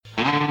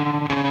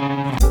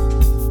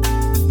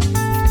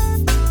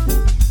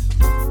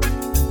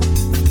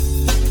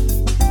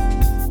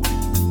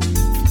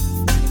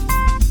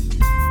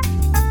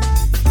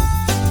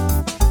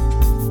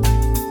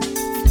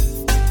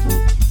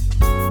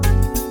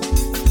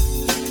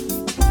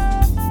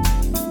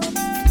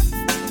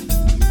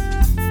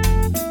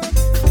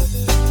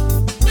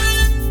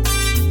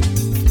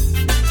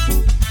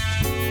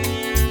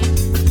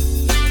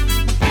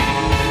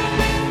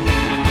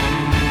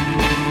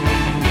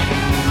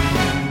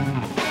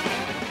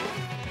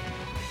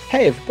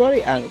Hey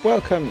everybody, and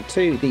welcome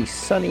to the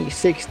Sunny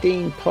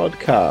 16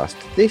 podcast.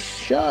 This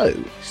show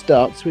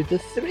starts with a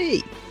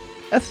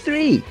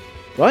three,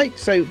 right?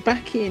 So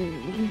back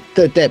in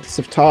the depths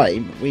of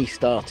time, we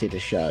started a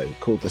show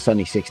called the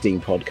Sunny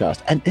 16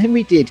 podcast, and then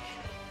we did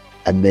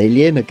a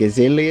million, a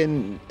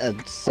gazillion,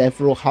 and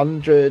several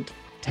hundred,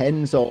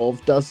 tens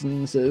of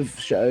dozens of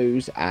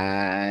shows,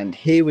 and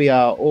here we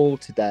are all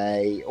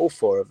today, all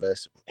four of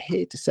us,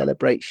 here to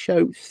celebrate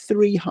show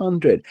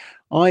 300.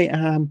 I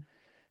am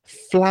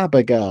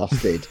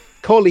flabbergasted,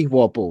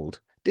 collywobbled,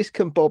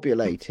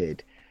 discombobulated.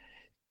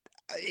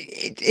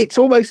 It's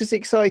almost as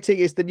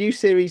exciting as the new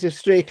series of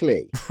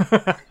Strictly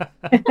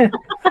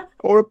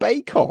or a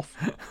Bake Off.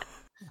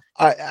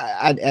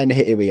 And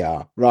here we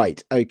are.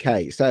 Right.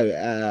 Okay.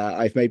 So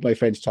I've made my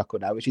friends chuckle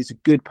now, which is a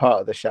good part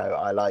of the show.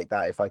 I like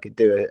that. If I could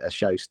do a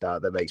show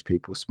start that makes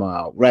people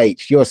smile.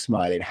 Rach, you're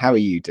smiling. How are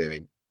you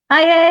doing?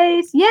 Hi,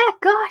 Ace. Yeah,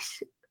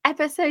 gosh.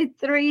 Episode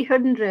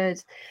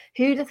 300.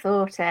 Who'd have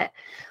thought it?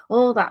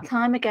 All that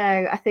time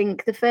ago. I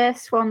think the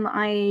first one that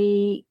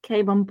I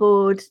came on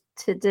board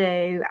to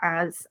do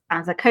as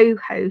a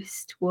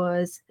co-host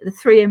was the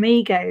Three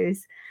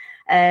Amigos.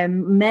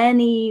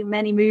 Many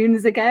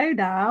moons ago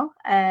now.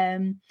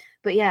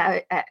 But yeah,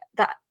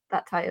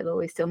 that title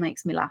always still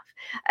makes me laugh.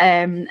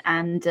 And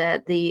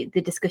the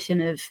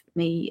discussion of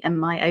me and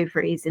my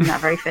ovaries in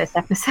that very first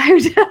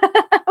episode.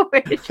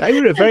 They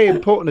were a very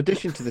important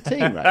addition to the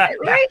team, right?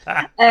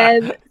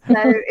 So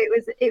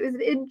it was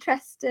an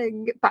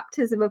interesting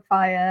baptism of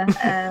fire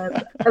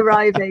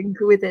arriving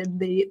within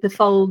the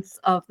folds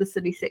of the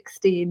Sunny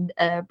 16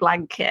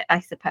 blanket,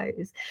 I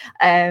suppose.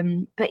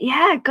 But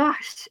yeah,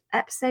 gosh,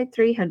 episode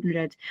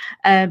 300.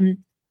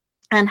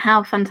 And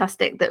how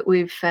fantastic that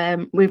we've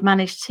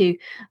managed to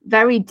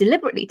very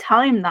deliberately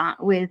time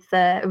that with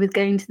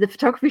going to the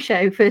photography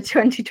show for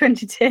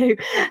 2022,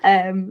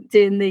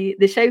 doing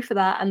the show for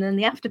that, and then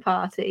the after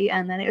party,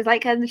 and then it was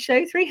like the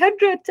show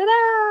 300.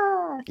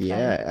 Ta-da!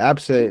 Yeah,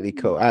 absolutely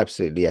cool.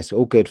 Absolutely, yes,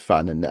 all good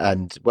fun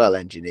and well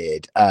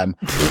engineered.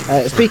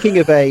 Speaking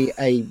of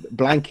a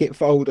blanket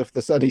fold of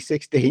the Sunny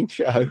 16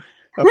 show.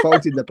 I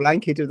folded the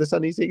blanket of the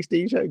Sunny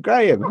 16 show.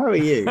 Graham, how are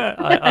you?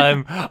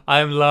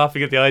 I'm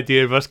laughing at the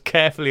idea of us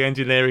carefully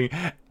engineering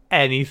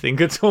anything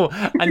at all.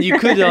 And you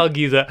could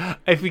argue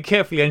that if we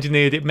carefully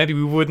engineered it, maybe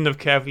we wouldn't have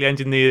carefully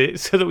engineered it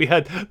so that we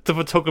had the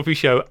photography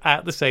show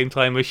at the same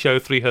time as show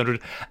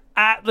 300,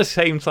 at the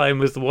same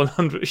time as the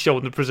 100th show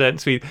on the Present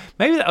Suite.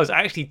 Maybe that was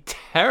actually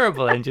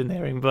terrible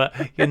engineering, but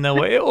you know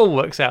what? It all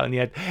works out in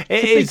the end.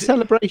 It's a big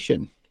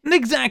celebration.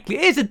 Exactly.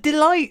 It's a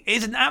delight.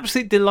 It's an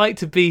absolute delight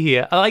to be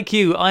here. Like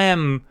you, I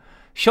am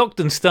shocked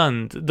and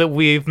stunned that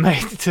we've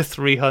made it to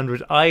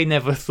 300. I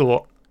never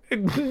thought.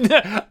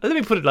 Let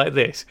me put it like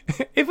this.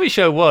 If at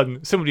show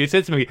 1, somebody had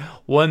said to me,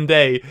 one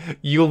day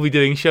you'll be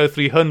doing show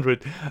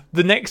 300,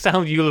 the next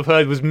sound you'll have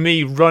heard was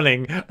me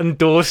running and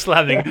doors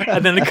slamming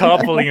and then the car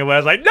pulling away. I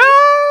was like, no!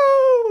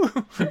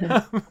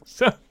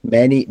 So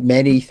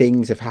many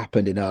things have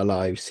happened in our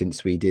lives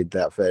since we did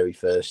that very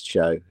first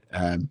show,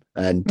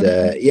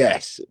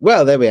 yes,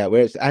 well, there we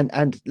are.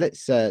 And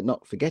let's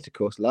not forget, of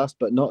course, last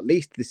but not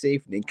least this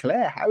evening,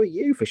 Claire, how are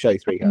you for show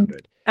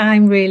 300?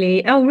 I'm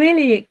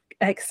really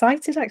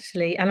excited,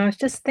 actually. And I was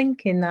just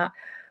thinking that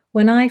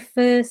when I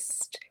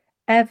first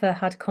ever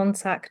had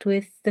contact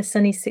with the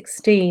Sunny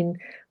 16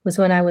 was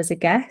when I was a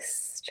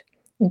guest.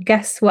 And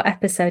guess what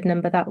episode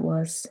number that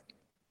was?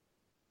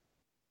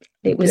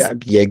 It was.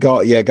 You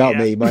got me.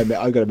 I've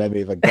got a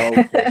memory of a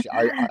goldfish.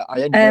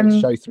 I ended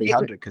show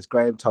 300 because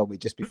Graham told me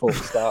just before we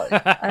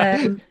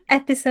started.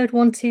 Episode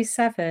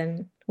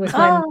 127 was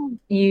when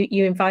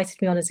you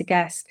invited me on as a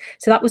guest.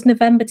 So that was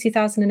November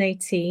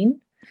 2018.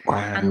 Wow.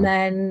 And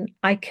then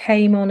I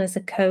came on as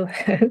a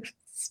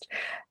co-host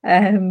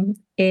in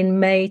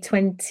May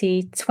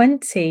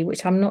 2020,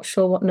 which I'm not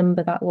sure what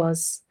number that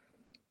was.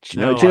 Do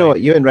you know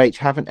what? You and Rach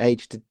haven't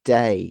aged a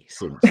day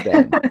since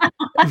then.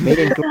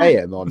 Me and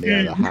Graham, on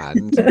the other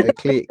hand,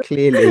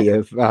 clearly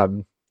have.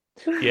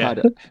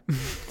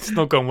 It's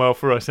not gone well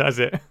for us, has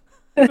it?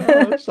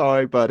 Oh,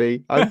 sorry,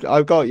 buddy.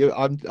 I've got you.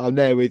 I'm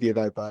there with you,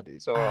 though, buddy.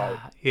 It's all right.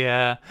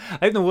 Yeah, I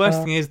think the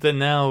worst thing is that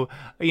now,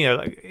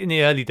 like in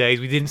the early days,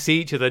 we didn't see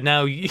each other.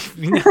 Now, we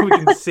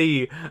can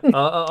see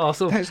our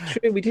sort of... That's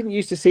true. We didn't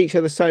used to see each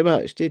other so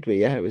much, did we?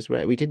 Yeah, it was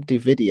rare. We didn't do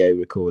video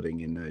recording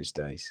in those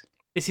days.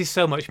 This is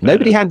so much better.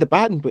 Nobody had the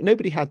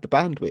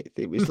bandwidth.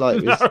 It was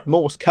like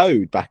Morse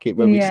code back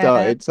when we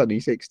started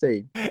Sunny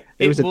 16.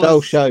 It was a dull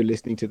show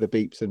listening to the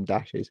beeps and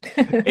dashes.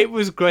 It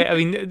was great. I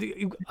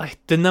mean,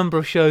 the number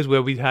of shows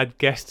where we had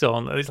guests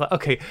on, it's like,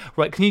 okay,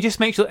 right, can you just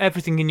make sure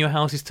everything in your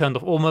house is turned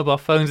off? All mobile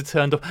phones are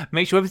turned off.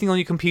 Make sure everything on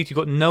your computer, you've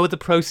got no other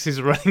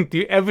processes running.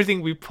 Do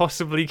everything we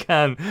possibly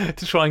can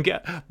to try and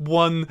get,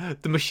 1,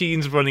 the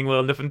machines running well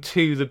enough, and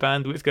 2, the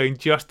bandwidth going,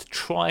 just to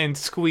try and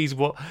squeeze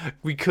what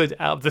we could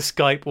out of the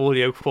Skype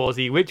audio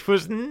quality, which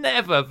was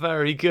never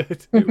very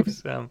good. It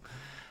was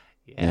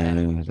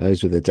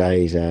those were the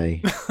days, eh?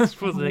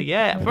 For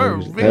a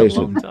real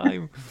long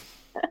time.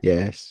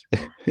 Yes,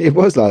 it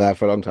was like that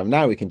for a long time.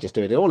 Now we can just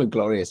do it all in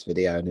glorious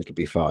video and it'll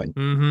be fine.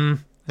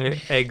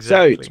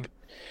 Exactly.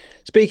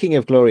 Speaking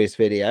of glorious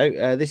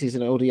video, this is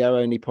an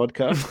audio-only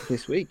podcast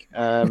this week.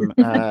 But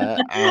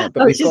I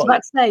was we've just got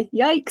about to say,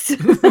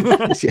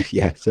 yikes.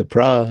 yeah,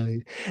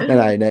 surprise.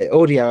 No,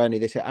 audio only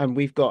this, and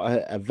we've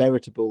got a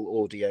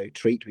veritable audio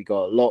treat. We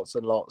got lots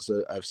and lots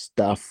of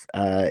stuff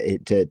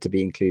to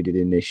be included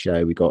in this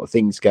show. We got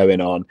things going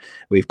on.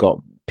 We've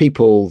got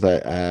people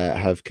that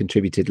have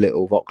contributed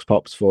little vox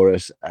pops for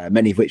us,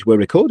 many of which were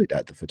recorded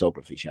at the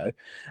photography show.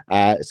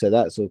 So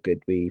that's all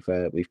good.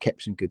 We've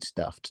kept some good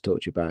stuff to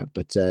talk to you about.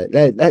 But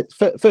let's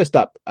first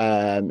up,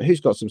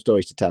 who's got some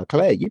stories to tell?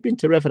 Claire, you've been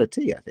to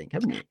Revelati, I think,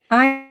 haven't you?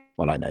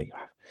 Well, I know you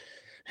have.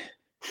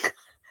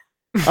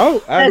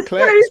 Oh,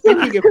 Claire,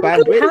 speaking of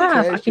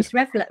bandwidth, it's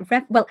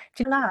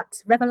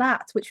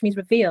Revelat, which means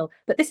reveal.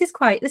 But this is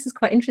quite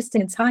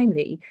interesting and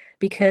timely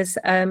because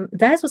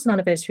theirs was an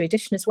anniversary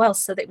edition as well.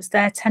 So it was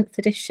their 10th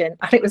edition,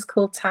 and it was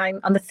called Time,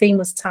 and the theme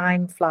was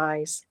Time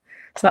Flies.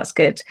 So that's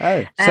good.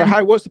 Oh,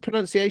 so what's the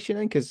pronunciation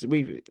then? Because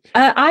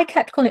I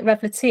kept calling it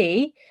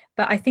Revelati,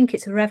 but I think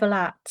it's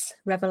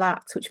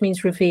Revelat, which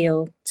means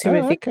reveal.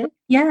 Reveal. Okay.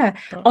 Yeah,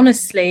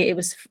 honestly,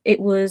 it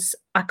was.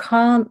 I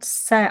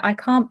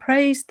can't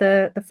praise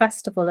the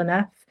festival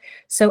enough.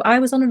 So I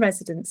was on a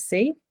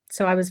residency.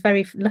 So I was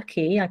very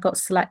lucky. I got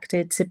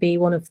selected to be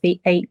one of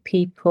the 8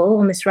 people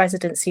on this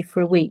residency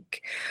for a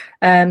week.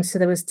 So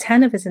there was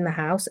 10 of us in the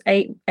house,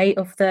 eight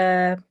of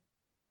the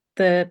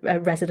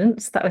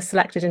residents that were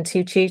selected, and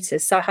 2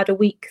 tutors. So I had a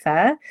week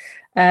there,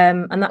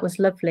 and that was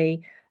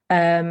lovely.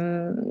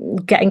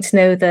 Getting to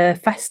know the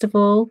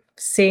festival,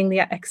 seeing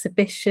the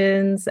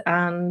exhibitions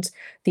and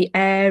the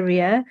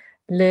area,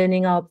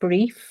 learning our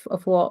brief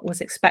of what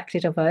was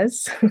expected of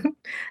us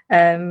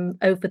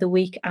over the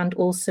week and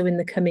also in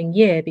the coming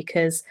year,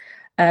 because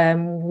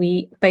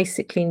we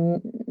basically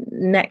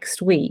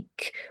next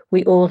week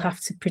we all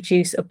have to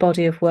produce a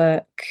body of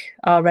work,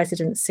 our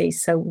residency.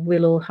 So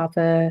we'll all have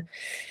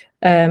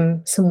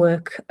some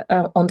work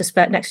on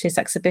display at next year's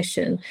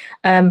exhibition,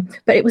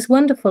 but it was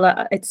wonderful.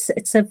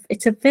 It's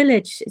a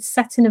village. It's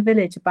set in a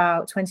village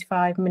about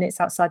 25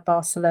 minutes outside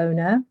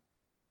Barcelona,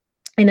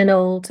 in an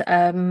old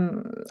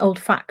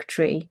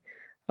factory,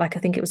 like I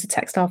think it was a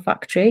textile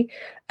factory,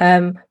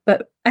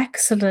 but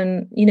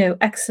excellent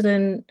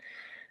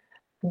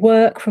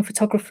work from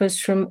photographers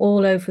from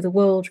all over the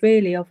world,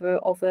 really of a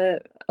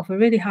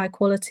really high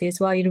quality as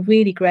well.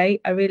 Really great.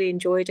 I really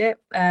enjoyed it.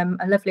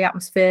 A lovely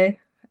atmosphere.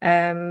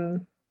 A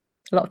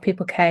lot of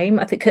people came.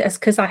 I think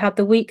because I had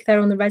the week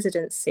there on the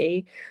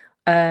residency,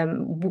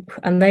 and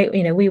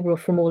they, we were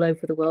from all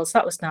over the world, so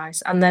that was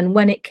nice. And then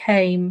when it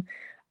came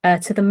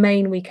to the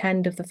main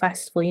weekend of the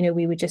festival,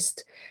 we were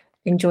just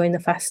enjoying the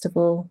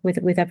festival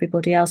with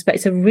everybody else. But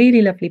it's a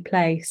really lovely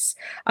place,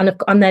 and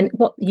then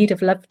what you'd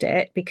have loved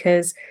it,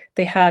 because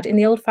they had in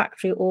the old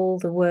factory all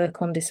the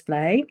work on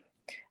display.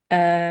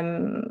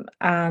 And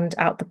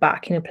out the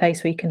back in a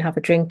place where you can have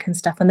a drink and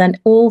stuff, and then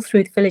all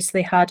through the village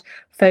they had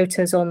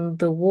photos on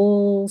the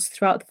walls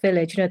throughout the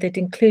village. They'd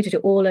included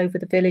it all over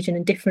the village and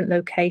in different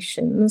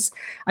locations,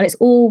 and it's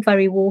all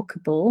very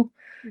walkable.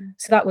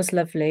 So that was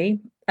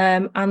lovely.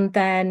 And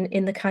then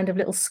in the kind of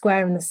little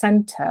square in the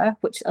center,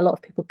 which a lot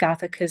of people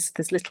gather because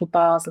there's little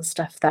bars and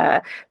stuff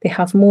there, they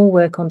have more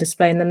work on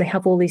display, and then they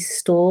have all these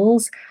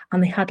stalls,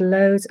 and they had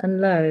loads and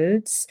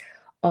loads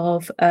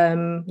of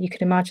you can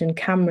imagine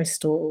camera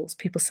stalls,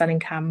 people selling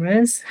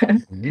cameras.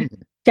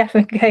 Jeff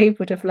and Gabe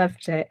would have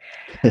loved it.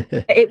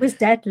 It was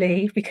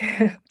deadly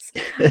because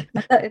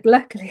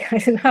luckily I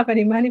didn't have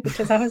any money,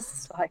 because I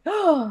was like,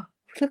 oh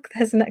look,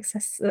 there's an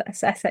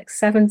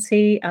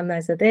SX70 and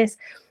there's a this,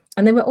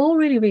 and they were all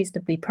really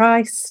reasonably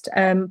priced,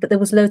 but there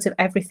was loads of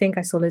everything.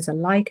 I saw loads of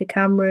Leica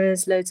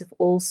cameras, loads of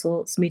all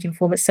sorts, medium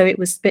formats, so it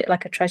was a bit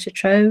like a treasure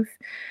trove.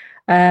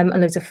 And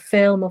loads of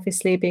film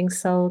obviously being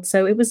sold.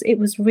 So it was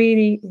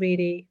really,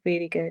 really,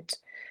 really good.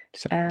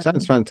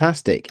 Sounds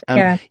fantastic.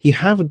 Yeah. You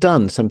have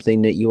done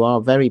something that you are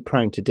very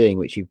proud to doing,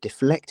 which you've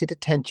deflected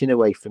attention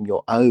away from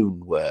your own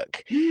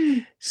work.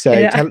 So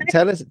yeah.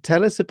 tell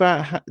us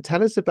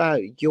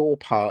about your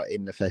part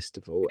in the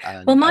festival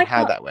and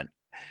how that went.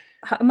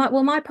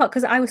 My part,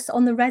 because I was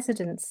on the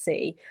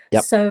residency.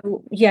 Yep. So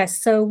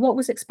what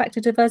was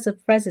expected of us, of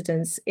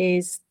residents,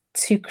 is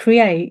to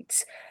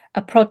create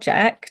a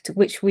project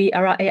which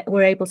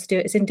we're able to do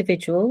it as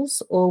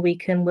individuals, or we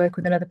can work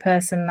with another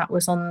person that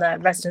was on the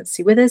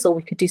residency with us, or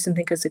we could do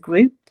something as a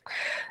group.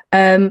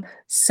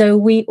 So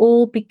we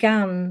all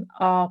began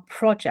our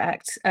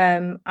project,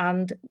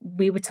 and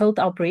we were told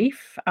our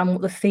brief and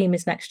what the theme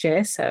is next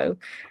year. So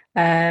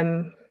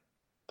I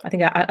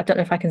think I don't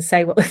know if I can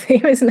say what the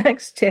theme is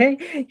next year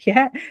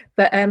yet,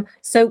 but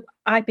so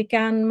I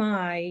began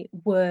my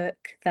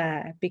work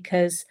there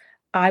because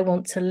I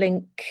want to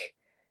link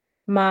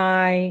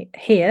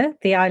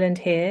the island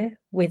here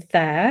with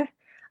there,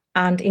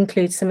 and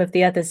include some of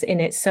the others in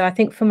it. So I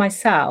think for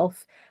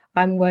myself,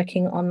 I'm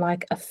working on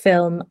like a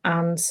film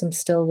and some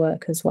still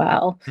work as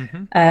well.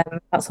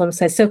 That's what I'm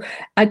saying. So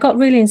I got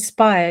really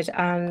inspired,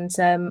 and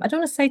I don't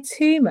want to say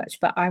too much,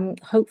 but I'm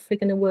hopefully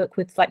going to work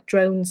with like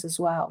drones as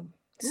well.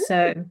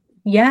 So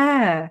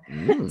Yeah.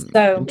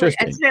 So I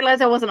Interesting. just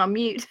realised I wasn't on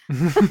mute.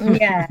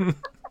 yeah.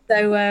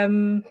 So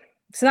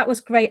that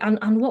was great.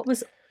 And what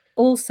was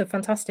also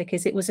fantastic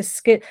is it was a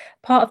skill.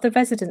 Part of the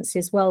residency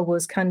as well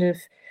was kind of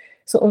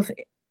sort of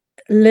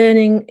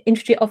learning,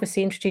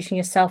 obviously introducing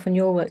yourself and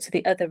your work to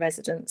the other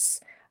residents.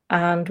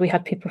 And we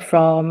had people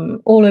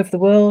from all over the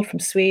world, from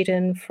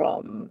Sweden,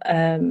 from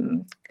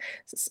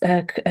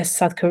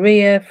South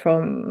Korea,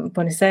 from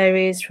Buenos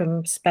Aires,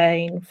 from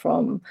Spain,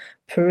 from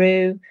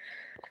Peru,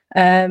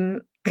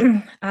 and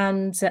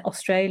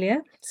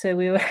Australia. So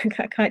we were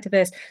quite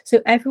diverse.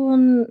 So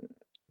everyone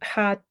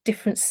had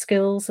different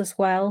skills as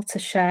well to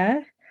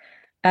share,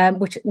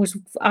 which was,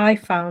 I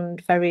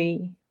found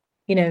very,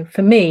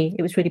 for me,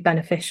 it was really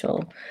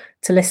beneficial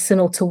to listen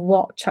or to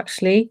watch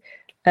actually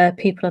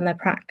people and their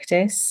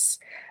practice.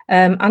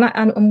 And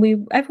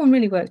everyone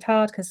really worked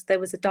hard because there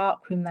was a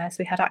dark room there, so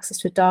we had access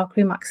to a dark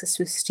room, access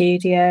to a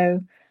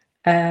studio.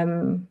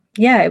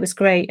 Yeah, it was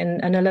great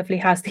and a lovely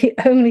house. The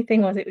only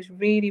thing was it was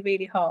really,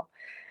 really hot,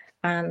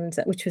 and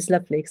which was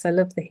lovely because I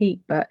love the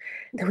heat, but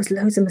there was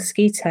loads of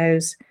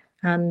mosquitoes,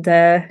 and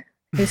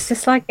it's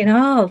just like, they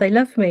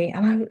love me.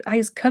 And I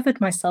was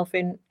covered myself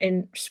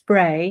in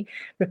spray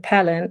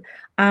repellent,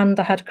 and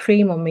I had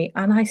cream on me,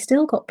 and I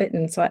still got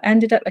bitten. So I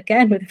ended up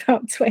again with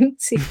about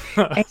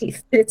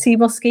 30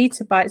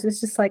 mosquito bites. It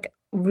was just like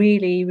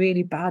really,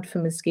 really bad for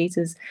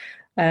mosquitoes.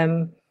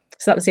 So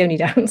that was the only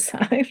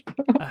downside.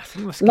 I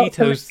think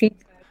mosquitoes,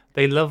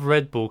 they love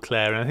Red Bull,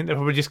 Claire, and I think they're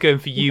probably just going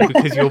for you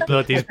because your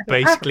blood is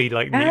basically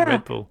like neat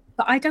Red Bull.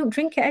 But I don't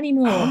drink it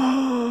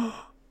anymore.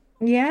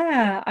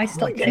 Yeah, I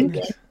stopped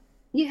drinking.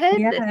 You heard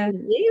this,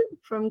 didn't you,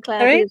 from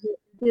Claire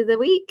the other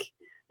week?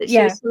 That she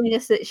was telling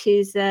us that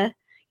she's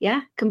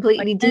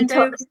completely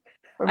detoxed.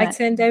 I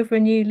turned over a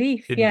new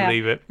leaf. Didn't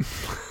believe it.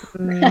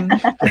 So,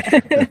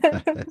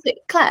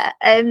 Claire,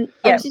 I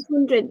was just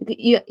wondering,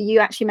 you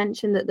actually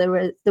mentioned that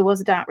there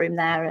was a dark room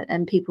there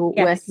and people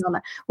working on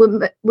that. Were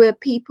the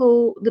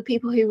people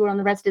who were on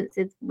the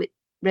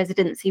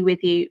residency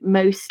with you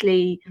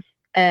mostly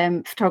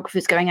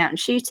photographers going out and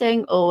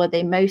shooting, or were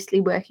they mostly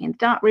working in the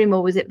dark room,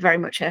 or was it very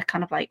much a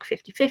kind of like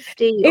 50-50?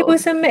 It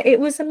was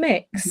a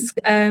mix.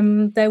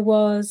 There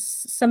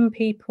was some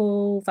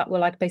people that were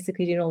like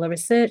basically doing all the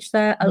research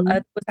there.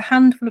 There was a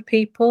handful of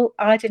people.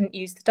 I didn't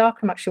use the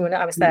dark room actually when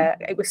I was there.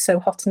 It was so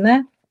hot in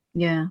there.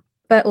 Yeah.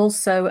 But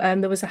also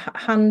there was a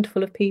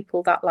handful of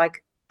people that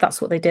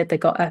that's what they did. They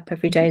got up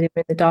every day. They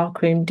were in the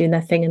dark room doing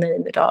their thing, and then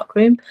in the dark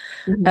room.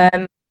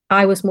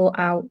 I was more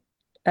out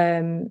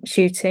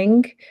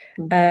shooting,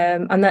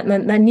 and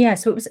then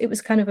so it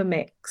was kind of a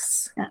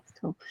mix. That's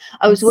cool.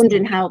 I was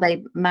wondering how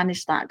they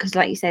managed that, because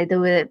like you say,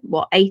 there were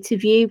 8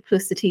 of you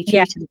plus the 2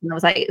 tutors, and I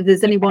was like, if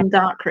there's only one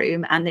dark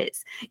room, and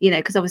it's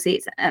because obviously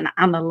it's an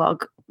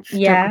analog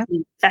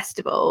photography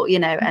festival,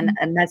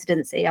 and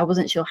residency, I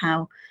wasn't sure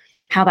how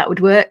that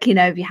would work,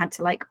 if you had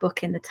to like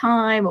book in the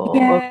time or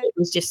if it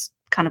was just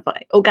kind of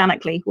like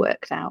organically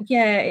worked out.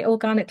 It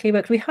organically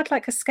worked. We had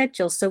like a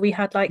schedule, so we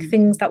had like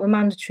things that were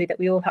mandatory that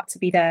we all had to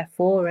be there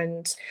for,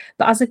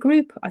 but as a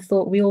group I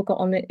thought we all got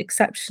on it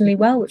exceptionally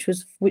well, which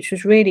was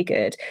really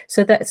good.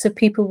 So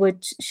people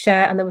would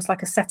share, and there was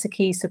like a set of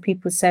keys, so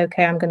people would say,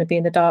 okay, I'm going to be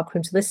in the dark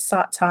room to this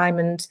time,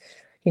 and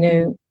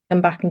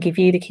come back and give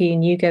you the key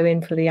and you go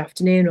in for the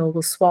afternoon, or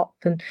we'll swap.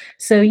 And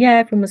so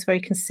everyone was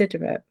very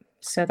considerate.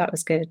 So that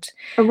was good.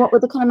 And what were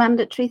the kind of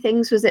mandatory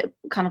things? Was it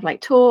kind of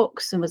like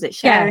talks, and was it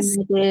sharing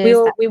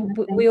ideas?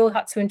 We all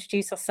had to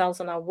introduce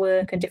ourselves and our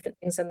work and different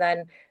things, and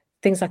then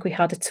things like we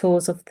had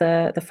tours of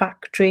the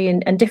factory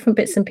and different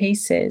bits and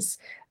pieces.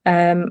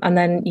 And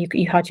then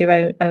you had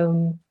your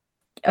own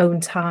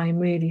time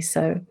really.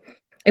 So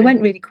it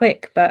went really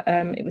quick, but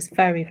it was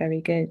very,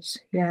 very good.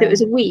 Yeah. So it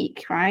was a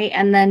week, right?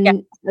 And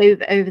then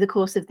over the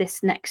course of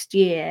this next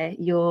year,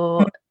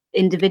 you're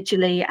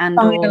individually and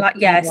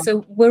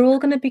so we're all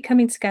going to be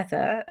coming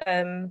together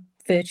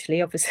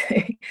virtually,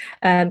 obviously,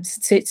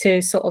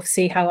 to sort of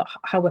see how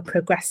we're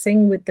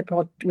progressing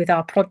with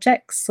our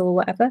projects or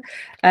whatever,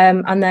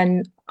 and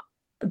then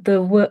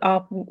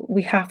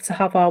we have to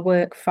have our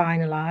work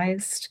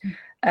finalized,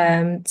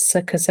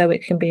 so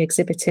it can be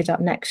exhibited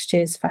at next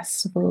year's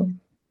festival.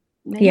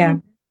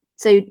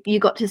 So you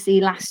got to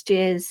see last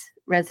year's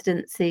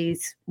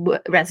residences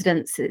work.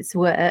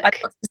 I got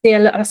to see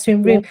a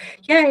classroom room.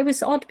 It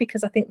was odd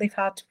because I think we've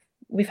had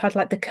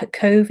like the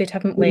COVID,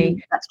 haven't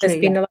we? That's true.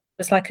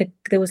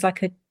 There was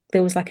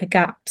like a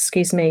gap,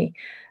 excuse me.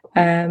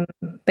 But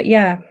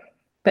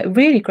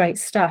really great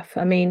stuff.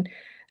 I mean,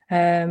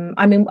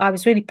 I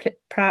was really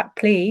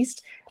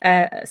pleased.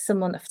 A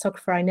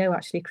photographer I know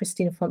actually,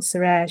 Christina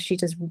Fontserrat, she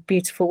does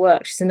beautiful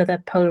work. She's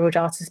another Polaroid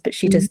artist, but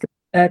she does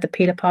the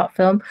Peel Apart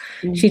film.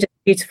 She does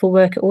beautiful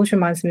work. It always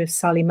reminds me of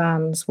Sally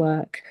Mann's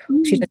work.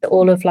 She does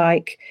all of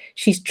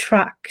she's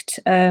tracked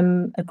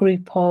a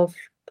group of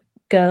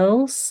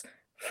girls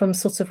from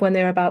sort of when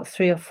they're about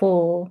 3 or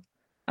 4,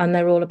 and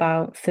they're all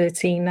about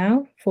 13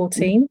 now,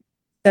 14.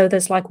 So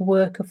there's like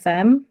work of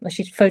them.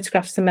 She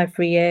photographs them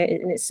every year,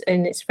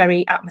 and it's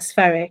very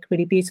atmospheric,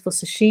 really beautiful.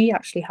 So she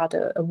actually had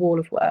a wall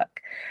of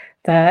work.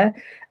 there.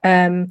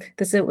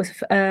 There's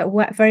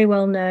a very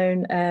well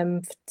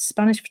known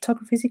Spanish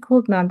photographer. Is he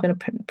called? Now I'm going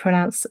to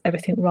pronounce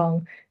everything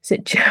wrong. Is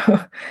it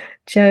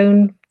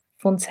Joan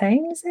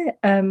Fontaine? Is it?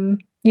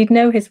 You'd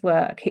know his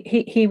work.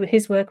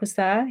 His work was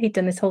there. He'd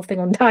done this whole thing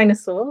on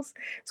dinosaurs.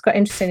 It's quite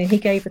interesting, and he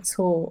gave a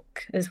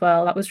talk as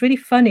well. That was really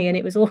funny, and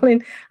it was all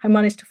in. I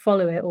managed to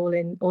follow it all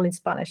in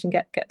Spanish and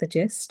get the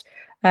gist.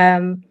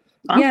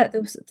 Yeah,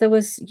 there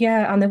was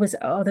and there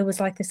was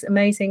like this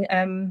amazing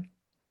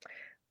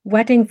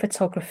wedding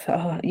photographer.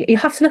 Oh, you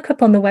have to look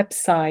up on the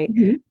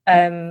website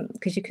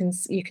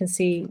because you can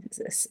see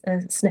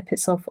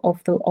snippets of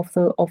the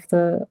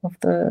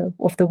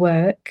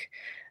work.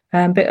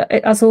 But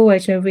as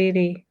always,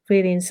 really,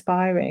 really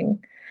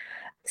inspiring.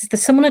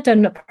 Someone had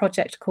done a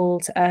project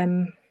called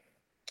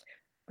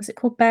was it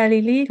called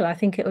Barely Legal? I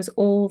think it was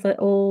all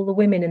the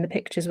women in the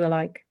pictures were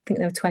like, I think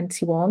they were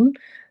 21.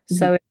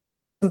 So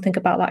something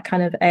about that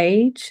kind of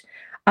age.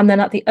 And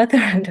then at the other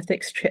end of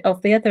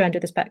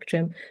the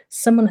spectrum,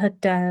 someone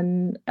had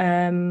done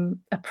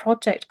a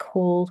project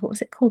called, what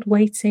was it called?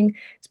 Waiting.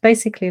 It's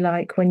basically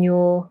like when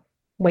you're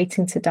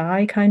waiting to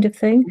die kind of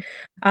thing.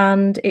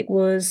 And it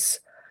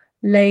was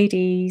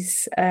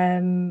ladies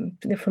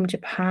they're from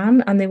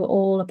Japan, and they were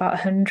all about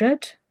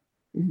 100.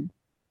 So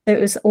it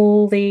was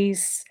all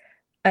these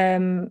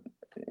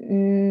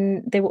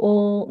they were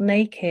all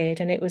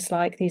naked, and it was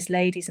like these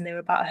ladies, and they were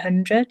about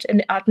 100,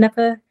 and it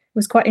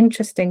was quite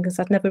interesting because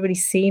I'd never really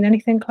seen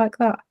anything like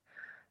that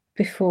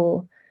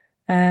before.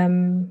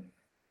 It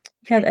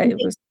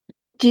was.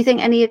 Do you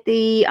think any of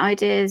the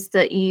ideas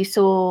that you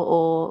saw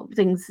or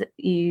things that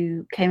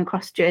you came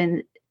across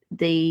during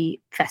the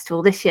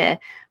festival this year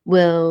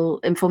will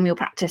inform your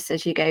practice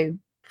as you go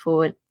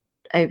forward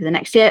over the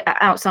next year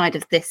outside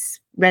of this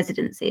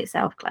residency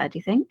itself, Claire, do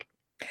you think?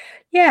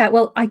 Yeah,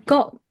 well, I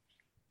got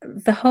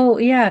the whole,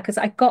 because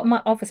I got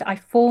I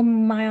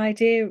formed my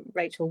idea,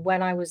 Rachel,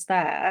 when I was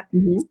there.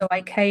 So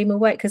I came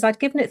away because I'd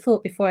given it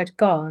thought before I'd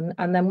gone,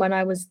 and then when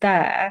I was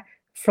there,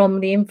 from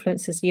the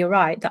influences, you're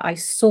right, that I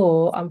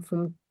saw, and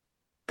from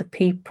the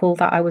people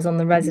that I was on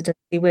the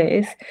residency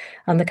with,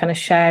 and the kind of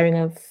sharing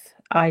of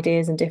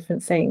ideas and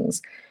different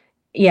things,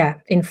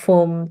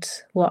 informed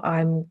what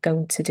I'm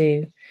going to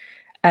do.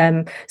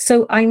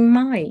 So I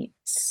might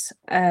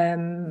I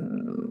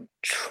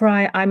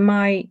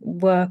might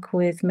work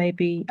with,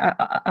 maybe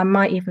I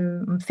might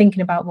even, I'm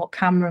thinking about what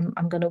camera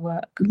I'm going to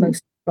work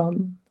most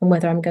from, and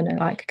whether I'm going to,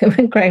 like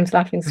Graham's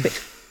laughing, switch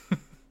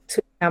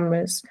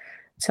cameras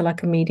to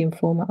like a medium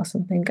format or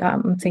something.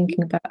 I'm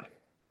thinking about,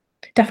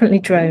 definitely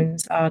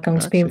drones are going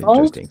to be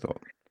involved. Interesting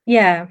thought.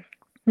 Yeah.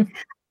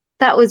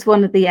 That was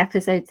one of the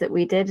episodes that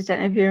we did. I don't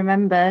know if you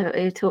remember,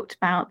 we talked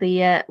about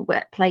the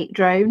wet plate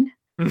drone.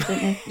 I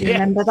don't know if you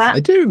remember that. I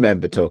do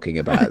remember talking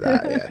about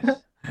that, yes.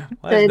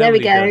 So there we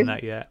go.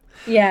 That yet?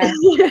 Yeah.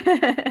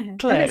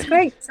 Claire. It's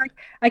great. It's like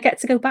I get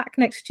to go back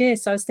next year,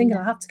 so I was thinking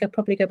I'll have to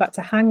probably go back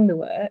to hang the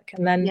work,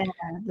 and then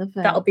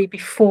that'll be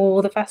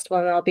before the festival,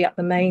 and I'll be at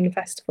the main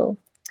festival.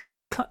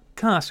 Can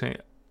I ask you,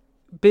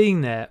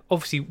 being there,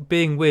 obviously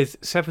being with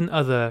 7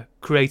 other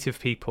creative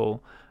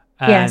people,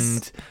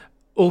 and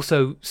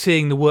also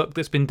seeing the work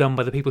that's been done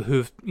by the people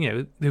who've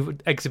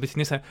exhibiting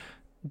this,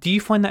 do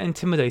you find that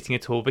intimidating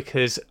at all?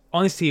 Because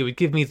honestly, it would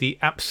give me the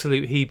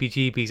absolute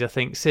heebie-jeebies, I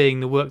think, seeing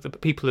the work that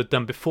people had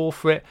done before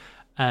for it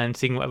and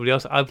seeing what everybody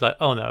else. I'd be like,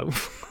 oh no,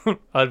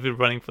 I'd be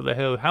running for the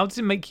hill. How does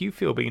it make you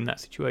feel being in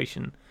that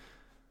situation?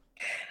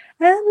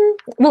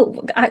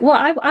 Well,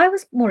 I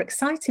was more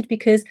excited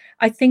because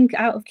I think,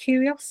 out of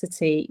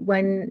curiosity,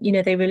 when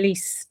they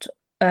released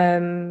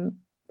who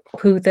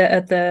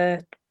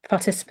the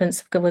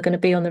participants were going to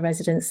be on the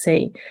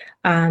residency,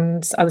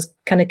 and I was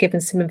kind of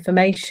given some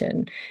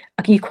information,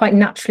 you quite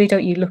naturally,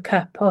 don't you, look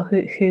up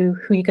who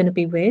you're going to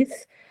be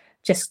with,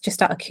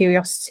 just out of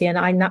curiosity, and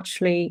I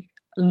naturally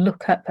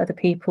look up other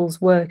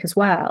people's work as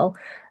well,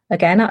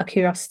 again out of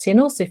curiosity, and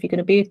also if you're going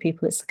to be with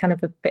people, it's kind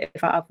of a bit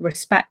out of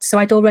respect. So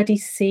I'd already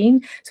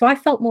seen, so I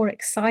felt more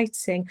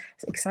excited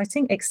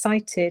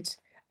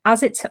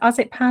as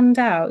it panned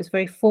out. It was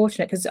very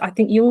fortunate, because I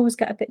think you always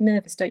get a bit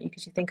nervous, don't you,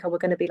 because you think, we're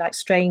going to be like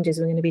strangers,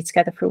 we're going to be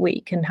together for a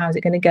week, and how's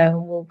it going to go,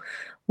 and will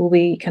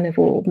we kind of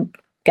all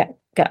get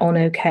on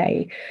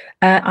okay?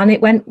 And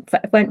it went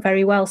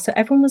very well. So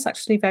everyone was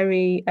actually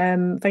very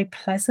very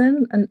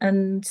pleasant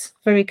and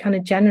very kind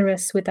of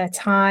generous with their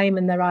time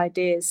and their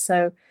ideas.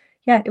 So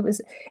yeah, it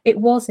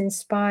was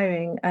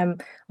inspiring. I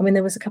mean,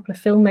 there was a couple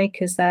of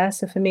filmmakers there,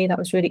 so for me that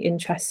was really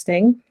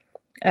interesting.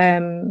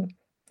 A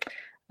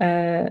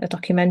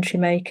documentary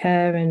maker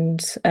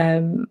and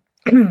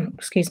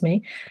excuse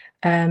me,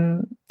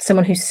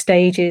 someone who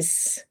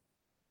stages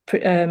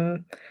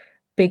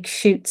big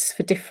shoots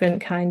for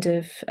different kind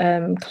of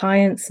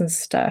clients and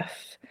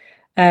stuff,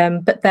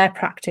 but their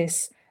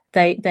practice,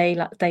 they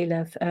love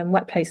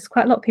wet plates. There's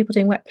quite a lot of people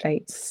doing wet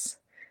plates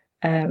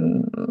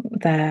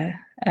there.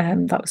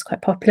 That was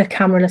quite popular,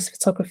 cameraless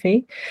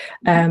photography.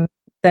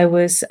 There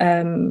was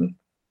a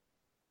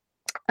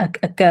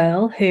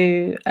girl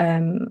who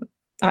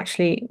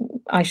actually,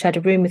 I shared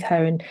a room with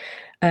her, and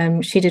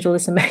She did all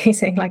this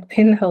amazing like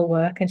pinhole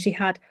work, and she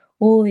had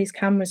all these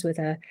cameras with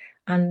her,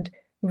 and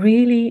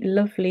really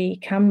lovely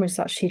cameras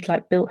that she'd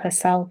like built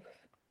herself,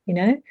 you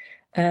know,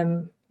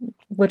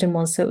 wooden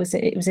ones. So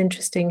it was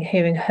interesting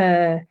hearing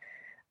her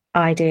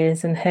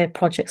ideas and her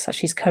projects that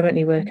she's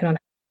currently working on.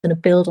 Going to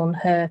build on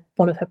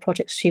one of her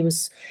projects. She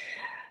was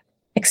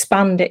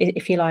expand it,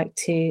 if you like,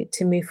 to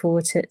move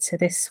forward to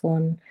this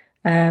one.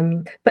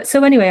 But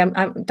so anyway,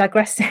 I'm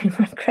digressing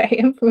from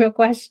Graham, from your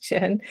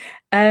question.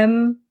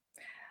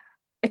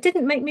 It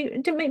didn't make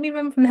me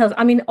run from the hills.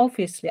 I mean,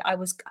 obviously, I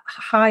was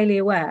highly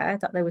aware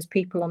that there was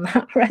people on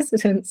that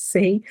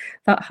residency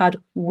that had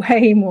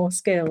way more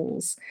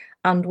skills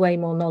and way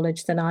more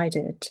knowledge than I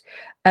did.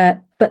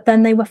 But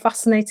then they were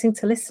fascinating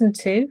to listen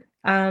to,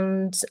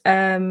 and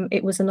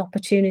it was an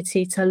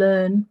opportunity to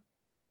learn,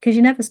 because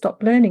you never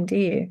stop learning, do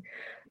you?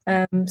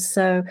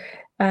 So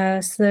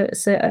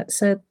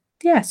it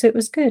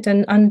was good.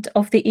 And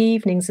of the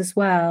evenings as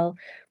well,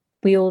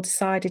 we all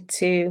decided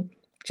to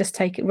just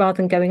take it, rather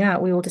than going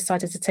out, we all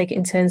decided to take it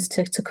in turns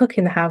to cook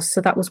in the house.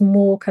 So that was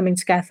more coming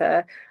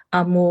together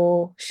and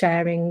more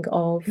sharing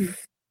of,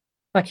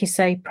 like you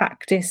say,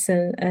 practice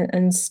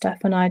and stuff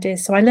and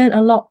ideas. So I learned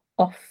a lot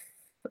off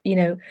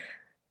the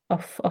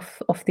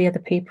other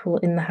people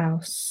in the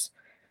house,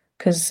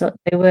 because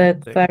they were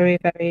very,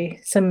 very,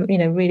 some,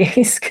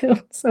 really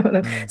skilled, some of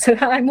them. So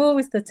I'm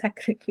always the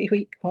technically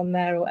weak one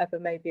there, or whatever,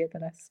 maybe the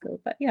less skilled.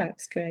 But yeah,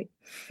 it's great.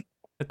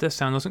 That does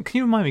sound awesome. Can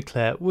you remind me,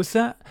 Claire, was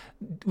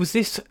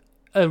this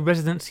a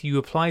residency you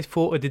applied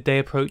for, or did they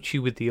approach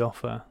you with the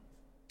offer?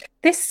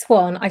 This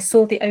one, I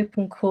saw the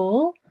open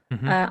call,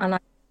 and I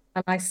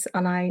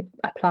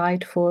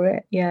applied for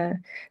it. Yeah,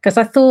 because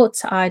I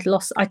thought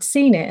I'd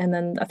seen it, and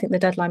then I think the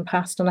deadline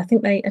passed, and I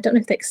don't know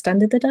if they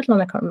extended the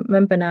deadline. I can't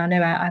remember now.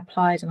 No, I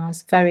applied, and I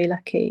was very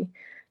lucky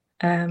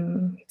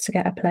to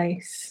get a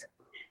place.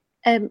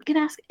 Can I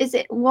ask, is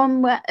it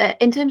one where,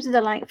 in terms of the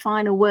like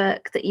final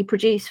work that you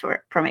produce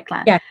from it,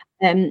 Claire? Yeah.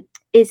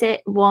 Is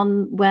it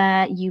one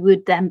where you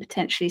would then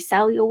potentially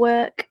sell your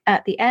work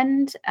at the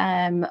end,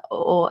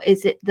 or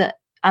is it that,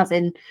 as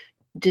in,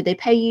 do they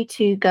pay you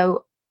to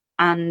go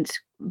and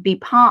be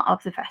part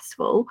of the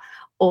festival,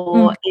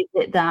 or is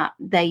it that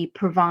they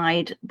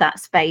provide that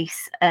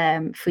space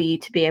for you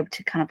to be able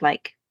to kind of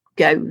like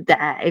go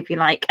there, if you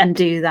like, and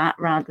do that,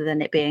 rather than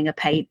it being a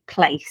paid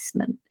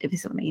placement, if you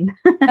see what I mean?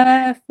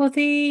 For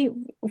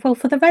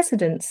the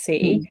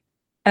residency,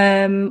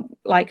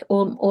 like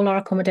all our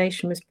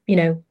accommodation was,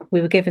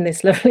 we were given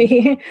this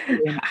lovely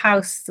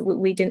house.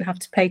 We didn't have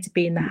to pay to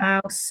be in the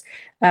house,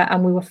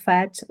 and we were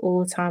fed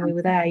all the time we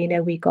were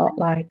there. We got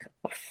like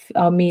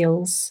our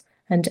meals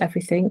and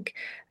everything.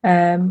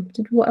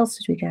 What else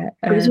did we get?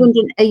 I was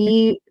wondering, are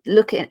you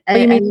looking? Are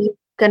you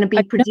going to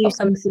be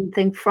producing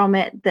something from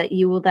it that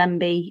you will then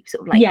be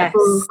sort of like a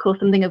book or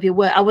something of your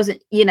work? I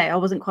wasn't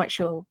quite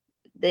sure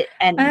the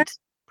end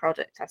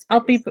product, I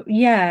suppose.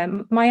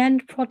 My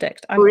end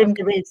product. Or if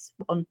there is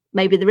one,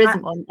 maybe there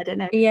isn't one. I don't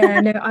know.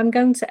 No, I'm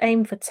going to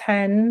aim for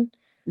 10,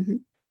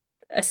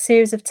 a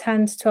series of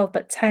 10 to 12,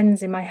 but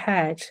 10s in my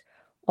head,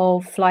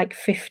 of like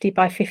 50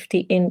 by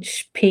 50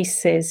 inch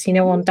pieces,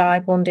 on die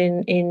bond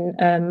in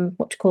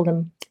what do you call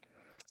them,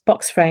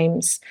 box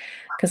frames,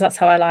 because that's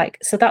how I like.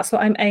 So that's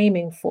what I'm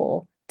aiming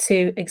for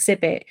to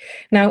exhibit.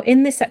 Now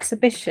in this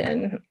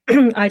exhibition,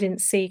 I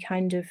didn't see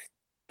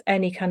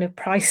any kind of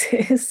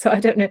prices, so I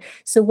don't know.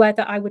 So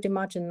whether, I would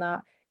imagine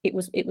that it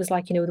was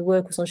like, the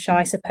work was on show.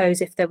 I suppose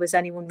if there was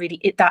anyone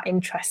really that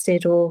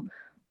interested or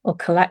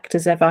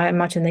collectors ever, I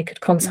imagine they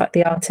could contact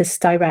the artists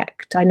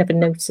direct. I never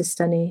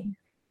noticed any.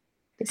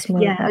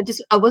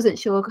 I wasn't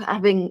sure,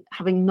 having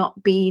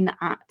not been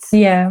at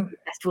a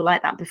festival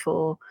like that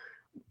before.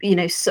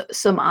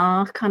 Some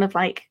are kind of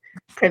like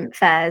print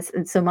fairs,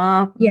 and some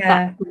are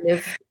that kind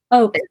of,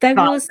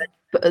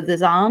 but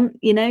others aren't,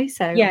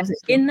 so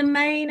in the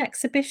main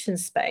exhibition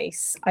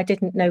space I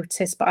didn't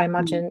notice, but I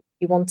imagine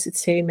you wanted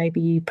to, maybe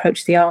you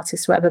approached the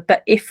artist or whatever.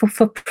 But if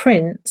for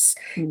prints,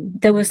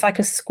 there was like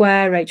a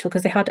square, Rachel,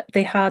 because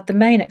they had the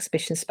main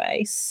exhibition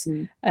space,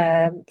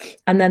 and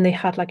then they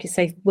had, like you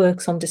say,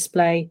 works on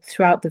display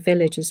throughout the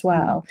village as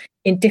well,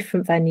 in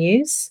different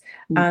venues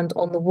and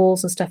on the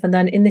walls and stuff. And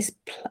then in this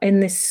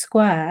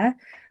square,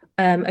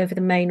 over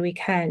the main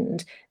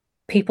weekend,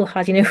 people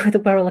had,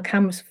 where all the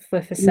cameras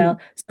were for sale.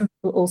 Some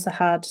people also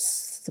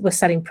were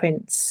selling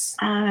prints.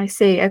 I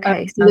see.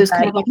 Okay, so there's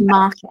kind of like a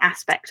market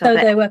aspect of it.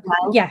 So they were,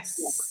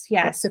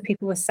 so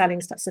people were selling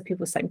stuff. So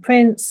people were selling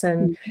prints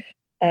and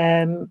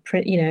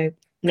print,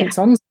 prints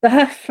on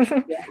stuff.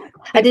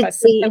 I did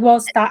see there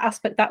was that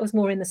aspect that was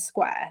more in the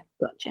square.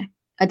 Gotcha.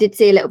 I did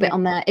see a little bit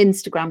on their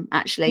Instagram,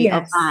 actually,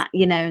 of that,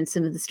 and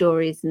some of the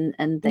stories and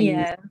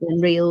things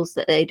and reels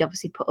that they'd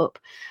obviously put up.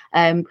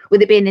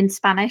 With it being in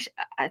Spanish,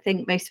 I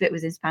think most of it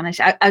was in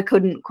Spanish. I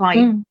couldn't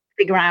quite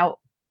figure out,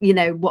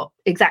 what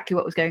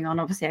was going on.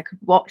 Obviously, I could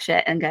watch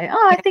it and go,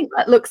 I think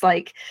that looks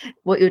like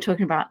what you were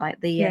talking about, like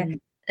the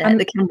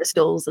camera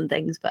stalls and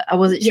things. But I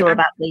wasn't sure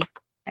about the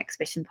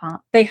exhibition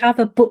part? They have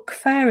a book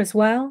fair as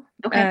well.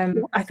 Okay.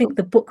 I think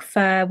the book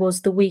fair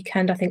was the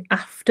weekend, I think,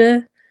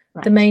 after the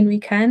Right. main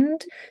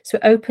weekend. So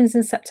it opens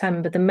in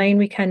September. The main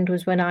weekend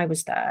was when I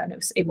was there, and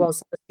it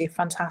was obviously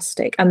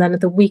fantastic. And then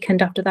the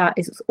weekend after that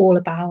is all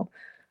about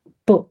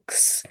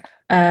books.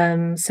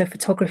 So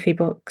photography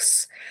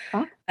books.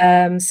 Oh.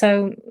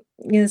 So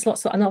there's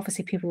lots of, and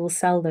obviously people will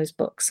sell those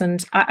books.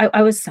 And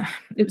it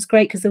was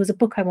great because there was a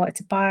book I wanted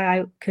to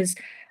buy, because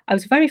I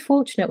was very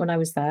fortunate when I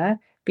was there,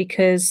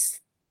 because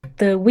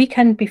the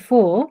weekend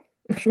before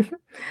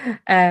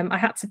I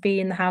had to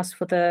be in the house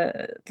for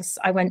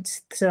I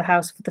went to the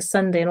house for the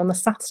Sunday, and on the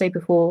Saturday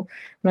before,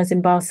 when I was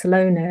in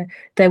Barcelona,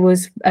 there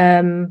was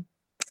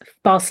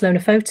Barcelona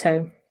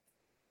Photo,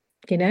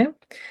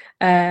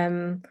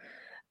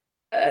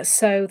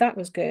 so that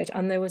was good.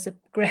 And there was a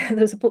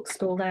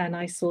bookstore there, and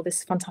I saw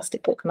this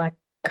fantastic book, and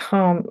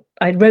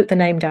I wrote the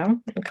name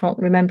down, I can't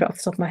remember it off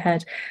the top of my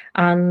head,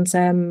 and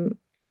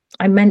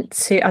I meant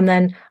to, and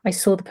then I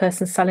saw the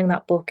person selling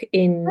that book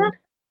in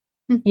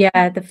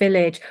the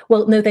village.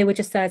 Well, no, they were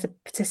just there as a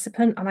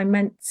participant, and I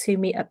meant to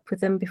meet up with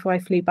them before I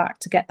flew back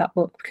to get that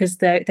book, because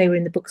they were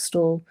in the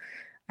bookstore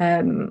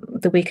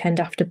the weekend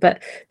after,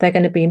 but they're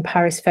going to be in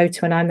Paris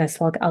Photo and I'm there,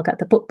 so I'll get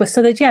the book. But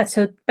so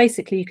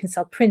basically you can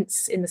sell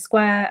prints in the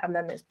square, and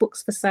then there's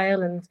books for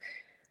sale, and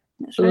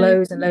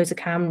loads and loads of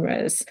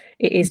cameras.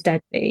 It is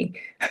deadly.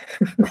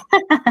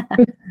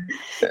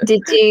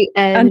 Did you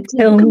and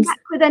come back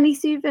with any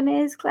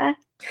souvenirs, Claire?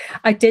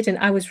 I didn't.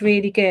 I was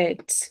really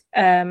good,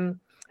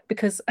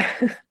 because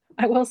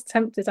I was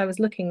tempted. I was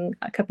looking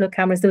at a couple of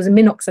cameras. There was a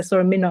Minox. I saw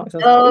a Minox.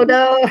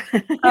 No.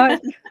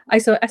 I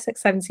saw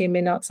SX70 and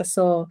Minox.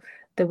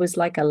 There was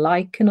like a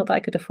Leica, not that I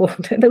could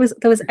afford it. There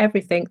was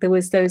everything. There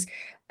was those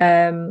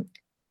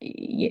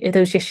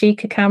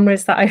Yashica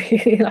cameras that I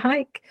really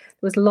like.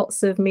 There was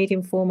lots of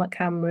medium format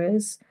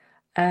cameras.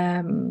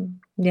 And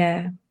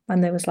there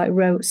was like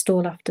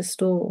stall after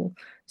stall.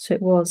 So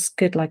it was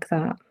good like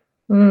that.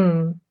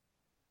 And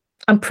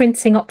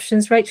printing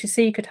options, Rachel.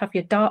 So you could have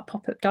your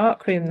pop-up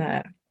darkroom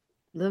there.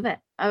 Love it.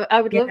 I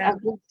would love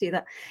to do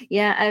that.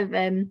 Yeah, I've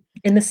in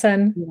the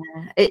sun.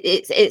 Yeah,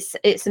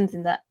 it's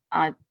something that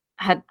I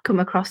had come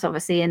across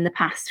obviously in the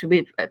past.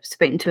 We've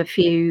spoken to a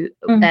few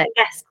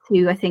guests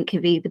who I think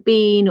have either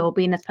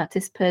been as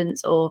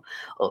participants or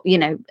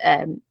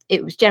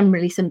it was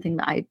generally something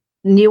that I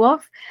knew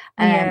of.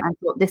 I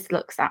thought this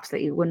looks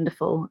absolutely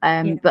wonderful,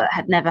 but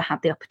had never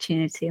had the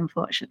opportunity,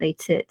 unfortunately,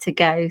 to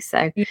go.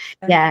 So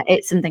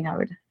it's something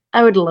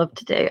I would love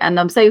to do, and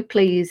I'm so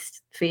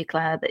pleased for you,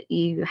 Claire, that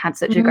you had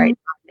such a great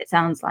time. It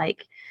sounds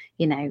like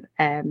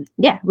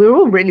we're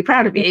all really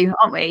proud of you,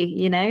 aren't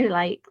we?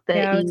 I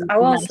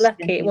was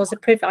lucky. It was a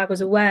privilege. I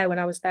was aware when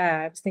I was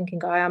there. I was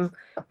thinking I am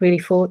really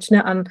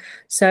fortunate, and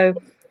so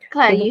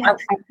Claire, you have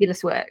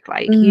fabulous work.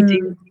 You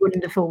do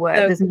wonderful work.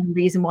 There's no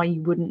reason why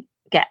you wouldn't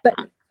get that.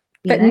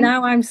 But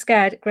now I'm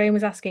scared. Graham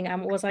was asking,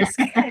 was I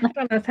scared?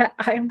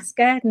 I am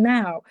scared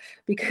now,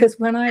 because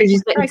when I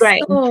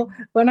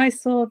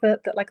saw that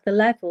like the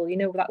level,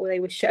 that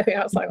they were showing,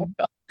 I was like, oh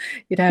God,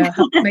 I have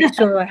to make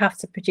sure I have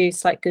to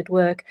produce like good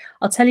work.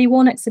 I'll tell you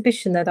one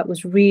exhibition though that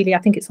was really, I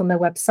think it's on their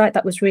website,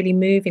 that was really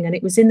moving, and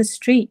it was in the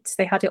streets.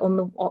 They had it on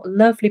the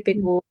lovely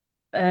big wall.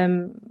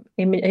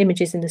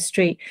 Images in the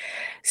street.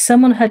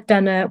 Someone had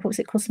done what was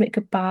it called? Something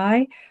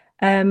Goodbye.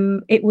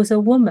 It was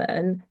a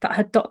woman that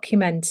had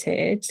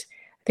documented,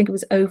 I think it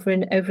was over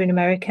in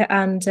America,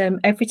 and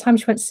every time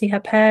she went to see her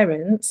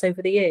parents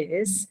over the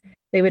years,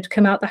 they would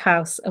come out the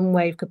house and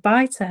wave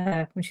goodbye to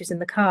her when she was in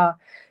the car.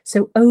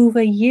 So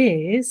over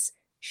years,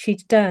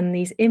 she'd done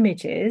these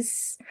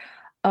images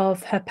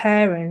of her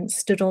parents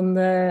stood on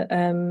the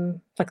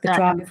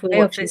driveway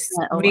of this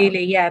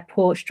really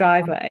porch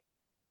driveway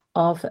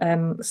of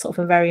sort of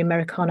a very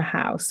Americana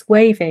house,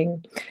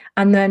 waving,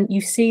 and then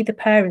you see the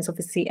parents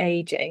obviously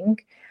aging,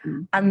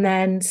 and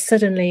then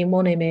suddenly in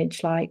one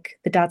image, like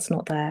the dad's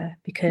not there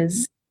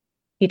because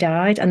he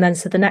died, and then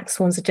so the next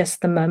ones are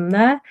just the mum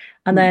there,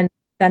 and then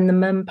the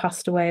mum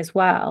passed away as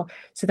well.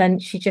 So then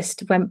she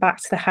just went back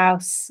to the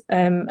house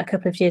a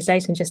couple of years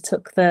later and just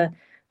took the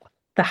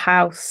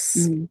house,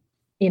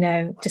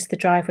 just the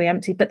driveway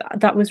empty. But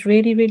that was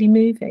really, really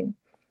moving.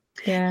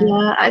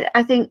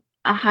 I think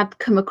I had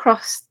come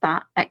across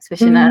that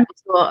exhibition. I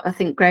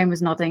think Graham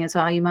was nodding as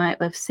well. You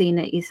might have seen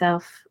it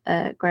yourself,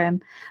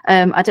 Graham.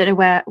 I don't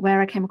know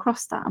where I came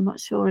across that. I'm not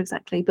sure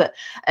exactly, but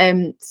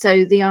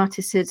so the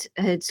artist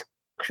had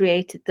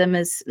created them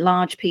as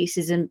large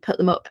pieces and put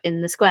them up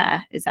in the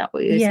square. Is that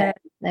what you said?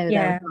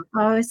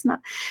 Oh, it's not,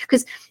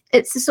 because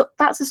that's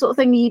the sort of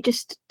thing you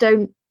just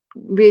don't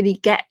really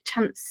get a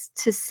chance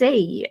to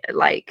see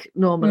like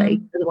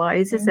normally.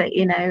 Otherwise, is it?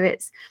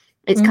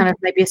 It's kind of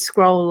maybe a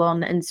scroll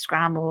on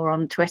Instagram or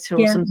on Twitter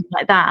or something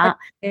like that,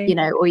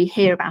 or you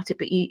hear about it,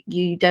 but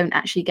you don't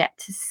actually get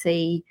to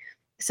see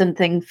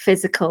something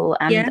physical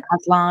and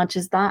as large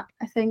as that,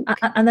 I think.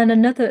 And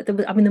then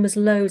there was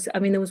loads.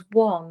 There was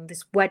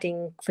this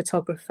wedding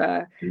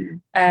photographer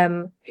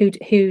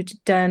who'd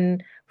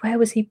done, where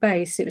was he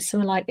based? It was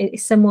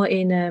somewhere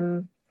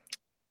in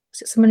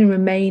someone in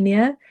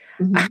Romania,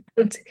 Mhm.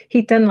 and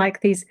he'd done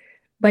like these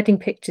wedding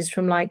pictures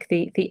from like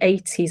the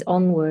 80s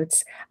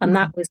onwards, and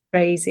that was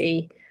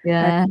crazy.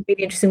 Yeah.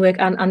 Really interesting work,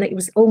 and it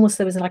was almost,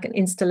 there was like an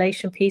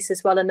installation piece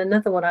as well. And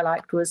another one I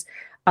liked was,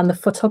 and the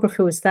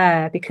photographer was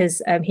there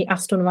because he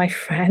asked one of my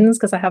friends,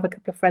 because I have a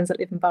couple of friends that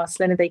live in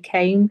Barcelona, they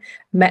came,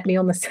 met me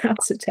on the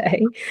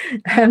Saturday,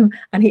 and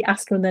he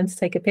asked one of them to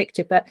take a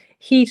picture. But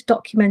he'd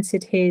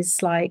documented his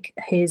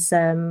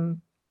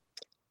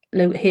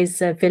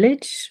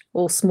village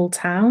or small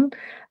town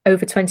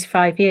over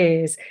 25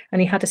 years, and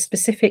he had a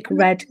specific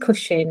red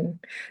cushion,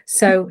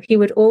 so he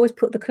would always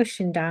put the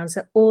cushion down,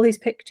 so all these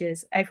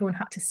pictures, everyone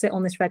had to sit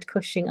on this red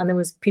cushion, and there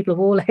was people of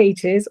all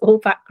ages, all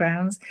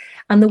backgrounds,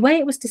 and the way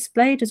it was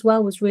displayed as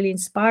well was really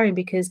inspiring,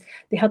 because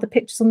they had the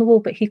pictures on the wall,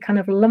 but he kind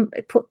of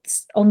put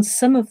on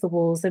some of the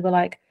walls, they were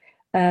like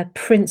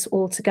prints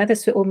all together,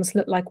 so it almost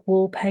looked like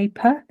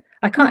wallpaper.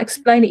 I can't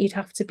explain it, you'd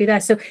have to be there.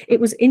 So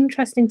it was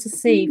interesting to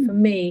see for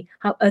me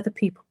how other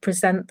people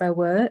present their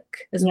work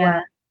as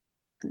well.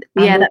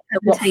 Yeah, And that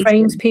what presentation.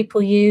 frames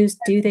people use,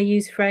 do they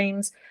use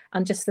frames,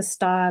 and just the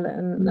style,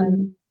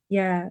 and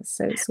yeah,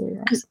 so it's all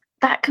that. Because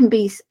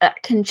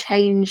that can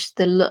change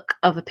the look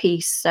of a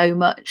piece so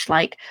much.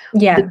 Like,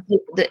 Yeah,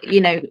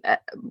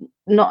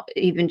 not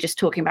even just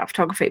talking about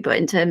photography, but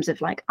in terms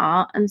of like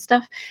art and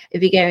stuff.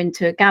 If you go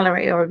into a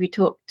gallery, or if you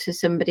talk to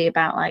somebody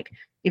about, like,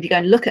 if you go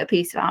and look at a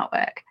piece of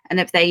artwork, and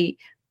if they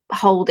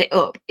hold it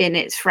up in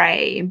its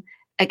frame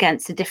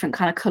against a different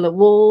kind of color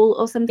wall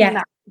or something,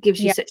 that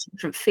gives you such a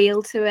different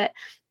feel to it,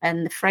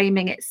 and the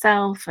framing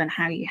itself, and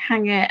how you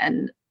hang it,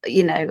 and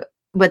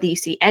whether you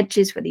see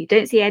edges, whether you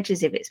don't see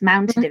edges, if it's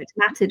mounted, if it's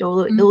matted,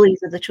 all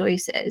these other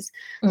choices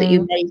that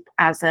you make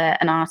as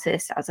an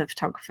artist, as a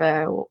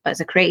photographer, or as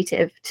a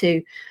creative,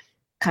 to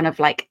kind of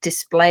like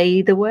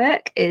display the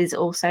work, is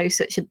also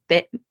such a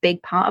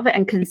big part of it,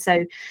 and can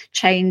so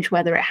change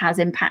whether it has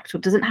impact or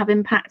doesn't have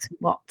impact.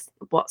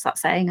 What's that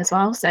saying as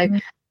well? So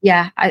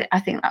yeah, I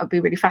think that would be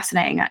really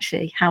fascinating,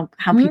 actually, how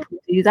people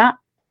do that.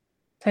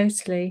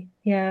 Totally.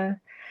 Yeah,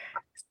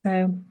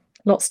 so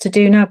lots to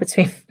do now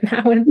between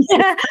now and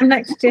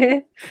next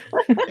year.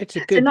 It's a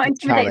good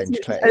challenge,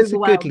 Claire. It's a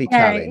goodly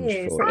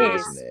challenge for you,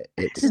 isn't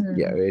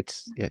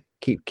it? It's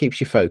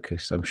keeps you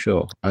focused, I'm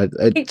sure. And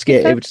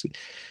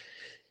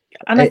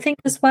I think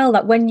as well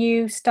that when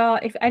you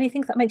start, if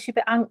anything that makes you a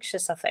bit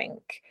anxious, I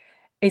think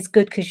is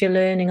good, because you're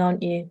learning,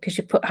 aren't you? Because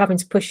you're having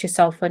to push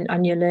yourself,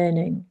 and you're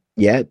learning.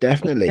 Yeah,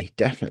 definitely.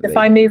 If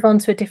I move on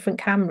to a different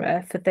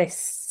camera for this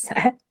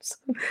set,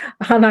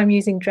 and I'm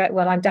using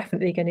I'm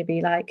definitely going to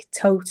be like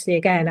totally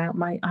again out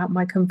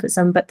my comfort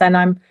zone. But then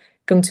I'm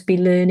going to be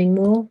learning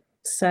more.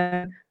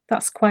 So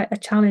that's quite a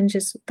challenge.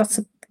 That's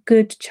a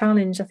good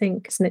challenge, I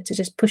think, isn't it? To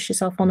just push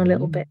yourself on a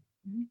little bit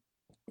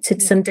to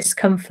some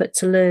discomfort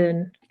to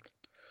learn.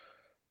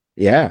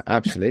 Yeah,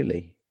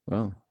 absolutely.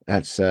 Well,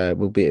 that's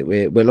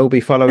we'll all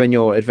be following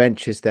your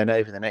adventures then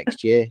over the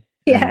next year.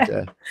 Yeah,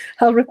 and,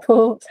 I'll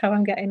report how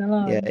I'm getting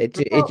along. Yeah, it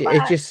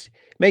just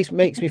makes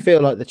me feel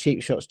like the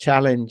Cheap Shots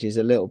challenge is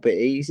a little bit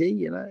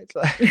easy, It's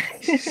like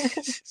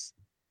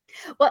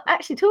Well,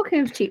 actually,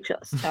 talking of Cheap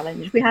Shots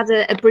challenge, we had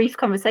a brief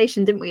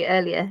conversation, didn't we,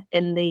 earlier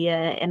in the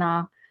in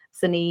our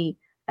Sunny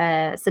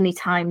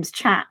Times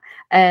chat,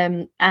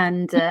 and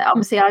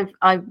obviously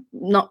I've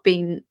not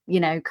been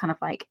kind of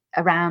like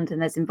around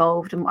and as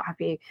involved and what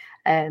have you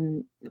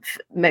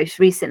most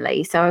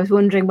recently, so I was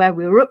wondering where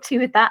we were up to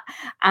with that,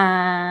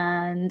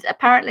 and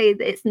apparently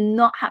it's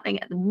not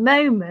happening at the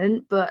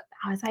moment, but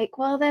I was like,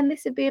 well, then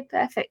this would be a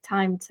perfect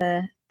time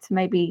to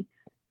maybe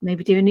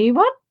do a new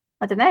one.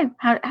 I don't know,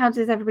 how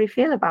does everybody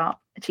feel about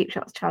a Cheap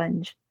Shots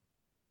challenge?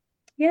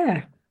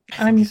 Yeah,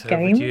 I'm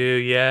game.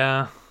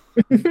 Yeah.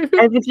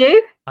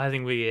 Overdue? I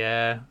think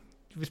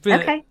it's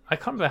been okay. I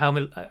can't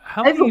remember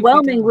how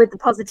overwhelming with the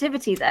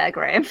positivity there,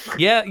 Graham.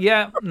 Yeah,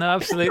 no,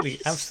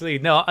 absolutely.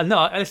 No,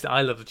 listen,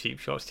 I love the Cheap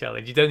Shots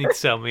challenge. You don't need to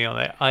sell me on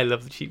it. I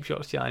love the Cheap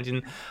Shots challenge,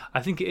 and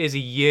I think it is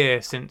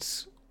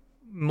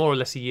more or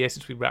less a year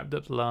since we wrapped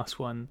up the last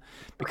one,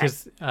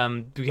 because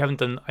we haven't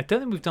done. I don't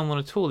think we've done one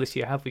at all this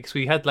year, have we? Because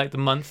we had like the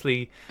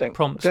monthly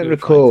prompts. Don't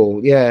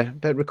recall.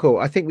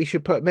 I think we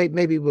should put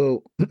maybe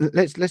we'll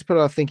let's put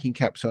our thinking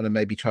caps on and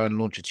maybe try and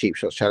launch a Cheap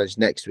Shots challenge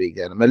next week.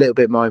 Then I'm a little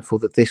bit mindful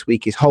that this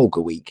week is Holger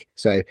week,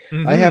 so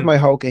I have my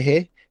Holger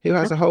here. Who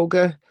has a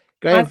Holger?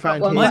 Graham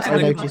found his. I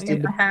noticed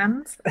in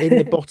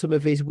the bottom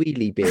of his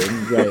wheelie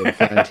bin, Graham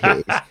found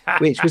his,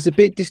 which was a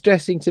bit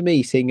distressing to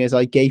me, seeing as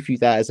I gave you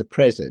that as a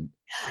present.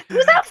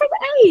 Was that from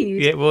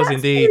Aid? Yeah, it was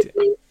indeed.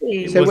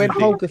 So when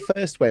Holger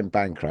first went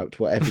bankrupt,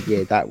 whatever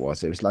year that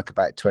was, it was like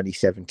about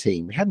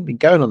 2017. We hadn't been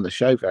going on the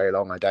show very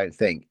long, I don't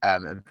think.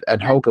 And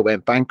Holger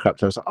went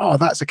bankrupt. I was like, oh,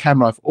 that's a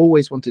camera I've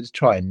always wanted to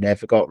try and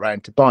never got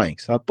around to buying.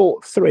 So I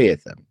bought 3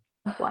 of them.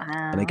 Wow.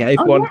 And I gave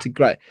one to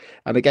Graham.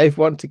 And I gave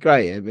one to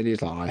Graham, and he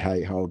was like, I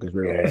hate Holger's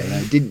rule. And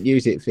I didn't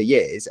use it for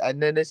years.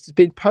 And then it's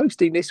been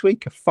posting this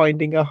week of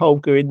finding a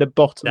Holger in the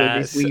bottom of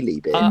his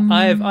wheelie bin.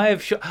 I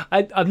have shot.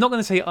 I'm not going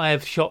to say I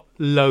have shot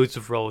loads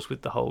of rolls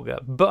with the Holger,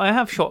 but I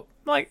have shot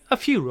like a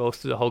few rolls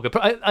to the Holga,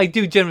 but I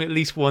do generally at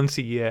least once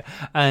a year.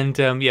 And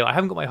I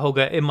haven't got my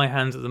Holga in my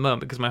hands at the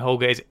moment because my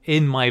Holga is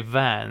in my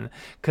van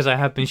because I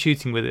have been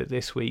shooting with it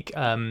this week.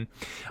 I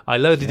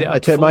loaded it up. I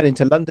turned mine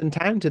into London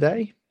town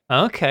today.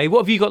 Okay, what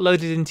have you got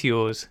loaded into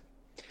yours?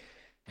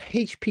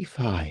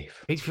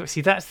 HP5.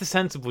 See, that's the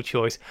sensible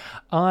choice.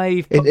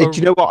 Do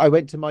you know what? I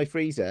went to my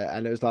freezer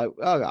and it was like,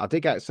 oh, I'll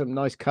dig out some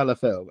nice colour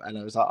film. And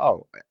I was like,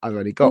 oh, I've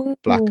only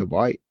got black and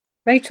white.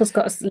 Rachel's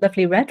got a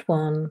lovely red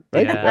one.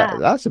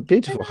 That's a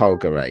beautiful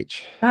Holga,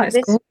 Rach. That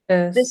is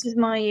gorgeous.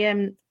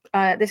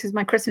 This is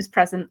my Christmas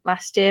present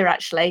last year.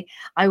 Actually,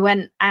 I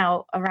went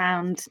out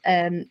around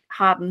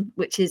Harden,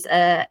 which is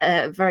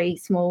a very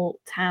small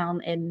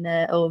town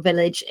or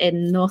village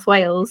in North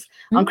Wales,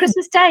 on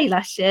Christmas Day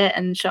last year,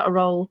 and shot a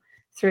roll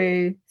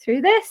through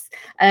this.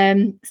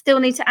 Still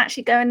need to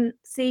actually go and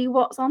see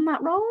what's on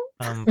that roll.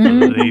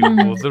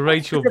 Unbelievable. The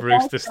Rachel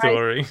Brewster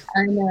story.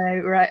 I know,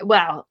 right?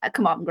 Well,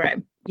 come on,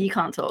 Graham. You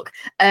can't talk.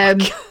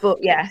 But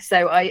yeah,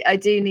 so I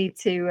do need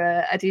to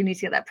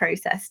get that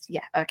processed.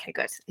 Yeah, okay,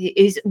 good.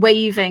 He's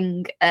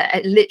waving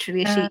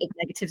literally a sheet of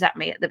negatives at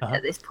me at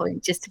this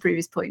point, just to prove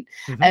his point.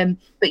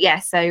 But yeah,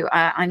 so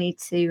I need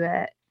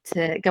to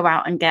go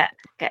out and get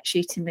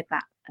shooting with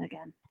that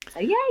again. So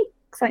yay,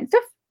 exciting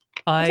stuff.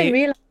 I didn't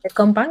realise they'd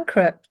gone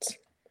bankrupt.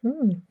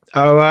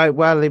 Oh right,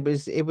 well it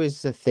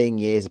was a thing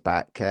years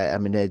back. I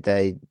mean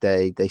they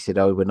said,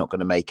 oh, we're not going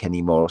to make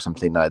any more or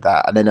something like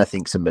that, and then I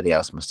think somebody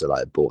else must have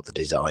like bought the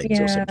designs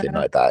or something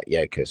like that.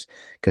 Yeah, because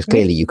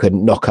clearly you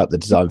couldn't knock up the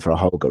design for a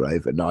Holga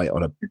overnight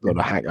on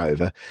a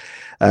hangover.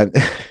 I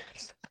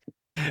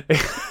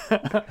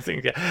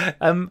think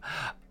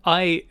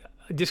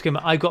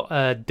I got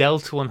a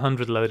Delta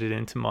 100 loaded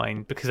into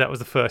mine because that was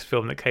the first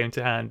film that came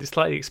to hand. It's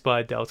slightly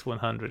expired Delta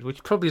 100,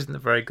 which probably isn't a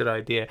very good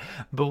idea.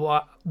 But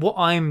what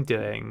I'm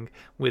doing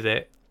with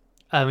it,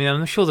 I mean,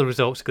 I'm sure the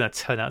results are going to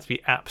turn out to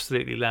be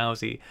absolutely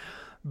lousy.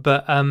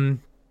 But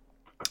I'm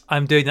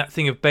doing that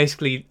thing of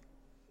basically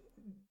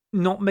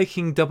not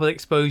making double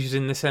exposures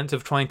in the sense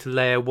of trying to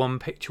layer one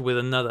picture with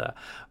another,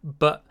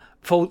 but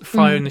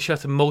firing the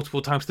shutter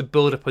multiple times to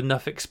build up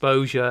enough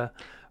exposure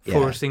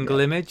for a single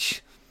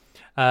image.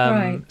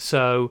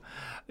 So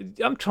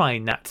I'm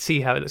trying that to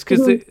see how it looks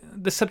because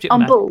the subject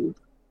matter.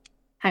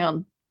 Hang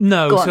on.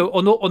 No, so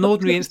on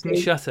ordinary instant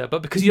shutter,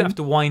 but because you have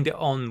to wind it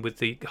on with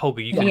the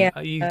Holga, you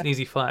can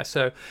easy fire.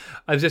 So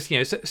I was just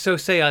so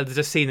say there's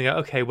a scene and go,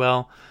 okay,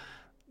 well,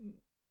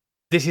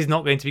 this is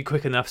not going to be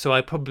quick enough, so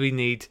it probably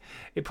needs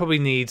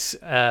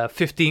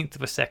 15th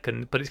of a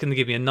second, but it's going to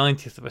give me a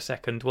 90th of a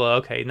second. Well,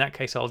 okay, in that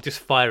case, I'll just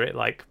fire it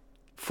like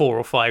 4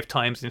 or 5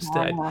 times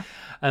instead,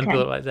 and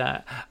build it like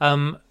that.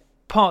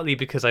 Partly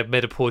because I've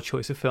made a poor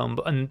choice of film,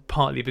 and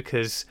partly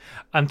because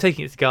I'm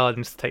taking it to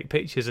gardens to take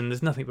pictures, and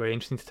there's nothing very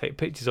interesting to take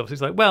pictures of. So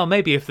it's like, well,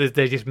 maybe if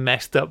they're just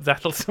messed up,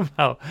 that'll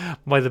somehow,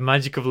 by the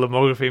magic of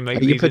lomography, make.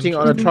 Are you putting it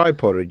on a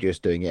tripod or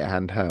just doing it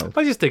handheld?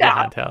 I just doing it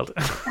handheld.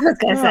 I was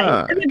going to say,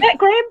 is that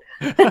Graham?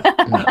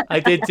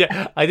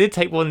 I did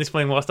take one this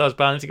morning whilst I was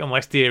balancing on my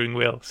steering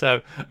wheel,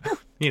 so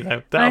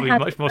that'll be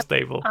much more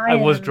stable. I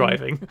was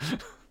driving.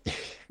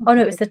 Oh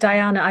no, it's the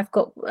Diana. I've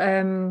got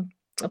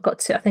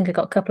two. I think I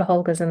got a couple of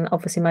Holgas and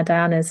obviously my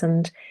Dianas.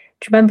 And do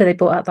you remember they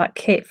brought out that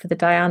kit for the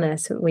Diana,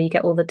 so where you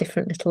get all the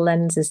different little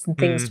lenses and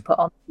things to put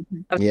on?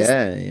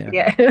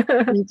 Yeah.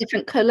 And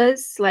different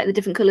colours, like the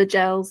different colour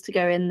gels to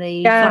go in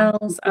the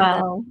gels.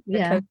 No,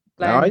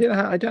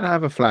 I don't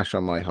have a flash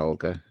on my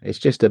Holga. It's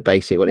just a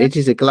basic one. It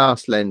is a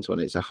glass lens one.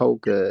 It's a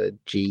Holga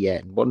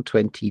GN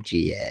 120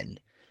 GN.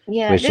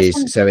 Yeah, which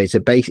is so it's a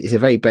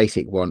very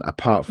basic one,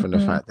 apart from the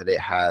fact that it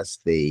has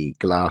the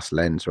glass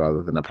lens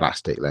rather than a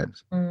plastic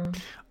lens.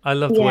 I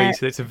love the way you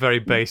said it's a very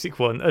basic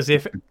one, as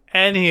if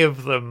any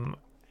of them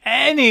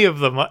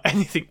are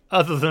anything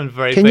other than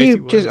very Can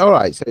basic you just all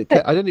right? So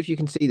I don't know if you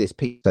can see this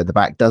piece, so the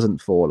back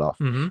doesn't fall off,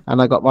 and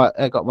I got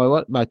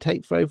my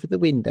tape for over the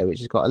window, which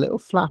has got a little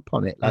flap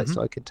on it, like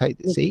so I can take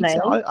the seats.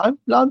 So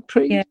I'm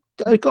pretty. Yeah.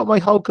 I got my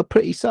Holga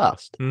pretty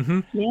sussed.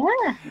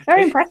 Yeah,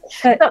 very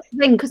impressive. That's the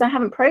thing, because I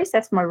haven't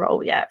processed my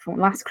roll yet from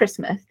last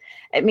Christmas.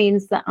 It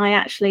means that I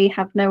actually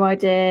have no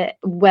idea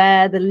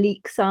where the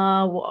leaks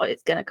are, what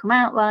it's going to come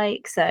out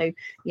like. So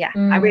yeah,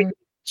 I really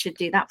should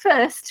do that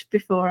first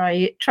before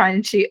I try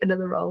and shoot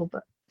another roll.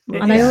 But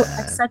and I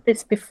said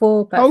this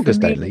before, but Holgas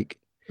don't leak.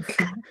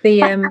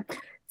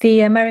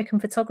 The American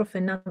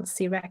photographer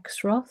Nancy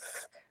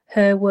Rexroth,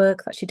 her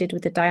work that she did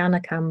with the Diana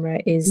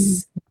camera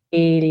is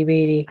really,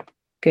 really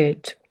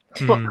good.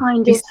 What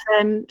kind of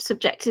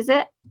subject is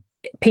it?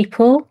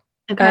 People.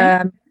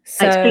 Okay.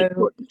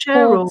 So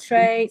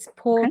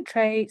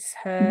portraits,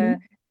 her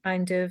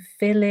kind of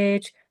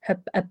village,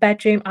 a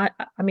bedroom. I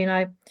mean,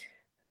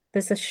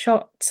 there's a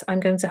shot.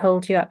 I'm going to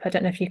hold you up. I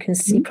don't know if you can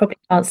see. Probably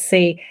can't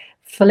see.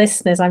 For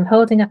listeners, I'm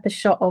holding up a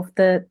shot of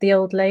the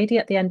old lady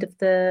at the end of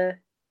the.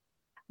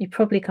 You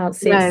probably can't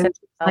see it.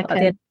 Like at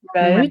the end of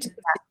the road. It's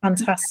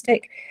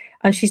fantastic.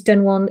 And she's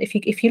done one.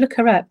 If you look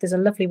her up, there's a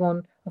lovely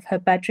one of her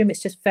bedroom.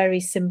 It's just very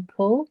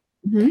simple.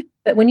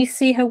 But when you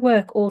see her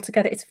work all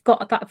together, it's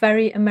got that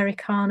very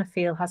Americana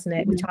feel, hasn't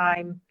it? Which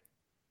I'm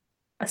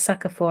a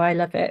sucker for. I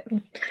love it.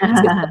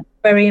 It's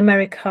very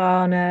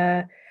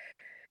Americana.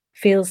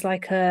 Feels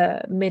like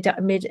a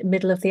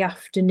middle of the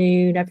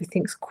afternoon.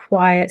 Everything's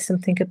quiet,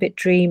 something a bit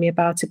dreamy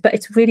about it. But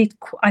it's really,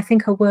 I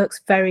think her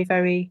work's very,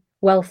 very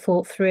well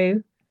thought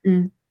through.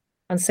 Mm.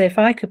 And so if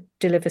I could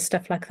deliver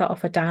stuff like that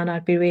off of Dan,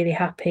 I'd be really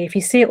happy. If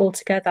you see it all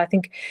together, I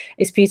think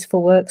it's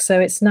beautiful work. So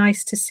it's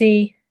nice to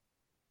see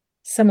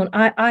someone,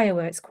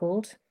 Iowa it's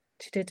called.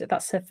 She did,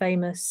 that's her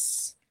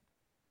famous.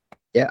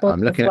 Yeah,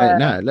 I'm looking at it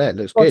now. It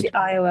looks Body good.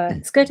 Iowa.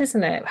 It's good,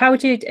 isn't it? How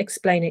would you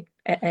explain it,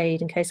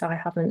 Aid, in case I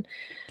haven't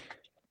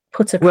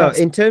put across? Well,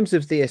 in terms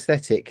of the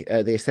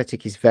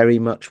aesthetic is very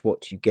much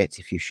what you get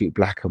if you shoot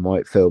black and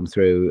white film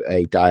through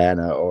a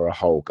Diana or a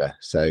Holga.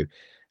 So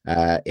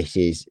it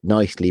is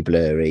nicely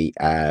blurry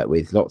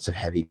with lots of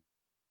heavy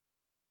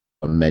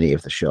on many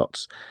of the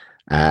shots.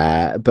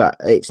 But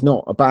it's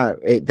not about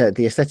it.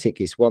 The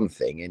aesthetic is one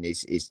thing, and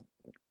is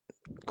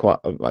quite,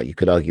 well, you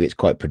could argue it's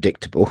quite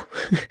predictable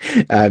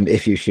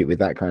if you shoot with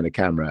that kind of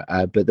camera.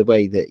 But the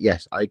way that,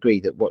 yes, I agree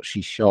that what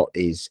she shot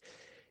is,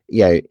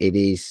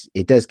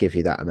 it does give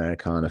you that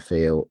Americana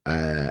feel.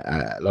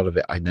 A lot of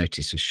it I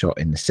noticed was shot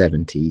in the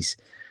 70s.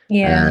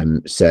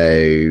 So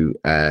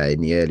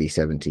in the early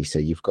 70s, so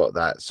you've got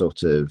that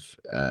sort of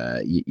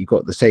you've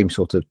got the same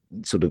sort of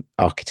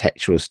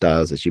architectural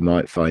styles as you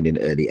might find in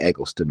early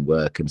Eggleston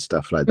work and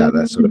stuff like that.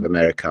 That sort of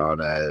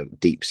Americana,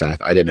 deep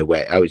South. I don't know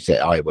where, I would say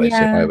Iowa. So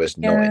Iowa's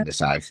not in the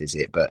South, is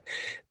it? But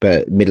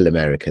Middle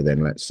America,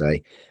 then, let's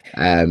say.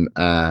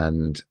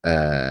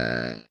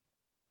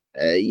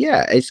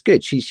 It's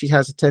good. She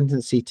has a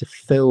tendency to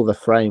fill the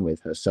frame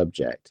with her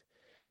subject.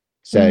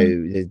 So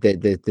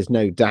there's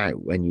no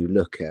doubt when you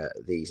look at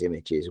these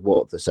images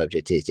what the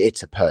subject is.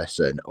 It's a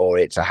person, or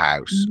it's a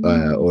house,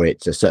 or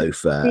it's a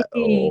sofa,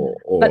 or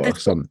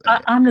something.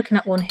 I'm looking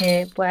at one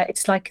here where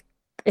it's like,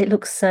 it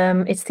looks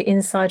it's the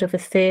inside of a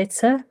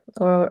theatre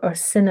or a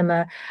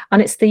cinema,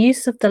 and it's the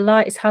use of the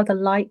light. It's how the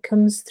light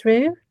comes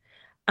through,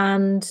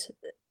 and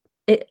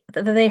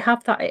they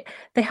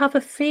have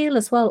a feel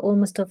as well,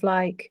 almost of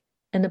like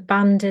an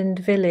abandoned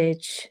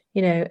village.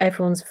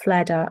 Everyone's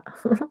fled at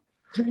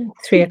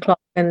 3 o'clock,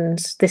 and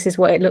this is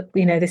what it looked.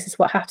 This is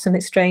what happened. Something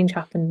strange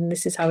happened, and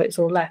this is how it's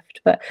all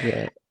left. But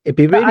yeah, it'd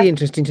be really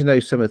interesting to know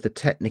some of the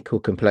technical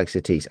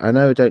complexities. I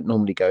know I don't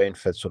normally go in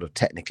for sort of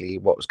technically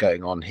what's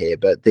going on here,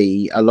 but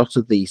a lot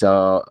of these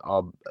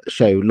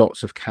show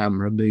lots of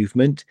camera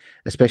movement,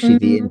 especially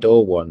the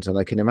indoor ones. And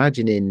I can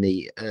imagine in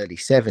the early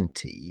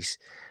 70s,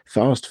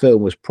 fast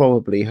film was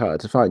probably hard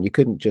to find. You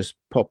couldn't just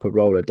pop a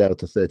roll of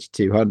Delta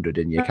 3200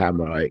 in your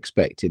camera, I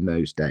expect, in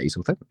those days.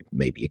 Although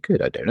maybe you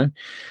could, I don't know.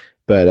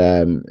 But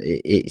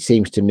it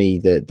seems to me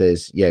that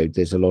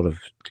there's a lot of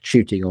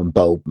shooting on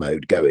bulb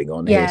mode going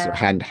on here, so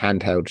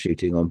handheld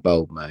shooting on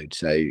bulb mode.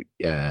 So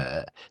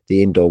the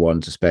indoor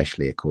ones,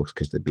 especially, of course,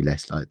 because there'd be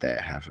less light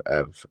there, have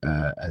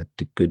a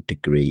good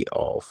degree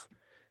of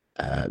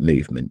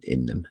movement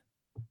in them,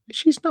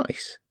 which is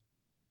nice.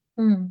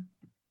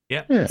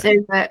 Yeah. So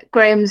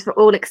Graham's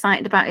all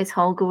excited about his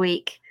Holga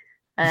week.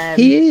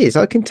 He is.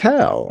 I can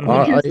tell. You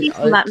can see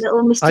from that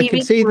little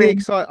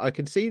mischievous I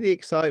can see the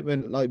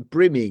excitement, like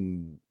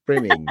brimming.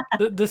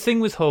 The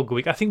thing with Holga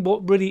Week, I think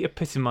what really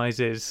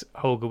epitomizes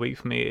Holga Week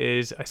for me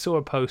is I saw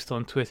a post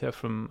on Twitter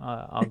from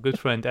our good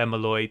friend Emma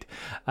Lloyd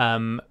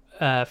from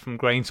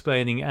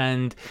Grainsplaining,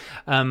 and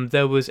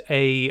there was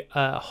a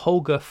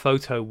Holga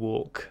photo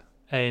walk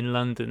in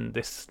London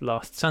this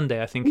last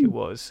Sunday, I think it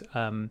was,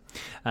 and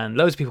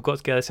loads of people got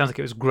together. Sounds like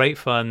it was great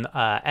fun.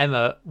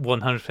 Emma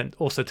 100%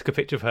 also took a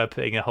picture of her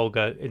putting a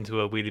Holga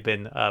into a wheelie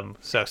bin,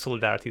 so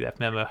solidarity there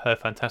from Emma, her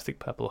fantastic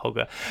purple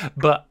Holga.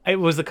 But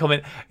it was the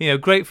comment,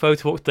 great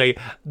photo walk day,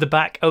 the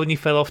back only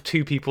fell off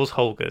 2 people's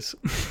Holgas.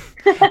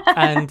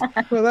 And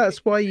well,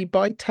 that's why you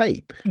buy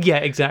tape. Yeah,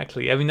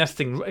 exactly. I mean, that's the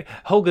thing.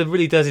 Holga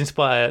really does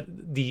inspire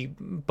the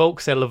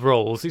bulk sale of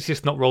rolls. It's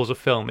just not rolls of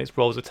film, it's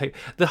rolls of tape.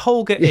 The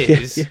Holga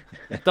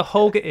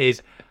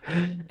is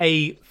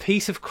a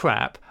piece of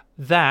crap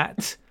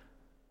that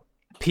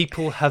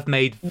people have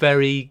made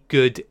very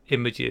good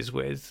images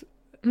with.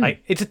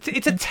 Like, it's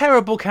a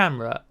terrible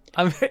camera.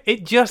 I mean,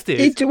 it just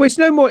is. It's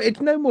no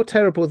more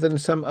terrible than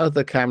some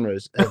other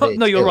cameras.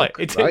 No, you're right.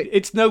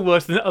 It's no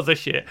worse than other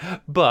shit.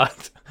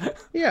 But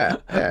yeah.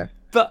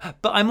 But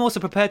I'm also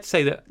prepared to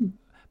say that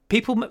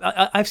people.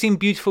 I've seen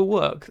beautiful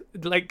work.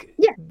 Like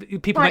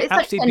people make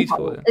absolutely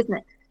beautiful work, isn't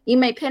it? You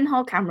make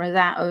pinhole cameras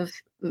out of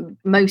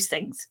most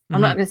things.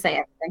 I'm not going to say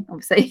everything,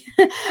 obviously,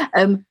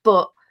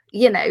 but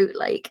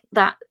like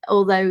that.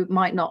 Although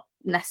might not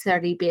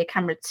necessarily be a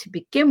camera to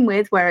begin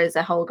with, whereas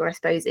a Holga, I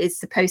suppose, is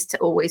supposed to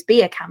always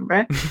be a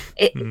camera.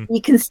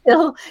 You can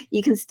still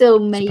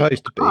make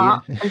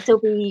art and still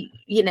be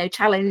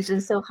challenged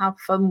and still have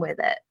fun with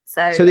it.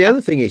 So the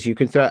other thing is, you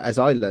can throw, as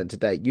I learned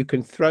today, you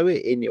can throw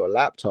it in your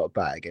laptop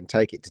bag and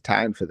take it to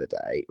town for the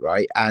day,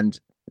 right? And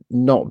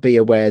not be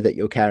aware that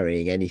you're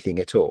carrying anything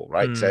at all,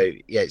 right? So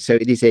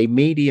it is a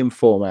medium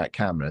format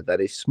camera that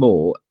is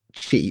small,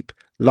 cheap,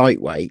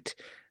 lightweight,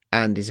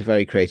 and is a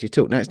very creative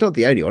tool. Now, it's not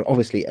the only one.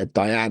 Obviously, a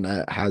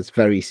Diana has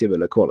very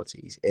similar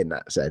qualities in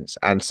that sense,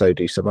 and so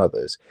do some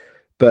others.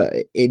 But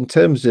in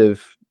terms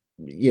of,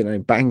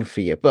 bang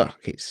for your buck,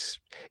 it's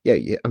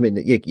I mean,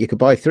 you could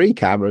buy 3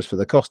 cameras for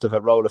the cost of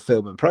a roll of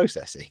film and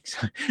processing.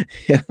 So,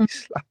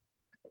 it's like,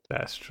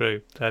 that's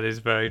true. That is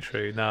very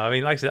true. No, I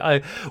mean, like I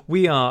said,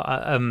 we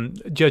are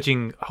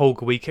judging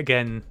Holga Week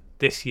again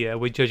this year.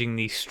 We're judging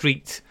the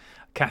street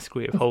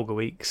category of Holga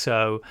Week.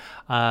 So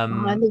I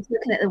love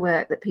looking at the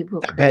work that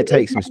people. I better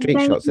take some street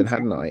shots then,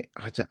 hadn't I?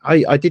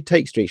 I did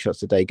take street shots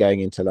today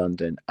going into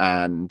London,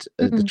 and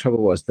the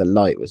trouble was the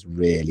light was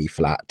really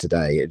flat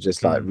today. It was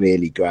just like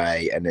really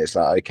grey, and it's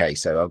like, okay,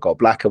 so I've got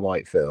black and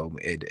white film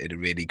in a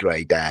really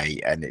grey day,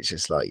 and it's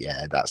just like,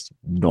 yeah, that's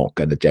not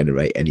going to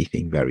generate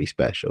anything very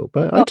special.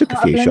 But I took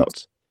a few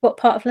shots. What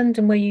part of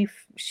London were you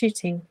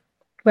shooting?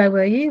 Where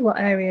were you? What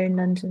area in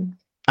London?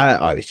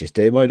 I was just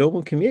doing my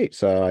normal commute.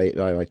 So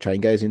my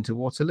train goes into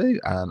Waterloo,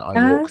 and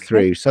I walk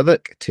through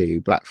Southwark to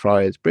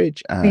Blackfriars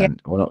Bridge,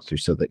 and well, not through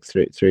Southwark,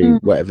 through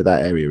whatever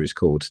that area is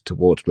called,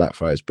 towards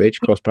Blackfriars Bridge,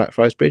 cross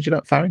Blackfriars Bridge, and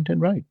up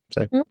Farringdon Road.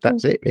 So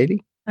that's it,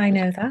 really. I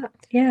know that.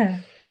 Yeah.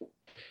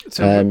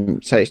 So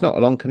it's not a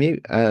long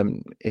commute.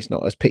 It's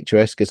not as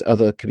picturesque as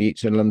other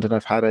commutes in London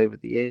I've had over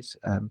the years.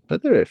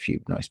 But there are a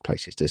few nice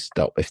places to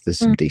stop if there's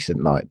some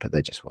decent light. But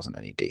there just wasn't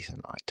any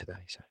decent light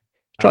today. So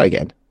try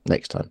again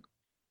next time.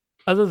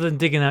 Other than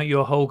digging out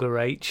your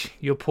Holga, H,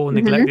 your poor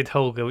neglected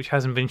Holga, which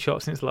hasn't been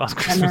shot since last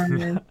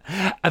Christmas,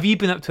 have you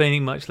been up to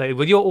anything much lately?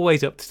 Well, you're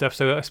always up to stuff,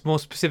 so more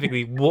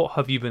specifically, what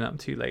have you been up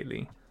to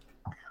lately?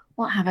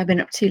 What have I been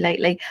up to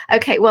lately?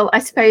 Okay, well, I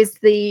suppose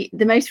the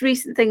most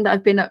recent thing that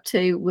I've been up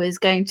to was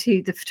going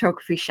to the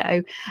photography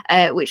show,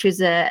 which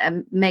was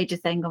a major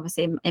thing,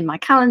 obviously, in my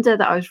calendar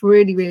that I was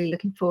really, really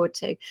looking forward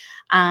to.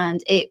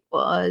 And it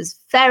was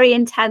very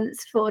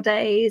intense 4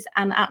 days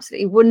and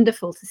absolutely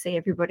wonderful to see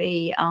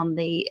everybody on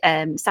the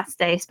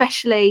Saturday,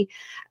 especially.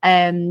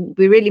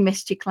 We really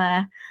missed you,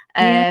 Claire.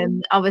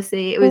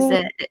 Obviously, it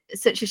was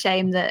such a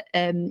shame that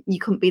you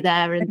couldn't be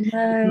there and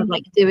kind of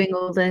like doing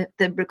all the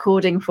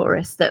recording for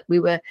us that we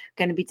were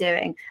going to be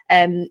doing.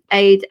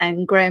 Aid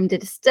and Graham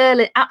did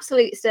a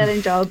absolute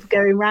sterling job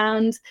going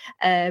around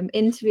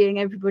interviewing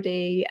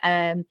everybody,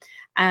 I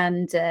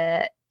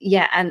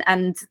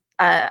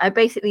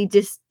basically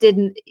just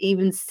didn't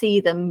even see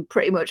them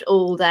pretty much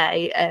all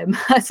day.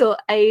 I saw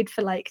Aid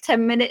for like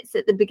 10 minutes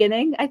at the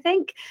beginning, I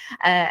think,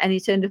 and he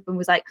turned up and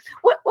was like,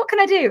 what can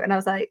I do? And I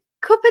was like,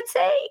 cup of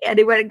tea. And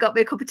he went and got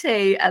me a cup of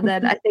tea, and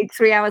then I think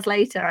 3 hours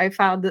later I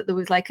found that there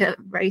was like a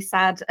very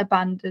sad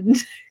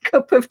abandoned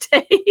cup of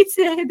tea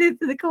sitting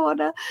into the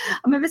corner.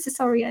 I'm ever so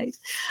sorry, Aid.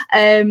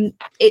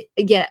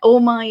 All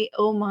my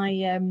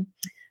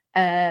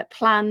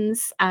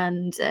plans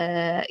and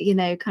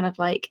kind of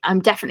like, I'm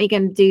definitely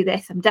going to do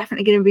this, I'm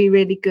definitely going to be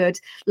really good,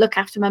 look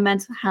after my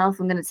mental health,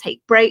 I'm going to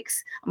take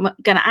breaks, I'm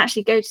going to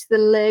actually go to the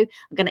loo,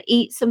 I'm going to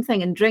eat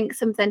something and drink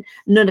something.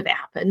 None of it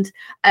happened.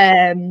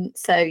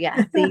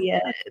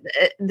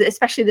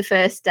 Especially the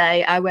first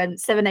day, I went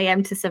 7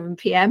 a.m. to 7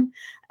 p.m.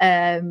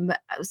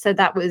 So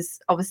that was,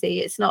 obviously,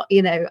 it's not,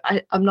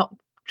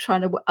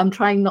 I'm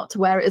trying not to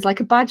wear it as like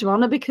a badge of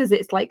honor, because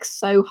it's like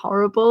so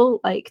horrible,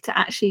 like, to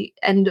actually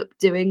end up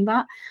doing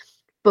that.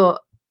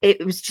 But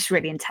it was just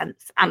really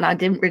intense, and I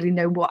didn't really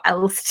know what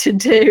else to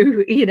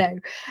do,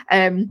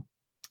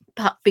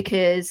 but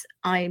because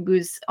I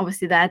was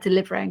obviously there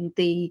delivering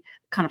the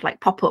kind of like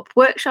pop-up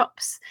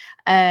workshops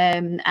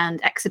and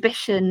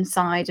exhibition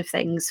side of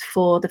things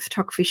for the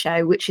photography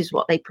show, which is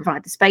what they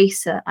provide the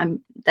space.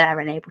 I'm there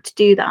and able to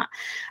do that.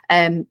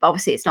 But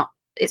obviously it's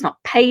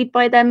not paid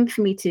by them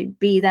for me to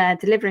be there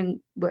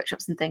delivering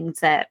workshops and things.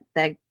 They're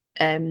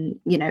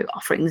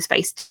offering the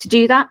space to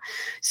do that.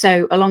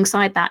 So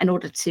alongside that, in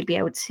order to be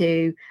able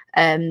to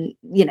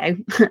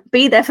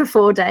be there for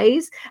 4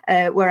 days,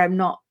 where I'm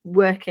not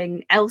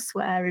working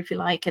elsewhere, if you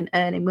like, and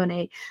earning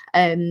money,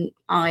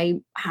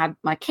 I had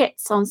my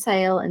kits on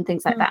sale and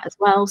things like that as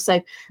well.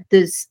 So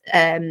there's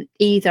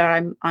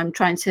either I'm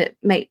trying to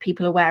make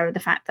people aware of the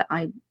fact that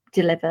I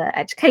deliver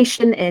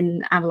education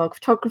in analog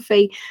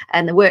photography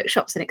and the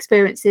workshops and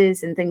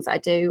experiences and things I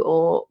do,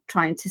 or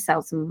trying to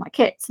sell some of my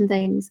kits and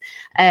things,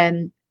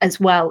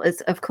 as well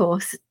as, of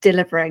course,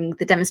 delivering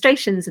the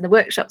demonstrations and the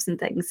workshops and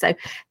things. So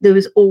there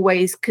was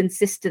always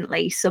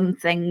consistently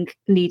something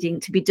needing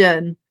to be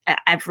done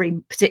at every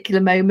particular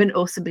moment,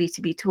 or somebody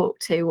to be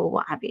talked to, or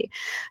what have you.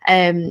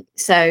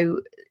 So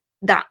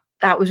that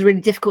was really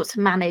difficult to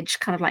manage,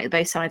 kind of like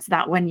both sides of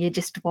that, when you're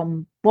just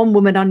one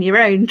woman on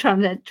your own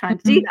trying to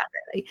do that,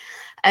 really.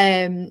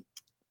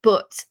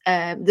 But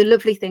the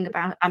lovely thing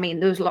about,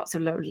 there was lots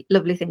of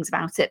lovely things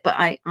about it, but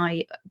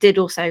I did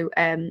also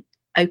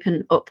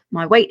open up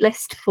my wait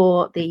list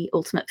for the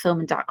Ultimate Film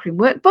and Darkroom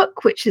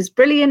Workbook, which is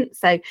brilliant.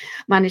 So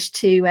managed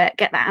to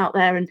get that out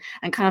there and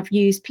kind of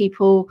use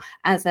people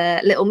as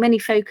a little mini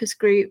focus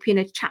group, you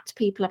know, to chat to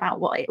people about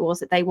what it was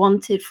that they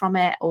wanted from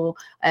it, or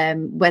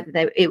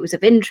whether it was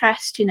of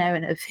interest, you know,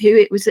 and of who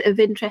it was of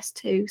interest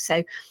to.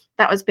 So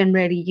that has been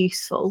really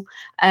useful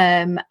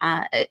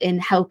in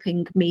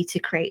helping me to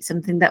create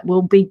something that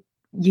will be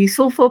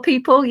useful for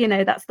people. You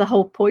know, that's the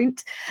whole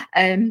point.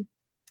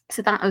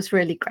 So that was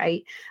really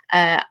great.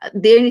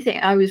 The only thing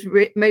I was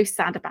most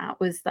sad about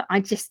was that I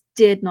just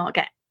did not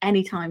get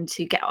any time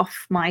to get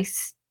off my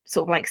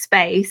sort of like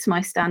space,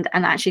 my stand,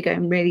 and actually go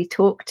and really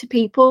talk to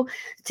people,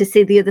 to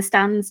see the other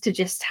stands, to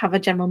just have a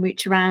general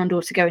mooch around,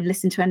 or to go and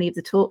listen to any of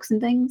the talks and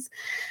things.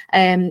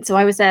 So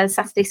I was there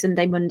Saturday,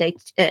 Sunday,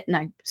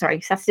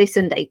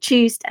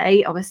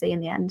 Tuesday, obviously in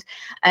the end.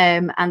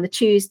 And the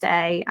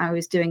Tuesday I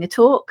was doing a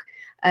talk.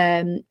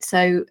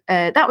 So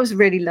that was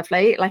really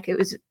lovely. Like, it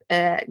was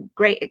a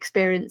great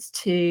experience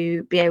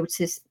to be able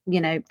to, you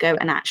know, go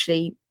and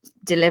actually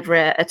deliver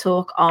a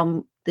talk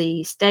on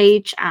the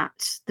stage at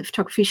the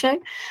photography show.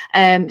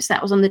 So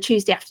that was on the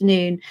Tuesday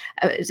afternoon.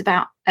 It was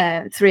about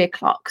 3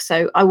 o'clock.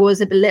 So I was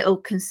a little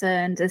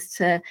concerned as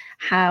to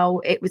how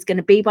it was going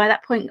to be by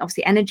that point.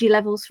 Obviously, energy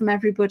levels from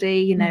everybody,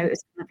 you know, it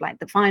was kind of like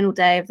the final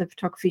day of the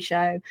photography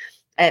show.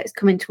 It's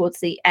coming towards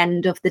the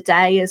end of the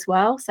day as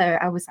well. So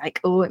I was like,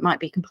 oh, it might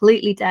be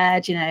completely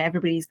dead, you know,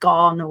 everybody's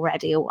gone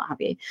already, or what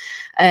have you.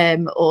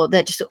 Or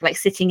they're just sort of like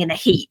sitting in a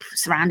heap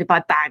surrounded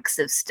by bags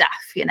of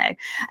stuff, you know.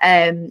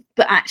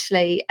 But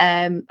actually,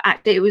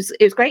 it was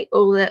great.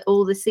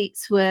 All the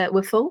seats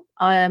were full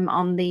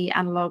on the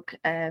analog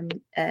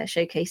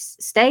showcase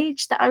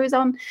stage that I was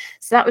on.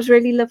 So that was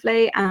really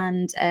lovely,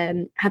 and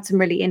had some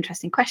really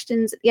interesting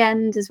questions at the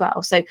end as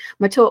well. So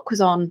my talk was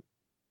on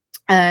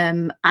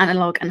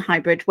analog and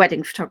hybrid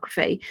wedding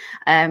photography.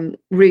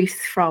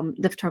 Ruth from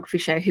the photography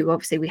show, who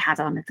obviously we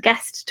had on as a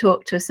guest to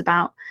talk to us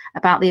about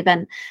the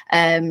event,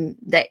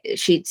 that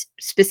she'd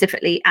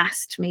specifically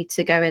asked me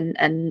to go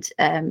and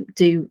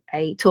do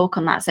a talk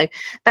on that. So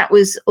that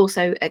was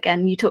also,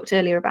 again, you talked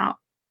earlier about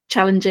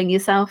challenging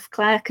yourself,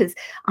 Claire, because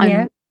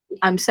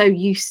I'm so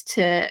used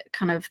to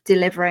kind of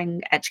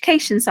delivering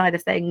education side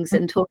of things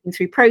and talking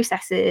through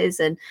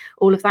processes and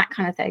all of that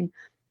kind of thing.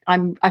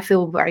 I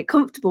feel very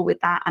comfortable with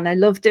that, and I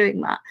love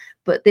doing that.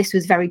 But this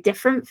was very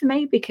different for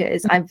me,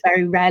 because I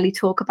very rarely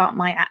talk about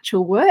my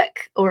actual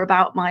work or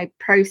about my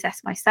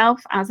process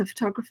myself as a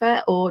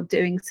photographer, or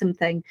doing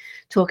something,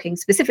 talking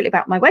specifically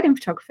about my wedding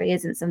photography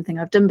isn't something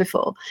I've done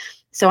before.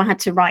 So I had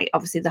to write,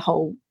 obviously, the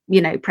whole,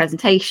 you know,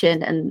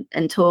 presentation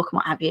and talk and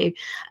what have you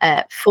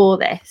for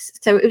this.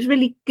 So it was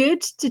really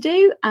good to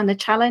do, and a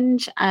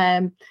challenge.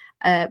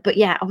 But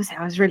yeah, obviously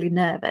I was really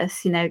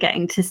nervous, you know,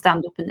 getting to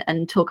stand up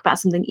and talk about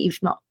something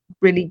you've not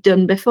really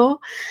done before.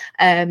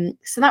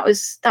 So that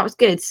was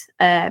good,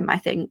 I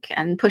think,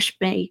 and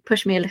pushed me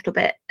a little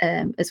bit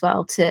as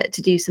well to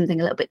do something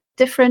a little bit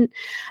different.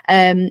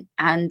 And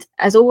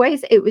as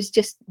always, it was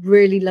just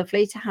really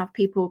lovely to have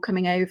people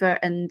coming over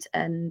and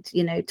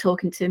you know,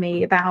 talking to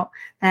me about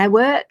their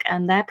work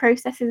and their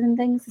processes and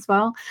things as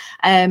well.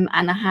 And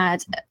I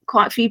had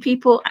quite a few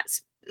people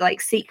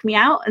like seek me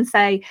out and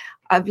say,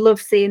 I've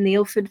loved seeing the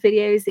Ilford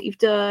videos that you've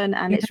done,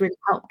 and it's really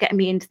helped getting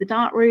me into the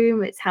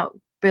darkroom. It's helped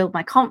build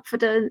my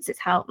confidence. It's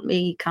helped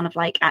me kind of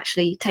like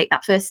actually take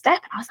that first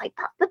step. And I was like,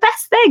 that's the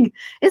best thing.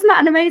 Isn't that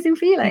an amazing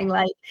feeling?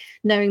 Like,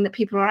 knowing that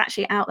people are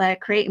actually out there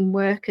creating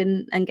work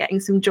and getting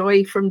some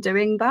joy from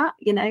doing that,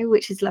 you know,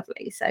 which is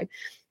lovely. So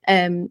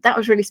that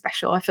was really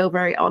special. I feel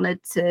very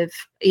honored to,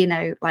 you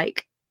know,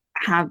 like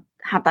have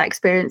that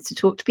experience to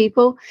talk to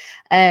people,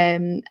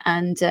 and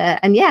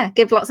yeah,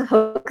 give lots of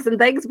hugs and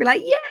things, be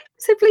like, yeah, I'm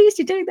so pleased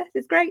you're doing this,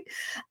 it's great.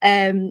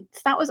 So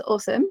that was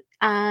awesome.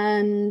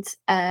 And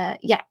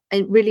yeah,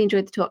 I really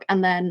enjoyed the talk.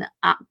 And then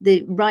at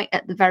the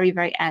very,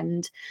 very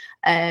end,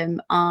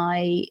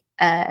 I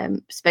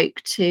I'd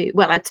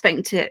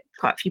spoken to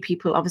quite a few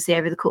people, obviously,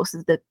 over the course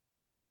of the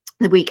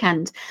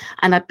weekend,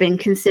 and I've been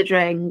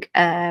considering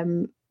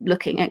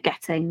looking at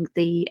getting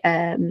the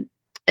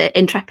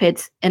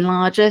Intrepid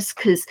enlargers,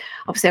 because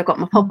obviously I've got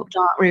my pop-up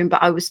darkroom,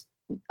 but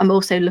I'm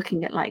also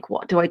looking at like,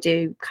 what do I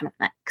do kind of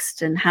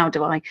next, and how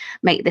do I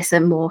make this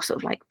a more sort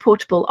of like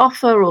portable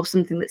offer, or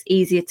something that's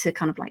easier to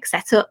kind of like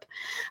set up,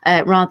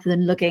 rather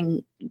than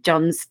lugging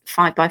John's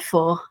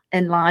 5x4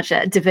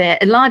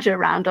 enlarger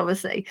around,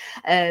 obviously.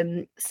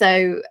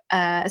 So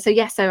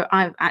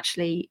I've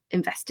actually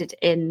invested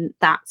in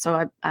that.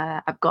 So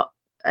I've got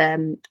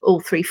all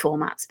 3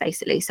 formats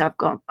basically. So I've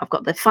got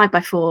the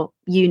 5x4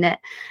 unit,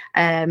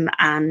 and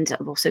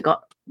I've also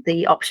got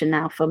the option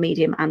now for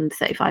medium and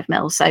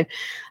 35mm. So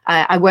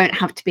I won't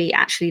have to be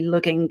actually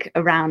lugging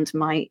around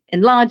my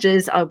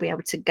enlargers. I'll be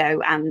able to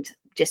go and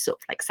just sort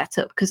of like set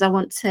up, because I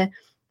want to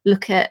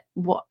look at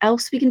what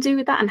else we can do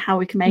with that and how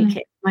we can make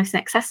it nice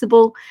and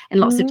accessible in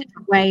lots of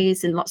different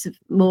ways, and lots of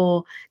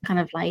more kind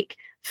of like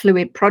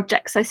fluid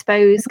projects, I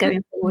suppose,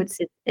 going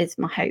forwards is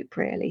my hope,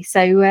 really.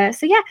 So yeah,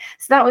 so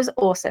that was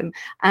awesome.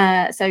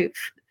 So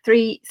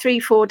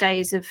 4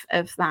 days of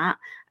that.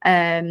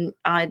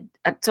 I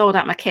sold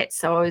out my kits,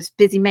 so I was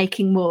busy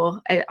making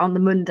more on the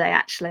Monday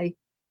actually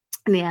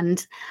in the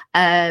end,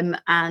 and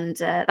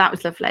that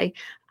was lovely.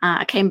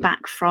 I came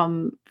back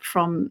from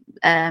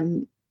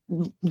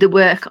the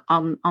work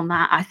on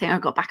that. I think I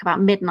got back about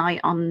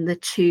midnight on the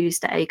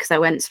Tuesday because I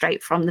went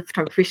straight from the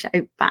photography show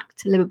back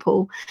to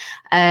Liverpool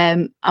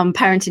on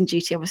parenting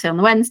duty obviously on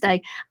the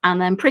Wednesday, and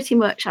then pretty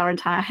much our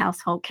entire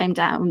household came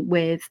down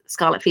with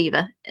scarlet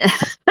fever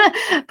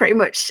pretty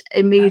much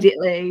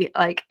immediately,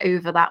 like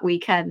over that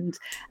weekend,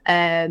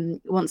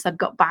 once I'd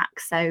got back.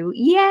 So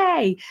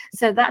yay.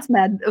 So that's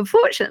meant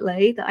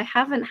unfortunately that I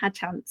haven't had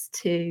chance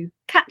to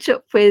catch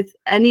up with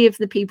any of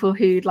the people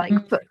who'd like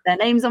put their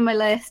names on my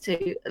list,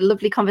 who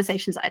lovely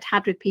conversations that I'd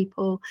had with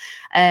people,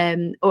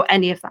 or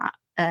any of that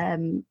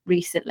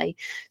recently.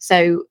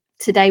 So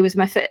today was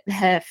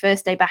her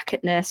first day back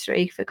at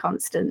nursery for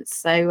Constance.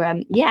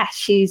 So yeah,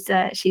 she's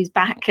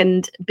back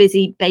and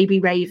busy baby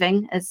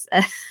raving, as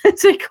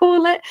we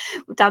call it,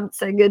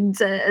 dancing and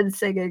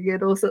singing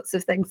and all sorts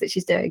of things that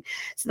she's doing.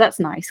 So that's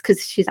nice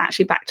because she's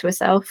actually back to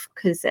herself.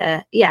 Because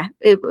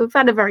we've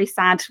had a very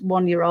sad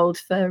 1-year-old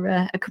for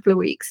a couple of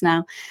weeks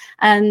now,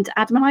 and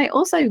Adam and I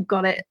also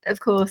got it, of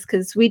course,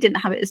 because we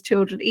didn't have it as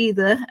children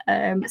either.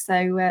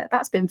 So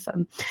that's been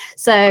fun.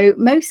 So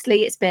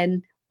mostly it's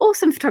been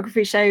awesome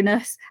photography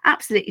showness,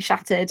 absolutely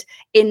shattered,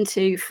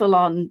 into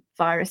full-on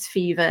virus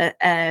fever,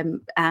 and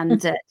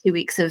 2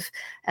 weeks of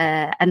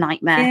a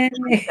nightmare.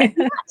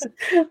 So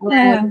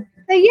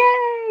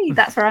yay!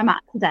 That's where I'm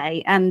at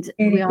today, and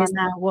we are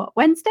now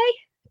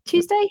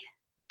Tuesday.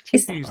 I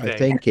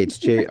think it's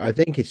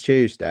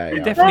Tuesday.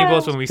 It definitely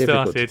was when we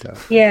started.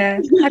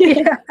 Yeah.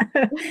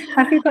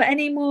 Have you got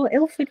any more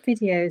Ilford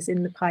videos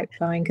in the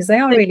pipeline? Because they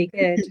are really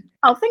good.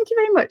 Oh, thank you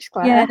very much,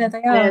 Claire. Yeah, no,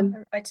 they are.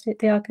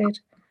 They are good.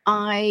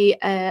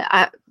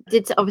 I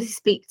did obviously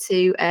speak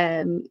to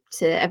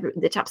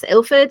the chaps at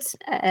Ilford,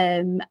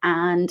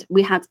 and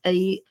we had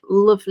a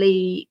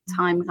lovely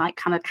time, like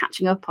kind of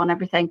catching up on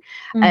everything.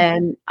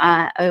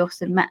 I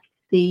also met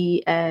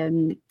the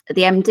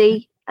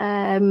MD.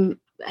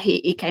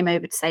 He came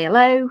over to say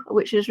hello,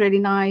 which was really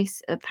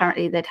nice.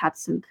 Apparently they'd had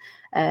some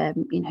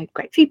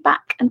great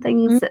feedback and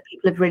things that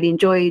people have really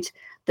enjoyed,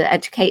 the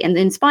educate and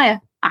the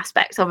inspire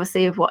aspects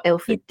obviously of what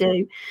Ilford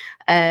do.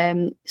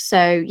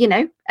 So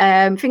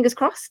fingers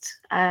crossed.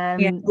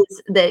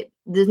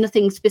 There's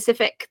nothing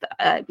specific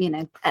that,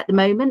 at the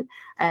moment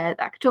that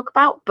I could talk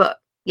about, but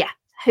yeah,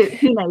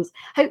 who knows.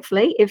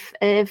 Hopefully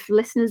if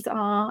listeners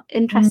are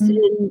interested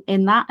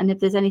in that, and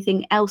if there's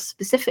anything else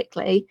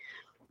specifically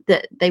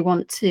that they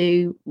want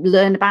to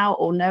learn about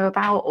or know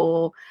about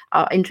or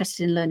are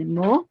interested in learning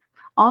more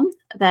on,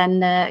 then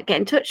get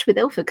in touch with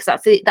Ilford, because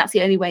that's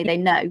the only way they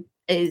know,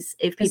 is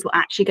if people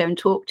actually go and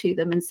talk to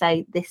them and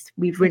say, this,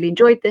 we've really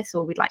enjoyed this,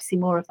 or we'd like to see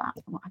more of that,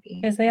 or what have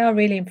you. Because they are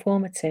really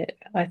informative.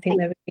 I think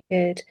they're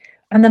really good.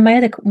 And then my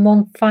other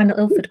one final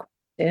Ilford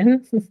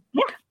question.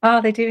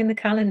 Are they doing the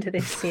calendar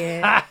this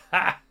year?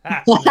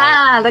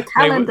 The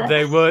calendar.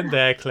 They weren't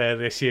there, Claire,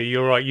 this year.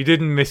 You're right. You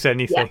didn't miss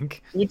anything.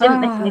 Yeah, you didn't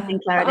miss anything,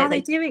 Claire. Are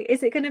they doing?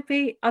 Is it going to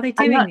be? Are they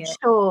doing it? I'm not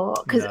sure,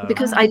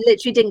 because I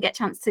literally didn't get a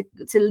chance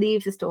to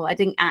leave the store. I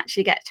didn't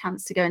actually get a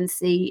chance to go and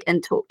see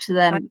and talk to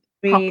them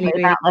properly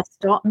about their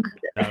stock.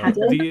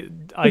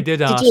 I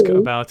did ask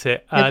about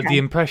it. Okay. The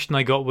impression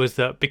I got was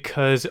that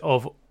because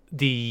of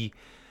the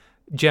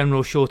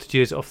general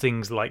shortages of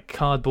things like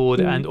cardboard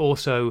and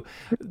also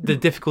the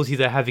difficulty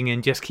they're having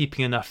in just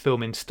keeping enough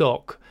film in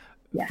stock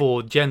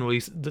for generally,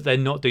 that they're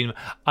not doing them.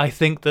 I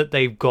think that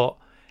they've got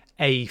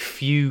a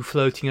few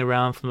floating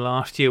around from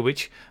last year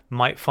which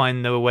might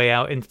find their way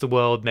out into the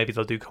world. Maybe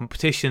they'll do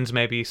competitions,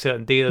 maybe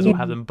certain dealers will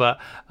have them, but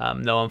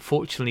no,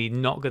 unfortunately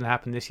not going to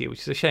happen this year, which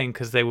is a shame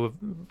because they were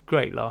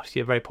great last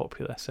year, very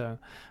popular. So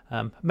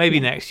maybe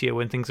next year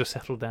when things have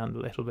settled down a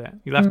little bit.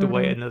 You'll have to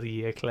wait another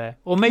year, Claire,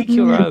 or make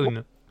your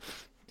own.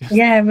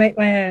 Yeah, make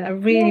my own. I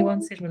really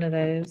wanted one of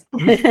those.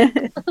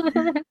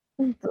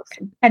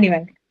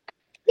 Anyway.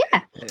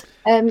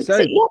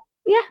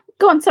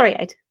 Go on, sorry,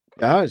 Ed.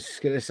 I was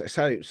just gonna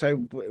say,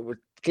 so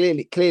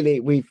clearly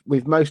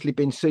we've mostly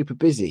been super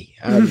busy.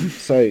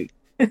 So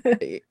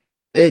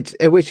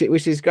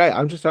which is great.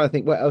 I'm just trying to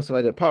think what else have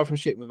I done apart from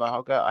shit with my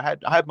whole girl. I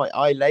had my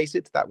eye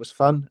lasered. That was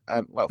fun.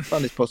 Well,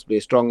 fun is possibly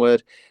a strong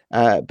word,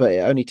 but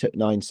it only took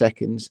 9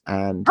 seconds,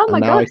 and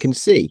now I can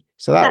see.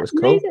 So that was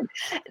cool. Amazing.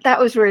 That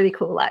was really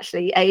cool,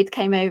 actually. Aid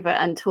came over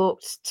and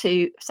talked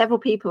to several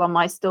people on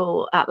my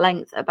stall at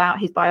length about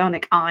his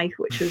bionic eye,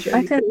 which was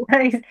really cool.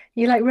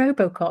 You like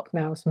RoboCop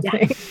now or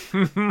something?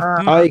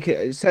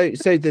 So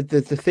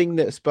the thing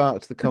that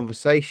sparked the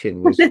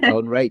conversation was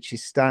on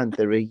Rachel's stand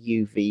there are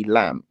UV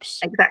lamps.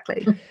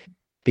 Exactly.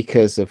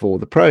 Because of all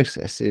the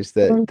processes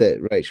that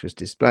Rach was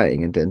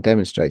displaying and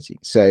demonstrating.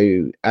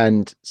 So,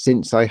 and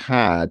since I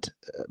had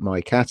my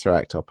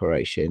cataract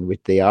operation,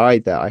 with the eye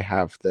that I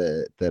have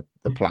the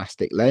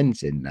plastic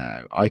lens in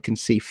now, I can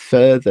see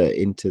further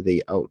into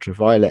the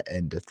ultraviolet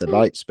end of the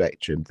light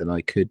spectrum than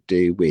I could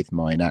do with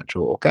my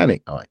natural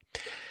organic eye.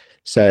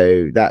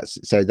 So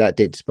that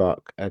did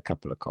spark a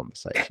couple of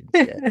conversations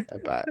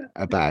about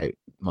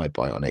my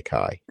bionic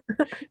eye.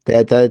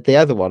 The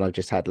other one I've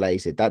just had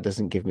lasered, that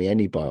doesn't give me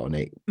any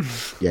bionic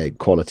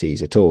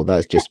qualities at all.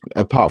 That's just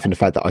apart from the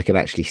fact that I can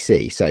actually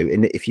see. So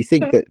if you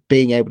think that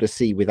being able to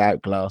see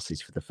without glasses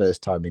for the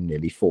first time in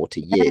nearly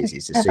 40 years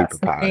is a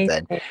superpower,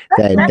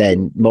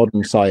 then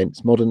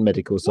modern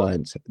medical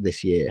science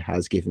this year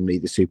has given me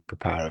the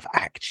superpower of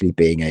actually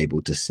being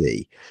able to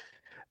see.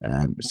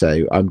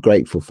 So I'm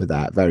grateful for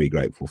that, very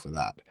grateful for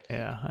that.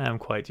 Yeah, I am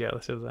quite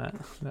jealous of that,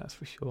 that's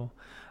for sure.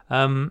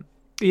 I've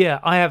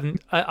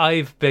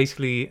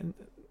basically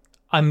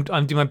I'm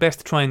doing my best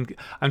to trying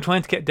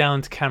to get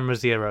down to camera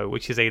zero,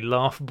 which is a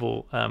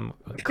laughable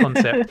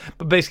concept.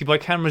 But basically by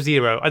camera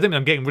zero, I don't mean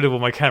I'm getting rid of all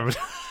my cameras.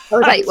 I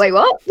was like, wait,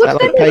 what?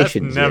 That's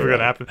never going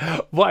to happen.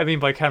 What I mean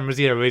by camera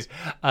zero is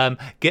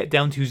get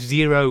down to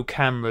 0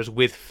 cameras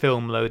with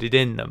film loaded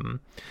in them,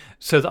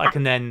 so that I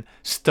can then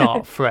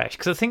start fresh.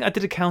 Because I think I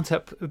did a count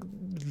up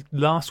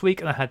last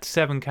week and I had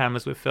 7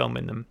 cameras with film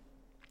in them.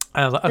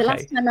 And I was like, okay. The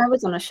last time I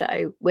was on a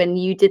show, when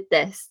you did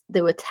this,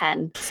 there were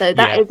 10. So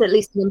that is at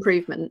least an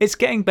improvement. It's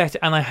getting better,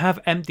 and I have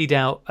emptied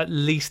out at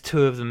least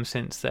 2 of them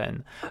since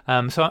then.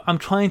 So I'm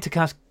trying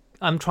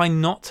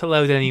not to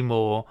load any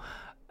more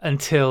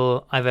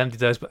until I've emptied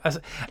those. But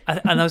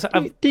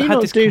do you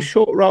not do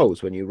short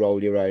rolls when you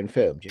roll your own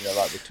film? Do you know,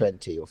 like with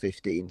 20 or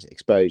 15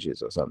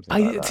 exposures or something?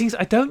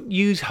 I don't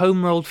use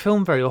home rolled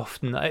film very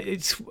often. I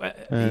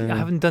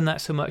haven't done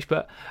that so much.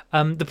 But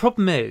the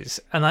problem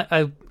is, and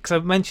because I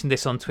mentioned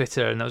this on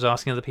Twitter, and I was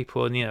asking other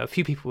people, and a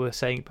few people were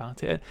saying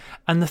about it.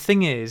 And the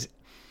thing is,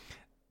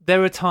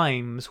 there are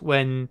times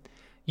when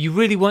you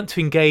really want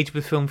to engage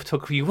with film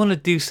photography, you want to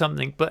do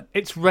something, but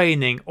it's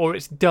raining or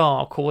it's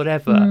dark or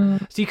whatever.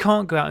 So you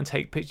can't go out and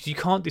take pictures, you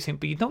can't do something.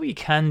 But you know what you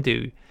can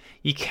do?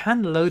 You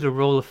can load a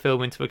roll of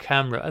film into a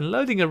camera, and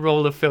loading a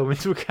roll of film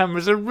into a camera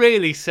is a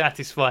really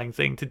satisfying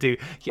thing to do.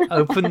 You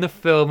open the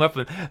film up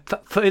and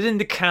put it in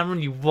the camera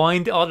and you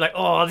wind it on like,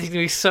 oh, this is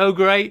going to be so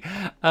great.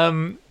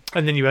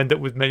 And then you end up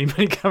with many,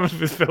 many cameras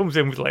with films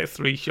in with like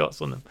 3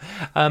 shots on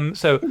them.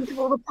 So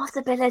all the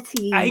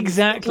possibilities.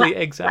 Exactly.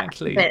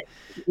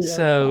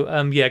 So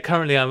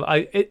currently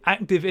I'm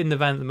active in the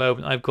van at the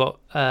moment. I've got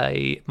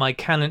my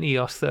Canon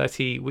EOS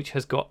 30, which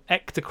has got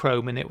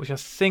Ektachrome in it, which I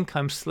think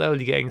I'm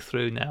slowly getting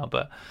through now,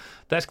 but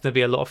that's going to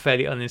be a lot of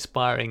fairly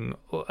uninspiring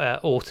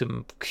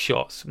autumn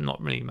shots. I'm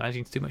not really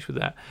managing to do much with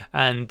that.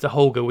 And the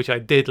Holga, which I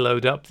did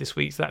load up this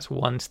week, so that's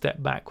one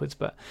step backwards.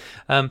 But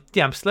I'm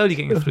slowly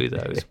getting through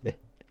those.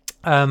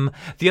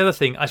 The other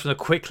thing I just want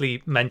to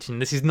quickly mention,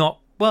 this is not,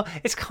 well,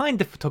 it's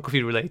kind of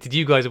photography related.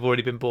 You guys have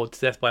already been bored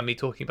to death by me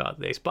talking about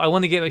this, but I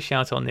want to give a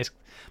shout out on this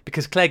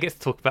because Claire gets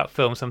to talk about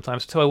film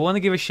sometimes. So I want to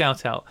give a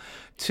shout out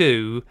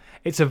to,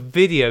 it's a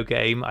video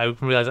game. I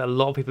realise that a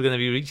lot of people are going to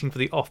be reaching for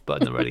the off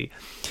button already.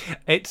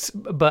 This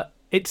one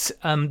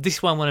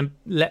I want to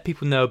let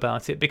people know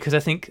about it because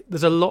I think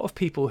there's a lot of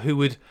people who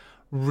would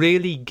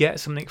really get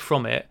something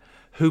from it,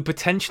 who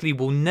potentially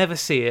will never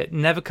see it,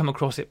 never come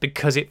across it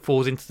because it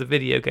falls into the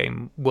video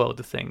game world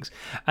of things.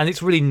 And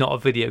it's really not a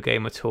video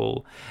game at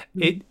all.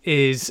 It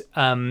is,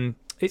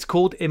 it's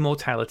called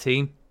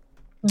Immortality,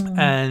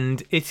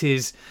 and it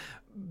is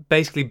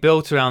basically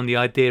built around the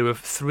idea of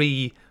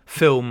 3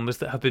 films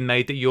that have been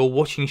made that you're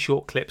watching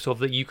short clips of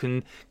that you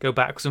can go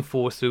backwards and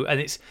forwards through. And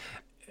it's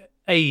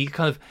a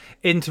kind of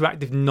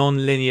interactive,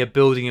 non-linear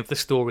building of the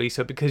story.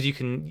 So because you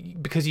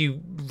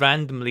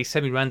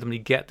semi-randomly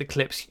get the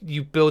clips,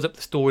 you build up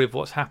the story of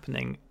what's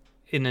happening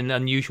in an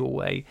unusual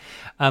way.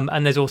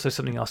 And there's also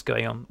something else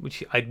going on,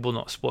 which I will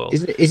not spoil.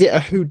 Is it a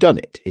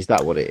whodunit? Is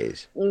that what it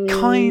is?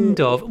 Kind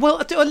of.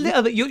 Well, a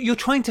little bit. You're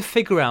trying to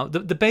figure out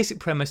the basic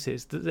premise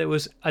is that there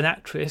was an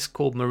actress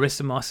called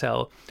Marissa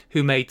Marcel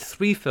who made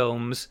 3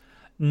 films,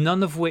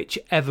 none of which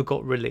ever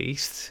got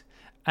released,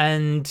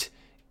 and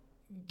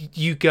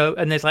you go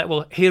and there's like,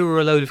 well, here are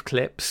a load of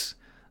clips,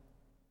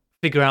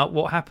 figure out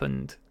what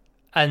happened.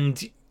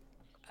 And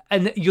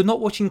you're not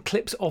watching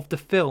clips of the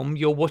film,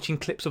 you're watching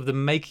clips of the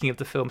making of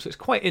the film. So it's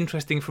quite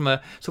interesting from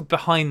a sort of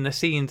behind the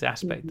scenes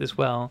aspect as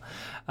well.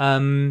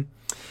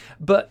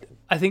 But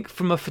I think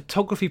from a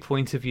photography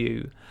point of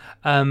view,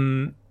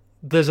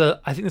 there's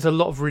a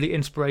lot of really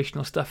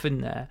inspirational stuff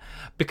in there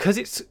because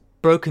it's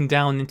broken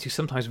down into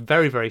sometimes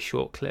very, very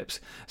short clips.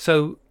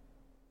 So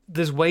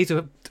there's ways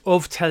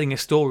of telling a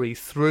story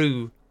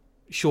through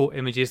short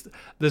images.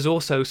 There's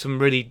also some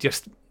really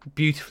just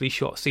beautifully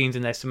shot scenes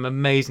in there, some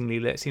amazingly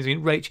lit scenes. I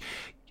mean, Rach,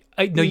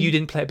 I know you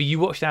didn't play it, but you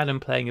watched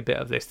Adam playing a bit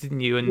of this, didn't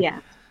you? And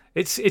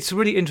it's a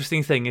really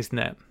interesting thing, isn't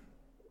it?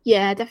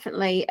 Yeah,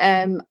 definitely.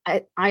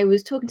 I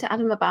was talking to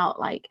Adam about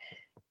I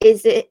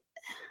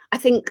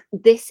think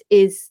this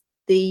is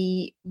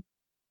the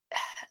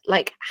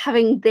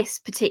having this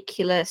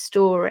particular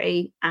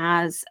story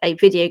as a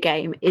video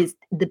game is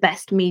the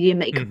best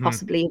medium it could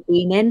possibly have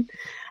been in,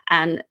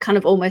 and kind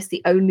of almost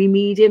the only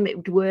medium it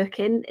would work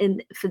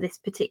in for this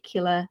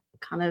particular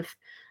kind of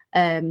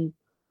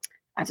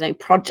I I don't know,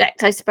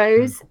 project, I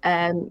suppose.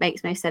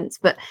 Makes no sense.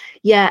 But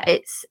yeah,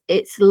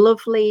 it's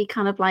lovely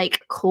kind of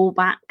like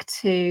callback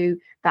to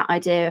that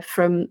idea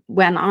from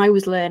when I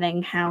was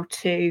learning how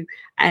to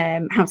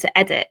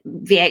edit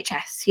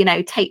VHS, you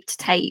know, tape to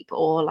tape,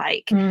 or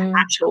like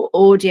actual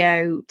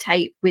audio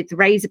tape with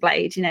razor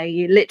blade. You know,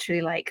 you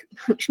literally like,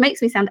 which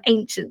makes me sound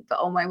ancient, but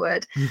oh my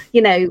word,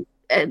 you know,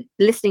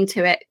 listening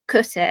to it,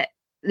 cut it,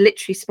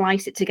 literally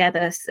splice it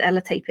together,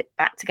 sellotape it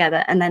back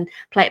together, and then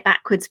play it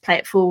backwards, play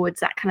it forwards,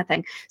 that kind of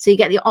thing. So you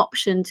get the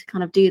option to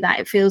kind of do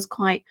that. It feels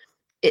quite,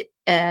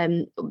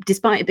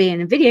 despite it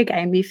being a video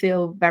game, it's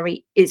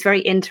very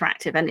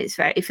interactive, and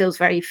it feels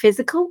very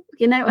physical,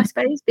 you know, I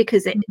suppose,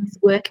 because it's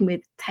working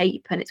with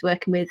tape and it's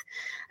working with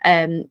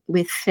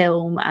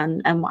film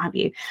and what have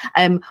you.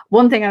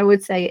 One thing I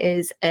would say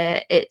is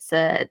it's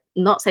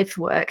not safe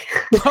for work.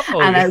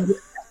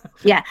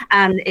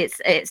 And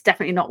it's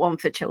definitely not one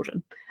for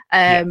children.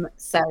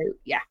 So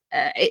yeah,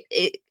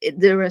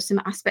 there are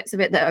some aspects of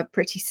it that are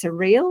pretty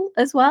surreal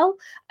as well,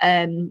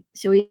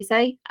 shall we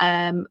say,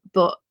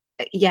 but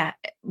yeah,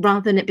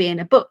 rather than it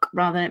being a book,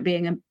 rather than it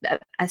being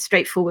a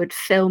straightforward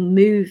film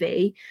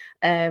movie,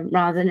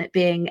 rather than it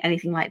being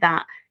anything like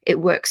that, it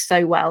works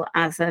so well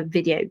as a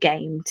video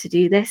game to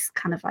do this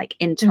kind of like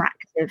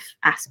interactive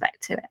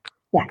aspect to it.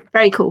 Yeah,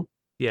 very cool.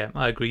 Yeah,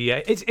 I agree.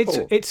 Yeah,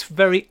 it's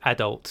very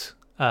adult.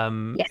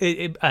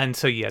 Yes. And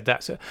so yeah,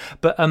 that's it.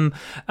 But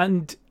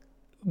and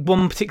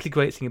one particularly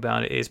great thing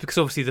about it is because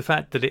obviously the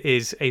fact that it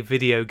is a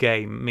video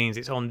game means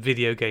it's on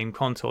video game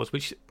consoles,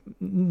 which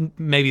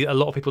maybe a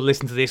lot of people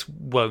listen to this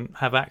won't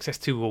have access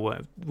to or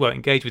won't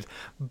engage with.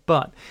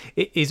 But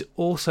it is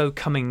also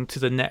coming to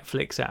the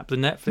Netflix app. The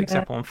Netflix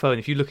app on phone.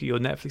 If you look at your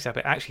Netflix app,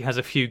 it actually has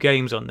a few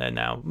games on there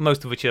now.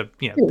 Most of which are,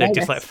 you know, they're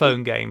just like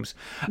phone games.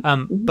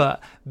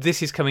 But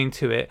this is coming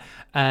to it,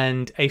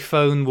 and a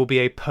phone will be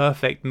a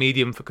perfect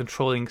medium for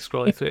scrolling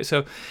through it.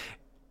 So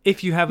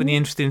if you have any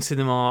interest in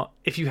cinema,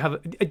 if you have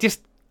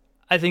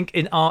I think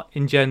in art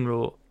in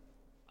general,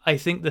 I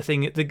think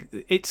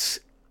it's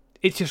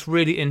just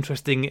really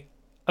interesting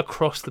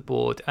across the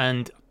board,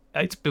 and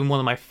it's been one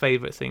of my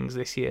favourite things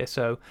this year.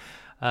 So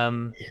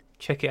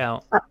check it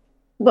out.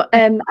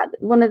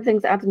 One of the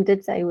things that Adam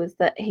did say was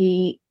that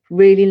he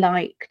really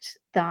liked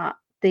that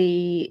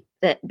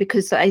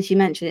because, as you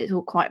mentioned, it's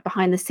all quite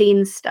behind the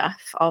scenes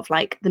stuff of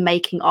like the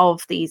making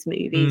of these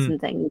movies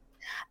and things,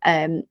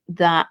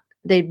 that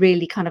they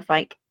really kind of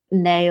like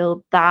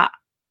nailed that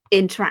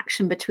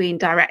interaction between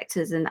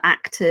directors and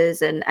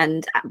actors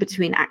and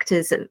between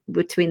actors and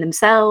between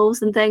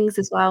themselves and things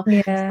as well.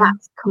 So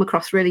that's come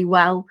across really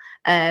well,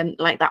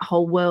 like that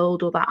whole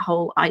world or that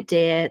whole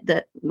idea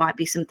that might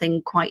be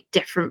something quite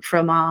different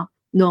from our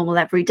normal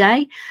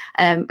everyday,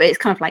 but it's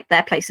kind of like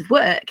their place of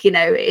work, you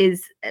know,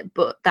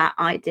 but that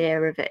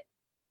idea of it,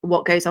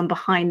 what goes on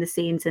behind the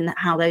scenes and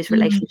how those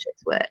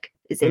relationships work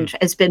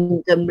has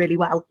been done really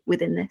well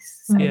within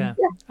this. So,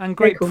 and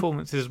great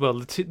performances as well.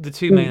 The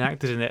two main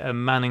actors in it are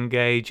Manon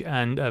Gage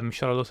and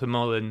Charlotte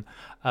Mullen.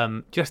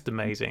 Just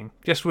amazing,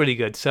 just really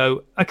good.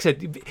 So like I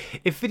said,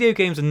 if video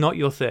games are not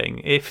your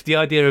thing, if the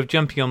idea of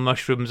jumping on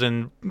mushrooms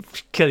and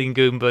killing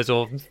Goombas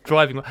or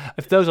driving,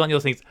 if those aren't your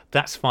things,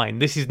 that's fine.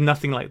 This is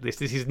nothing like this.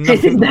 This is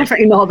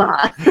definitely not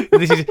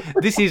that.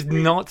 This is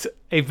not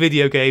a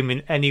video game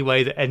in any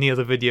way that any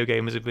other video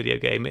game is a video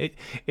game. It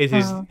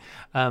is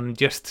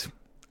just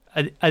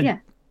a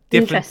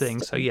different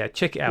thing. So yeah,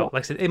 check it out.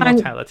 Like I said,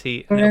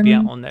 Immortality, and it'll be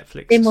out on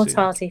Netflix.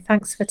 Immortality. Soon.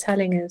 Thanks for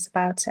telling us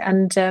about it.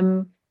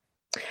 And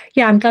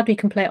yeah, I'm glad we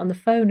can play it on the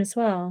phone as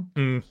well.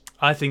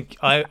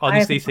 I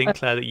honestly think,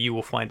 Claire, that you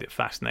will find it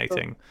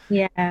fascinating.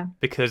 Yeah.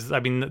 Because I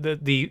mean,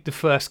 the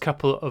first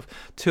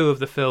two of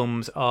the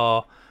films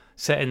are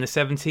set in the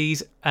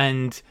 70s,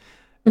 and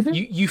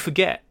you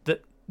forget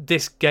that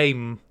this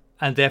game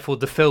and therefore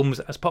the films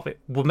as part of it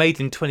were made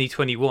in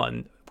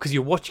 2021. Because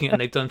you're watching it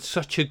and they've done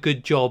such a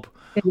good job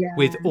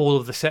with all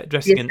of the set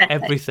dressing and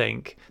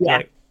everything.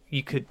 Like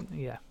you could,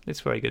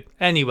 it's very good.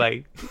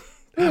 Anyway,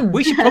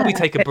 we should probably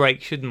take a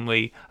break, shouldn't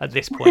we, at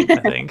this point, I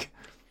think.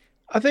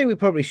 I think we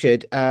probably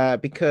should,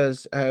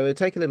 because we'll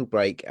take a little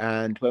break,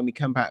 and when we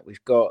come back,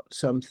 we've got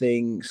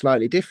something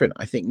slightly different.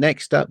 I think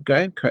next up,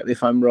 Graham, correct me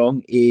if I'm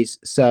wrong, is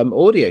some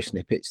audio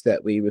snippets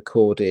that we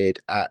recorded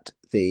at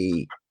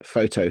the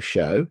photo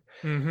show.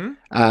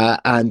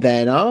 And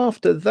then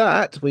after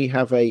that, we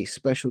have a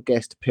special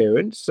guest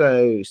appearance.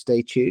 So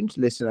stay tuned,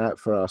 listen out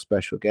for our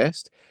special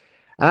guest.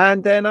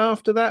 And then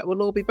after that,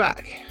 we'll all be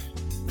back.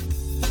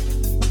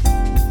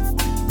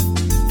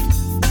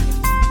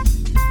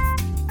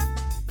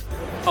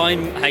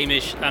 I'm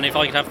Hamish, and if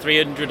I could have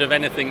 300 of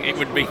anything, it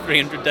would be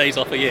 300 days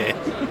off a year.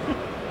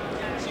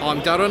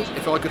 I'm Darren.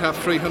 If I could have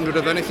 300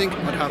 of anything,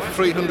 I'd have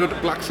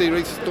 300 Black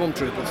Series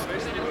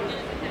Stormtroopers.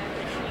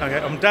 Okay,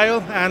 I'm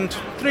Dale, and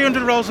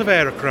 300 rolls of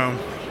Aerochrome.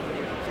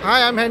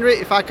 Hi, I'm Henry.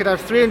 If I could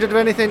have 300 of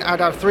anything, I'd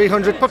have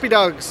 300 puppy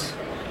dogs.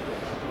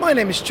 My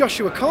name is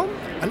Joshua Comm,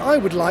 and I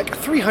would like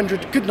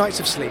 300 good nights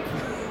of sleep.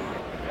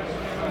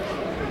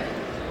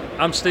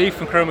 I'm Steve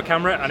from Chroma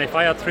Camera, and if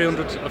I had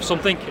 300 of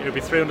something, it would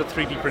be 300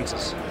 3D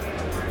printers.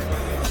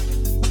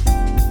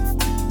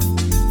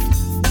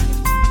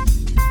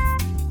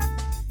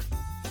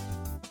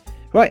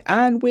 Right,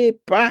 and we're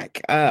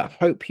back.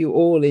 Hope you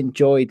all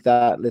enjoyed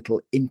that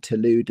little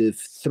interlude of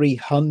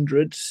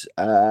 300s.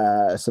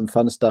 Some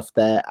fun stuff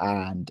there,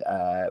 and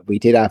we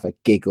did have a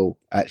giggle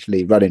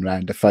actually running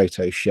around a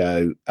photo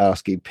show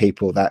asking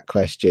people that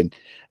question.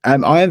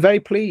 I am very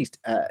pleased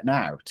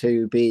now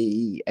to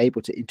be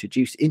able to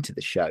introduce into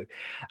the show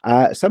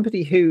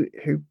somebody who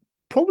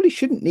probably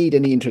shouldn't need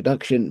any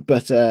introduction,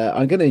 but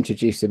I'm going to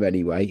introduce him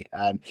anyway.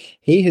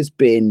 He has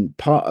been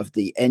part of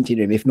the engine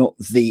room, if not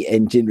the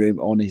engine room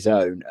on his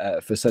own,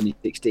 for Sunny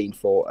 16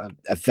 for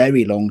a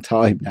very long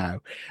time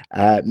now,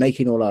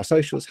 making all our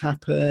socials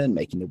happen,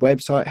 making the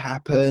website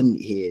happen.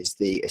 He is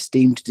the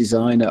esteemed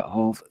designer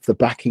of the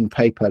backing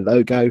paper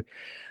logo.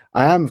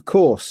 I am, of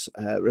course,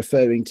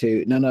 referring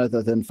to none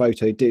other than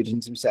Photo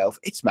Doodles himself.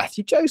 It's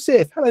Matthew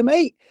Joseph. Hello,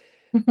 mate.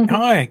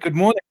 Hi, good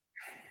morning.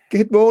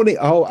 Good morning.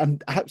 Oh,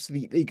 and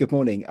absolutely good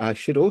morning. I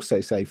should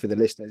also say, for the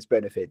listeners'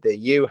 benefit, that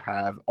you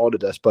have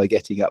honoured us by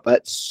getting up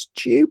at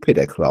stupid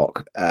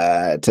o'clock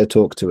to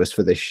talk to us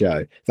for this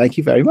show. Thank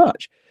you very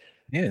much.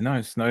 Yeah, no,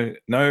 it's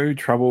no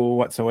trouble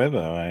whatsoever.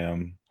 I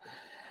mean,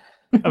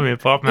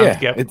 apart from having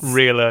to get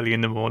real early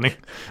in the morning.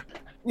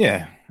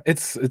 Yeah,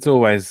 it's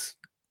always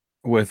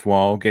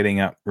worthwhile getting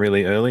up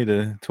really early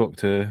to talk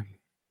to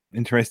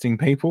interesting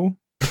people.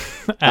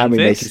 And we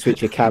make you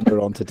switch your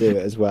camera on to do it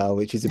as well,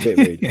 which is a bit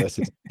rude.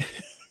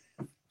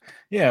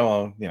 Yeah,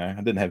 well, I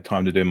didn't have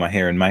time to do my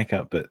hair and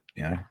makeup, but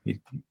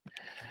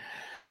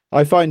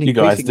I find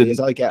increasingly as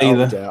I get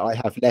older, I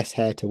have less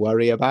hair to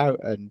worry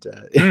about, and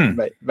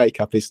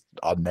makeup is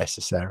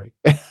unnecessary.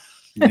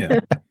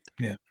 yeah.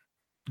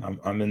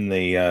 I'm in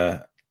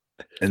the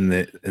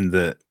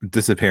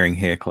disappearing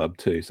hair club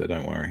too, so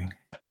don't worry.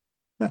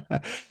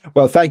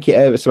 Well, thank you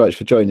ever so much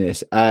for joining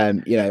us.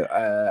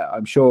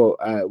 I'm sure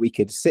we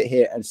could sit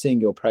here and sing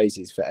your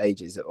praises for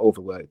ages of all the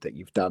work that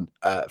you've done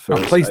for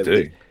us. Please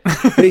do.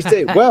 Please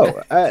do.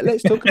 Well,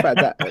 let's talk about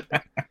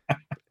that.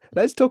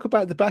 Let's talk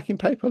about the backing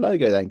paper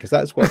logo then, because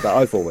that's what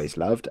I've always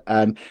loved.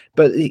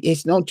 But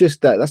it's not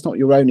just that. That's not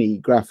your only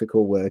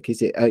graphical work,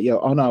 is it?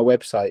 On our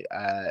website,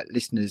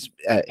 listeners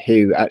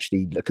who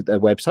actually look at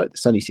their website,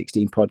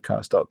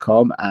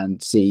 sunny16podcast.com,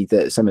 and see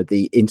that some of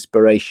the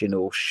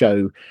inspirational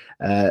show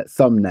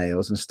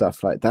thumbnails and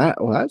stuff like that.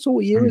 Well, that's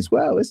all you as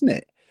well, isn't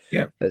it?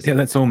 Yeah,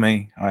 that's all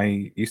me.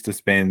 I used to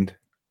spend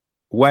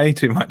way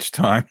too much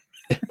time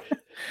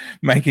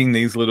making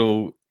these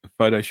little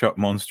Photoshop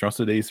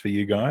monstrosities for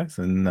you guys,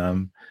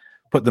 and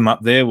put them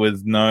up there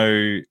with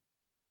no,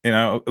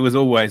 it was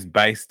always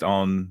based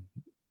on,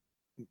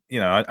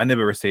 I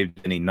never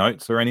received any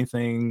notes or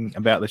anything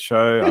about the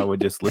show. I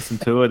would just listen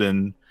to it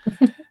and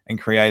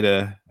create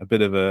a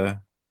bit of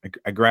a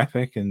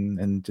graphic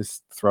and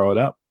just throw it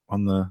up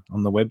on the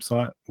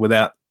website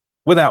without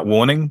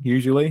warning,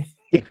 usually.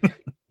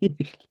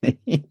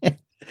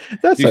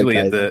 That's usually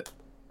okay.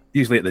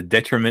 Usually at the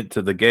detriment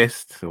to the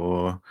guest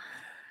or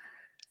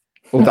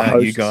the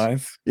hosts. You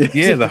guys.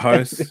 Yeah, the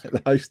hosts.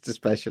 The hosts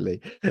especially.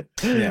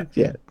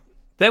 Yeah.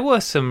 There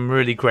were some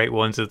really great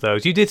ones of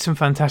those. You did some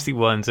fantastic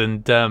ones,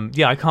 and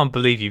I can't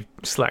believe you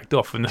slacked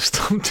off and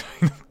stopped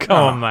doing them. Come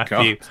on,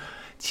 Matthew. God.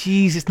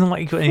 Jeez, it's not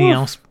like you've got anything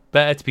else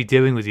better to be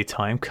doing with your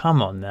time.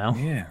 Come on now.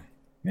 Yeah.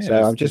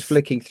 So I'm just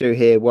flicking through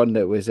here one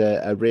that was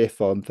a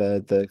riff on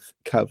the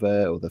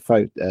cover or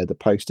the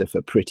poster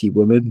for Pretty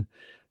Woman,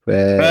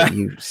 where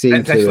you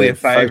seem to have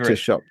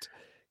photoshopped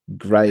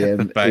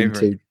Graham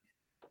into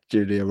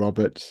Julia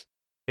Roberts.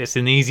 It's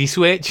an easy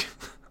switch.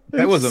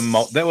 There were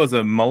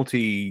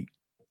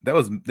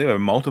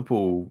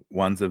multiple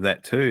ones of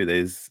that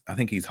too. I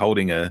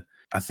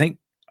think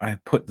I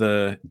put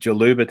the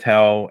Jaluba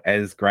towel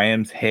as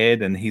Graham's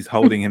head, and he's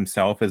holding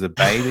himself as a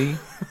baby.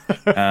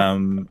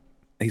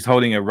 He's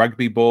holding a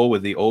rugby ball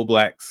with the All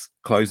Blacks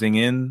closing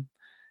in.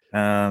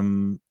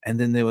 And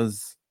then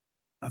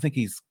I think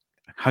he's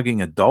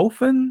hugging a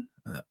dolphin.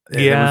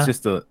 It was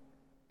just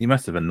you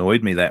must have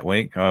annoyed me that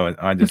week.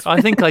 I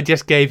think I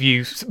just gave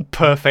you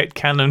perfect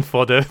cannon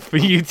fodder for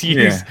you to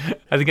use. Yeah.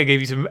 I think I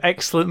gave you some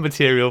excellent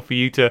material for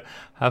you to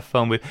have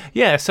fun with.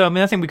 Yeah, so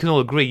I think we can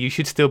all agree you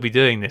should still be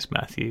doing this,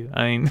 Matthew.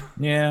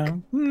 Yeah.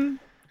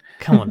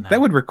 Come on now.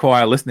 That would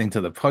require listening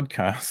to the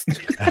podcast.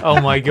 Oh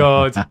my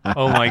god.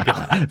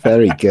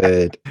 Very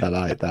good. I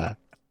like that.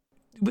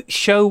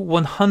 Show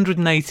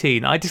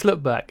 118. I just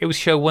looked back. It was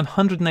show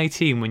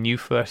 118 when you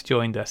first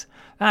joined us.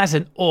 That's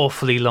an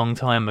awfully long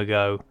time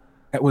ago.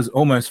 It was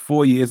almost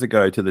 4 years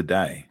ago to the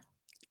day.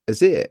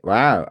 Is it?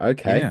 Wow.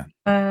 Okay.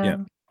 Yeah.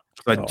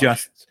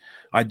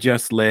 I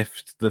just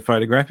left the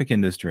photographic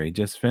industry.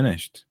 Just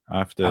finished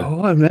after.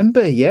 Oh, I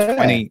remember. Yeah.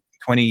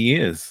 20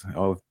 years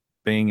of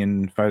being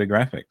in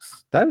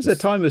photographics. That was a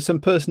time of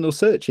some personal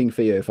searching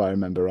for you, if I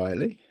remember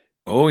rightly.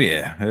 Oh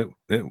yeah,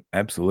 it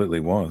absolutely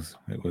was.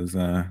 It was,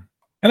 and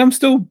I'm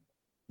still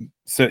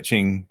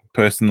searching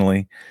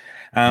personally.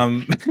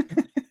 That's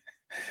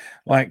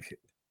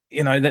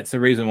the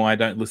reason why I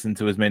don't listen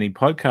to as many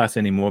podcasts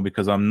anymore,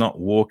 because I'm not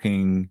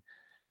walking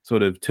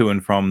sort of to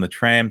and from the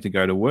tram to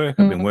go to work.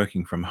 I've been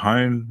working from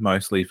home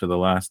mostly for the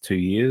last 2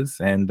 years.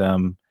 And,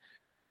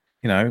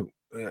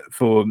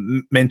 for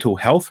mental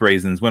health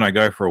reasons, when I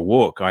go for a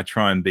walk, I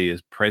try and be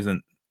as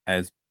present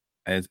as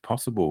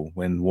possible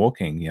when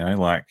walking.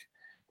 Like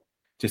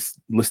just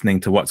listening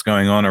to what's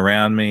going on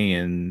around me,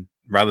 and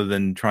rather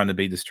than trying to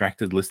be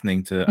distracted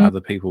listening to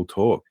other people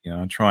talk,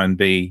 try and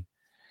be,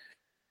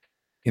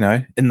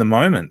 in the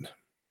moment.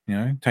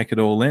 Take it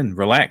all in,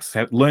 relax,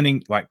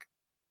 learning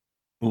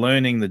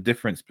the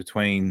difference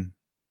between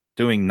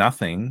doing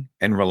nothing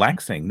and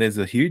relaxing. There's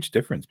a huge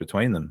difference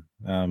between them.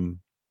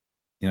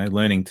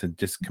 Learning to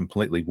just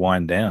completely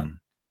wind down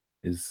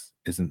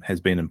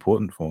has been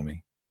important for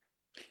me.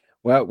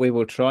 Well, we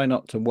will try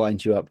not to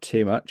wind you up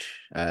too much,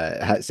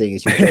 seeing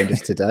as you joined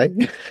us today.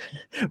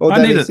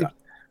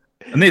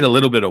 I need a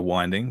little bit of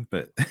winding,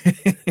 but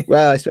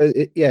well, I suppose,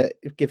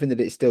 given that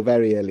it's still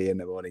very early in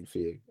the morning for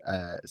you.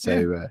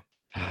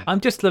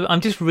 I'm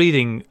just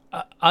reading.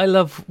 I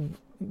love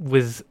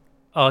with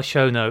our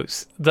show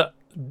notes that,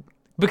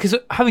 because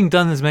having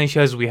done as many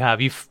shows as we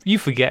have, you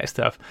forget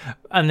stuff,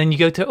 and then you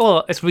go to,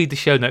 let's read the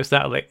show notes.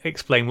 That'll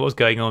explain what's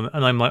going on.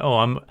 And I'm like,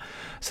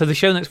 so the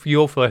show notes for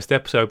your first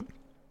episode,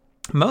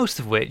 most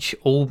of which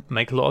all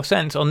make a lot of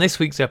sense. On this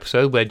week's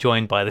episode, we're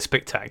joined by the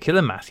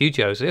spectacular Matthew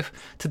Joseph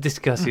to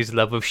discuss his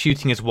love of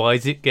shooting as wide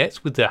as it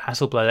gets with the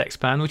Hasselblad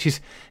X-Pan, which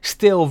is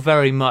still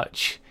very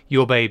much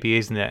your baby,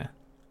 isn't it?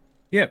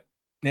 Yep.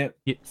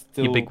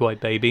 Your big white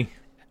baby.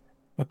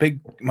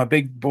 My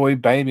big boy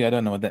baby. I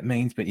don't know what that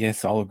means, but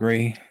yes, I'll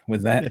agree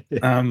with that.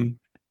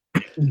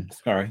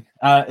 Sorry.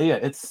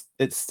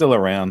 It's still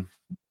around,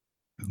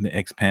 the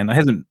X-Pan. It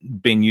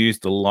hasn't been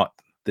used a lot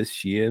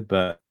this year,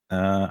 but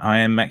I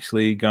am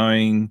actually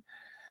going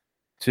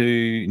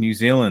to New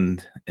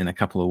Zealand in a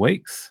couple of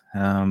weeks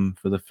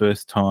for the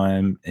first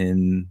time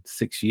in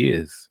 6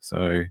 years.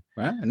 So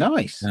wow,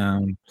 nice.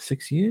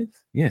 6 years?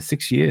 Yeah,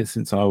 6 years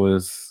since I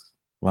was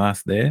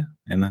last there,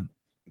 and I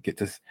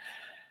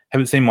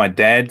haven't seen my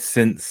dad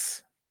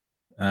since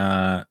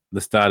the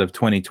start of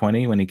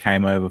 2020 when he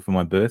came over for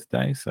my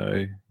birthday.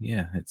 So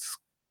yeah, it's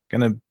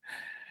been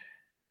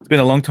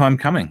a long time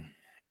coming,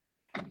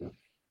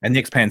 and the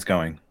X-Pan's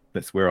going.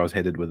 That's where I was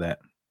headed with that.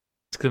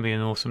 It's going to be an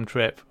awesome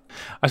trip.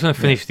 I just want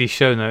to finish these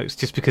show notes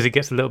just because it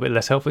gets a little bit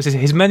less helpful. It says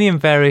his many and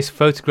various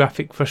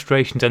photographic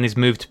frustrations and his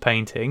move to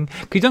painting.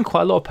 Because you've done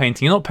quite a lot of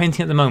painting. You're not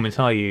painting at the moment,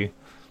 are you?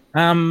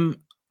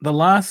 The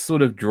last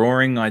sort of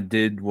drawing I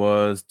did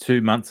was 2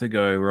 months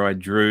ago, where I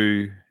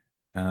drew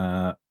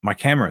my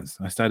cameras.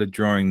 I started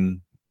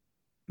drawing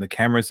the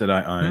cameras that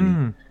I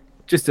own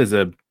just as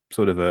a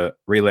sort of a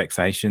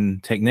relaxation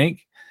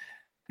technique.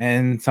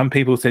 And some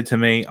people said to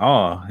me,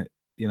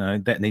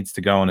 that needs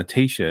to go on a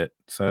t-shirt.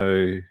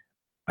 So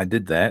I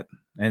did that.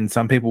 And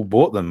some people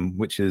bought them,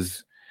 which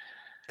is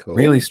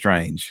really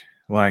strange.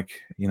 Like,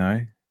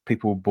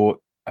 people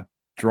bought a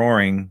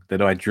drawing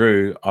that I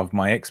drew of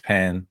my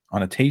X-Pan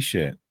on a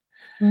t-shirt.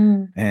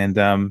 And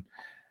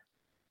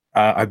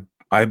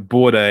I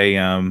bought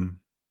a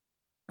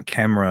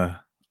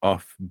camera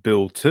off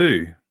Bill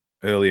too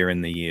earlier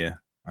in the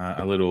year,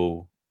 a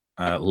little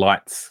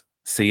Lights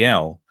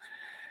CL.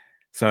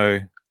 So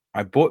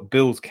I bought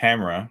Bill's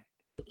camera,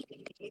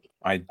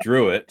 I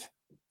drew it,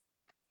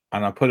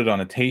 and I put it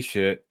on a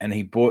t-shirt, and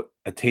he bought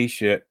a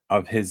t-shirt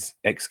of his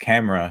X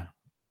camera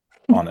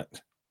on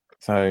it.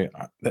 So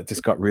that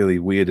just got really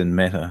weird and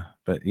meta.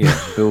 But yeah,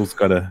 Bill's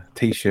got a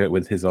t-shirt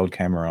with his old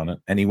camera on it,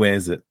 and he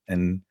wears it,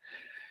 and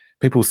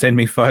people send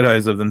me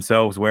photos of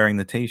themselves wearing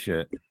the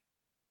t-shirt.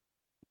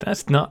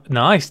 That's not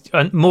nice.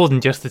 And more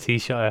than just the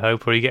t-shirt, I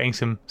hope. Or are you getting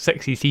some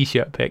sexy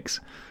t-shirt pics?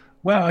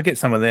 Well, I get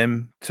some of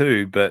them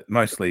too, but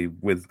mostly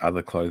with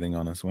other clothing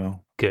on as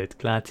well. Good,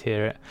 glad to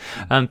hear it.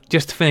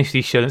 Just to finish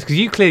these show notes, because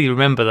you clearly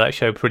remember that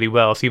show pretty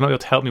well, so you might be able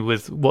to help me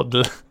with what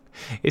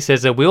it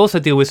says. We also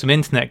deal with some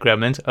internet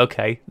gremlins.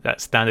 Okay,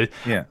 that's standard.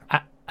 Yeah.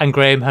 And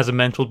Graham has a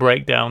mental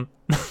breakdown.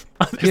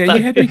 Yeah,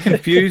 you had me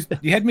confused.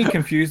 You had me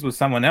confused with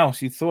someone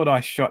else. You thought I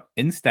shot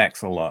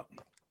Instax a lot.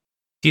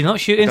 Do you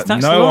not shoot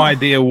Instax? No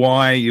idea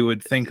why you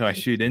would think I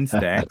shoot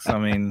Instax. I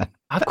mean,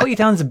 I've got you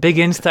down as a big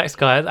Instax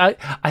guy.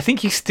 I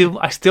think I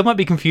still might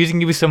be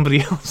confusing you with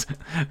somebody else,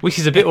 which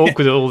is a bit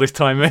awkward all this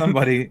time.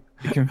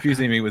 You're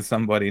confusing me with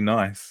somebody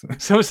nice.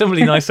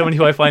 Somebody nice, somebody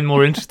who I find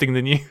more interesting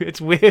than you.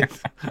 It's weird.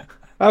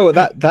 Oh, well,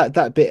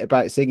 that bit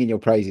about singing your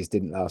praises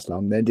didn't last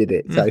long, then, did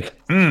it? So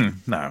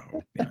no,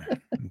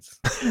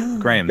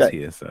 Graham's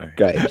here, so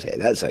Graham's here.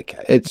 That's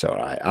okay. It's all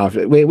right.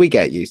 After we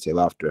get used to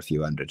after a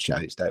few hundred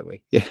shows, don't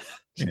we? Yeah.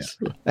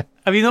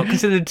 Have you not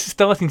considered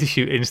starting to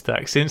shoot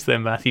Instax since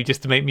then, Matthew,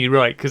 just to make me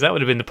right? Because that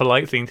would have been the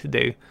polite thing to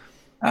do.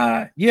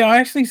 Yeah, I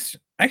actually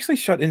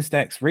shot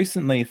Instax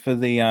recently for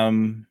the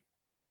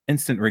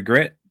Instant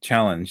Regret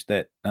challenge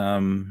that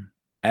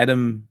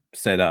Adam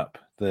set up.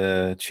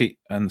 The cheap,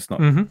 and it's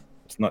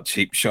not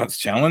cheap shots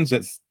challenge.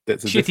 That's a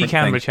shitty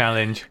camera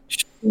challenge.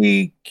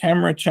 Shitty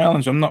camera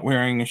challenge. I'm not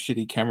wearing a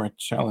shitty camera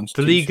challenge.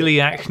 The legally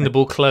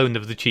actionable clone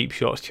of the cheap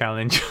shots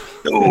challenge.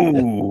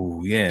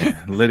 Oh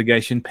yeah,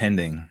 litigation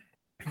pending.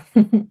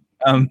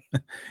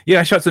 Yeah,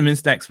 I shot some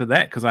Instax for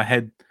that because I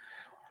had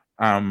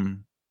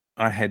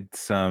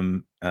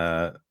some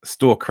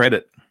store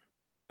credit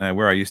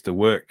where I used to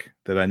work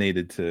that I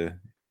needed to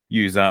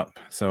use up,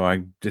 so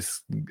I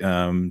just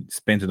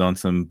spent it on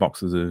some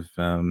boxes of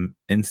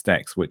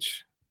Instax,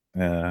 which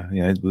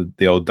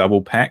the old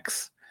double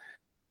packs,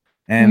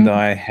 and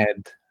I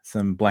had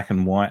some black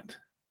and white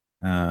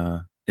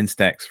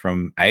Instax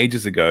from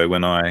ages ago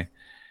when I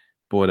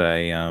bought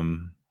a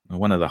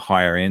one of the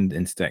higher end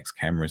Instax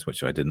cameras,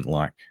 which I didn't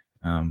like.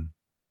 But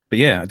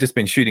yeah, I've just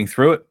been shooting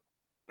through it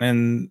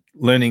and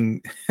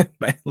learning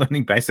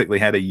basically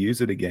how to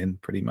use it again,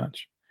 pretty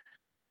much.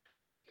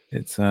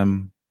 It's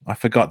I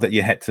forgot that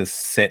you had to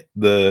set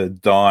the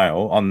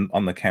dial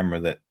on the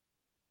camera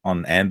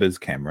on Amber's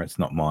camera. It's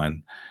not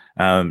mine.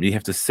 You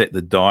have to set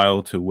the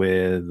dial to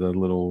where the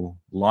little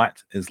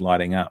light is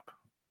lighting up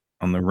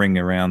on the ring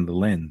around the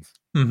lens.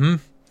 Mm-hmm.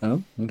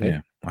 Oh, okay.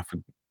 Yeah,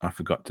 I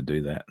forgot to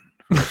do that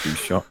for a few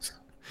shots.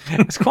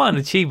 It's quite an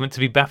achievement to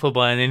be baffled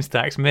by an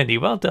Instax Mini.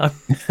 Well done.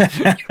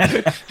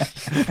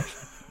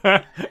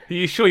 Are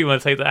you sure you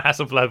want to take that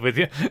Hasselblad with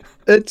you?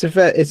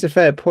 It's a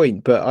fair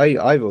point, but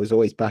I was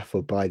always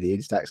baffled by the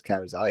Instax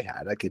cameras I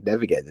had. I could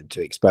never get them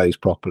to expose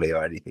properly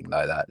or anything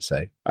like that.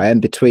 So I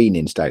am between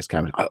Instax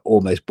cameras. I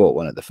almost bought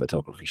one at the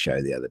photography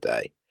show the other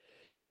day.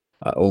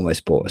 I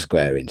almost bought a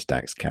square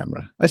Instax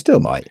camera. I still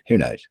might. Who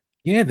knows?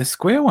 Yeah, the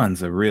square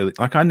ones are really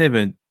I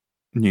never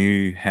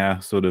knew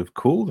how sort of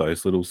cool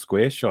those little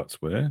square shots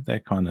were.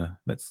 They're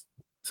it's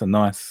a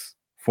nice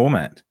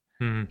format.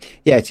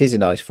 Yeah, it is a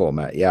nice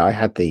format. Yeah, I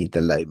had the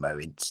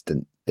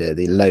Lomo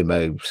the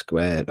Lomo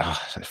square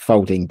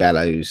folding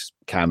bellows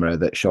camera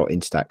that shot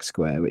Instax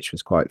square, which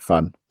was quite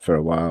fun for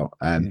a while.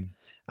 And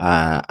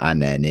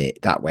then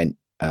that went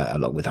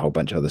along with a whole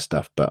bunch of other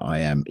stuff. But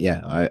I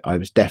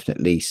was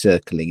definitely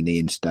circling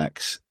the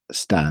Instax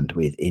stand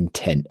with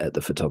intent at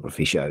the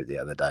photography show the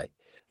other day.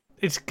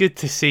 It's good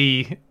to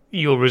see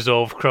your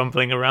resolve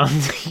crumbling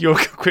around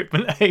your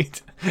equipment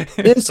aid.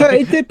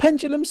 The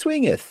pendulum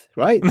swingeth,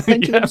 right? The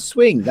pendulum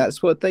swing,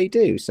 that's what they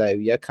do. So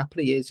a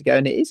couple of years ago,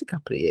 and it is a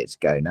couple of years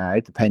ago now,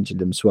 the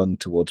pendulum swung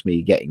towards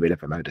me getting rid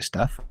of a load of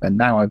stuff, and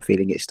now I'm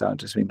feeling it's starting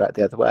to swing back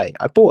the other way.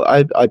 I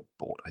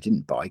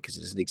didn't buy because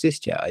it doesn't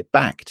exist yet. I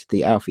backed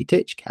the Alfie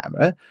Titch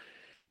camera,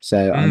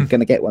 so I'm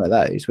going to get one of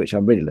those, which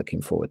I'm really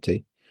looking forward to.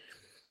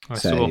 I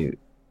saw.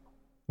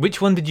 Which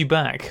one did you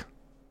back?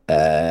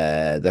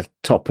 The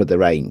top of the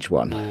range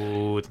one.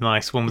 Oh,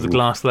 nice one with the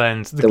glass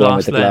lens. The one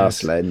with the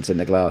glass lens and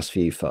the glass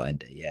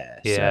viewfinder.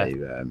 Yeah.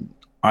 So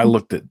I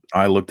looked at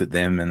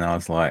them and I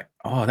was like,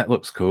 oh, that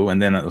looks cool.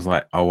 And then it was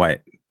like, oh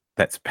wait,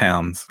 that's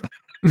pounds.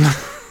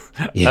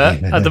 At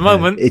the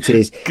moment, it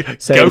is.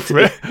 So go for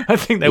it. I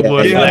think they're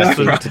worth less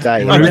than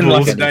today. And then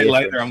like a day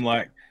later, I'm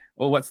like,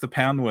 well, what's the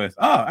pound worth?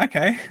 Oh,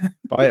 okay.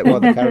 Buy it while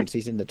the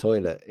currency's in the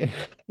toilet.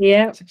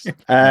 Yeah. So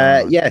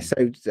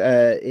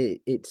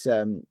it's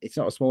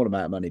not a small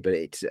amount of money, but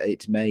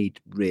it's made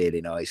really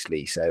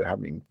nicely. So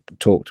having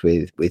talked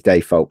with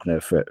Dave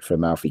Faulkner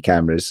from Alfie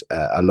Cameras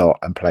a lot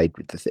and played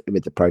with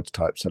the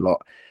prototypes a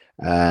lot,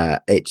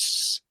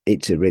 it's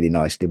a really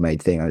nicely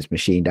made thing. It's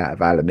machined out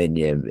of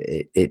aluminium.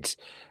 It's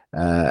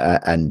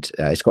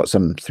got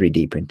some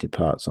 3D printed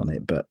parts on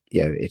it, but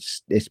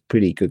it's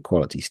pretty good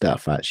quality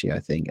stuff actually, I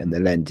think, and the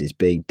lens is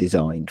being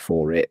designed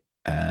for it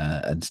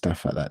and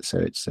stuff like that. So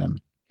it's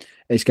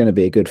going to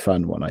be a good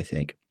fun one, I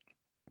think.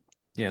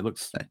 Yeah, it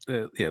looks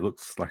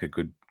like a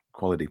good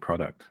quality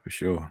product for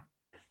sure.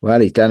 Well,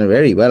 he's done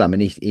very well. I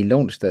mean, he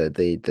launched the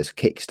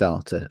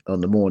Kickstarter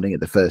on the morning of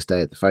the first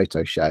day of the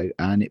photo show,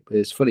 and it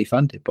was fully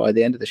funded by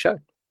the end of the show.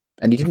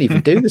 And he didn't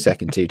even do the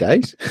second 2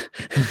 days.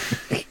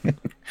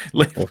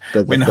 Went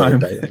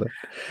home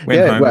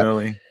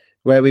early.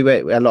 Where we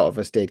went, a lot of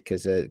us did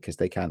because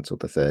they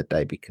cancelled the third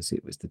day because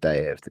it was the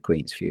day of the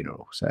Queen's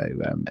funeral. So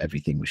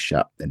everything was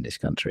shut in this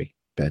country.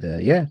 But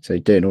so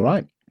doing all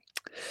right.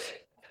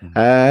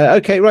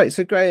 Okay, right.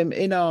 So Graham,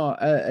 in our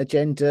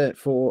agenda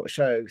for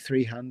show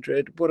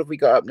 300, what have we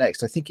got up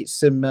next? I think it's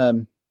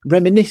some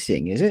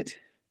reminiscing, is it?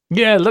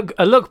 Yeah,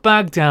 look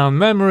back down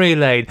memory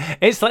lane.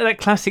 It's like that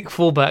classic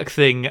fallback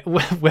thing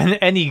when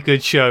any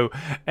good show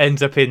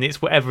ends up in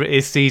its whatever it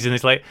is season.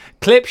 It's like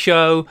clip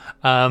show.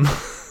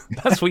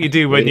 That's what you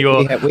do when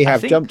we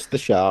have jumped the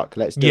shark.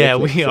 Let's do it.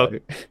 We are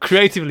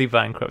creatively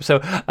bankrupt. So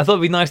I thought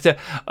it'd be nice to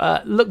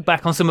look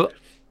back on some of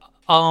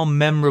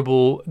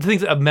the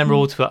things that are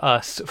memorable to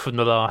us from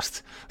the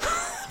last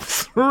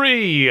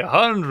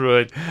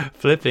 300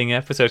 flipping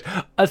episodes.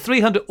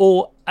 300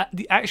 or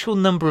the actual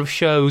number of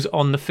shows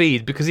on the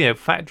feed, because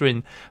factor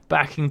in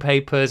backing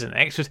papers and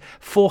extras.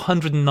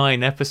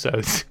 409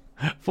 episodes.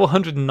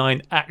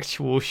 409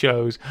 actual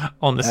shows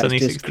on the Sunny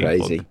 16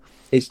 crazy.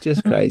 It's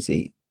just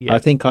crazy. Yeah. I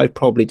think I've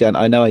probably done,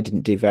 I know I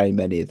didn't do very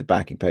many of the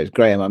backing papers.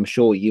 Graham, I'm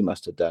sure you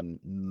must have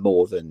done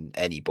more than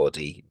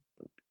anybody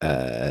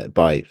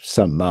by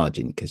some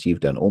margin, because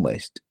you've done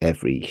almost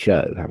every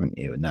show, haven't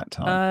you, in that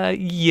time?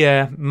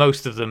 Yeah,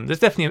 most of them. There's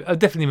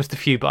definitely missed a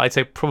few, but I'd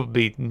say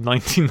probably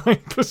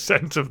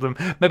 99% of them.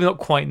 Maybe not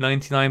quite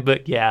 99,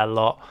 but yeah, a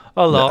lot.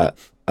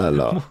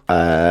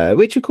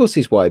 Which of course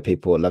is why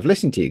people love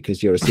listening to you,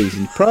 because you're a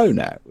seasoned pro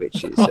now,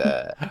 which is you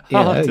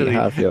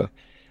have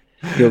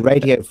your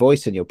radio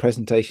voice and your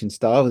presentation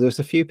style. There was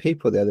a few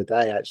people the other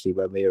day actually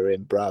when we were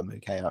in Brum who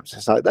came up to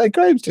us like, "No,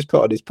 Graham's just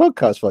put on his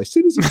podcast voice. As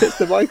soon as he puts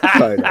the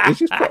microphone up, he's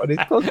just put on his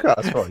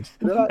podcast voice."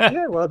 And they're like,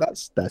 "Yeah, well,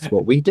 that's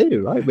what we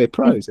do, right? We're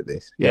pros at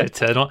this." Yeah,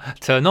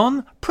 turn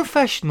on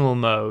professional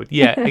mode.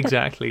 Yeah,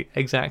 exactly.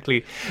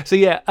 So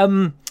yeah,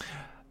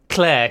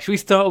 Claire, should we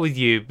start with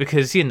you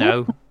because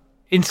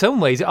in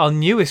some ways, our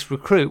newest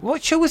recruit.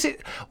 What show was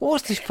it? What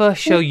was the first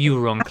show you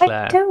were on,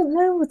 Claire? I don't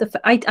know.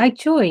 I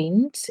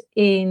joined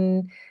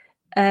in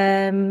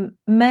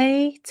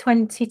May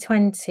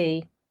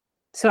 2020.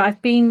 So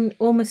I've been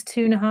almost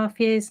 2.5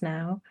 years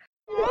now.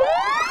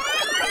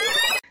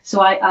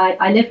 So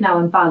I live now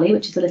in Bally,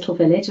 which is a little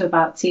village of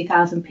about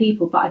 2,000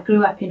 people, but I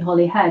grew up in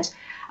Holyhead.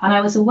 And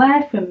I was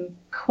aware from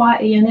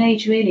quite a young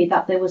age, really,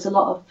 that there was a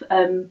lot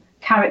of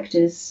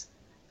characters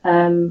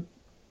on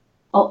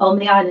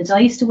the island. I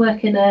used to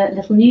work in a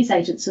little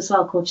newsagents as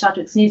well called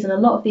Chadwick's News, and a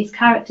lot of these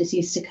characters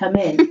used to come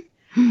in.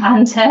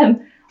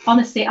 And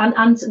honestly,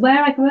 and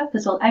where I grew up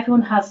as well,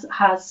 everyone has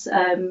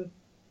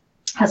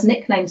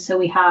nicknames. So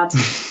we had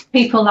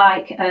people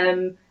like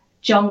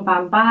John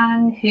Bang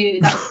Bang, who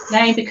that was his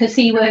name because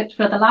he worked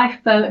for the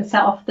lifeboat and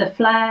set off the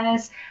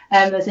flares.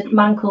 There's a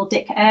man called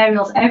Dick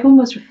Ariels. Everyone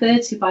was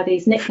referred to by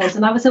these nicknames,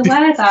 and I was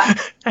aware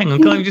that. Hang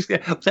on, can't you just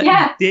get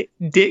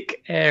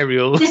Dick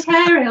Ariels? Dick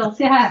Ariels,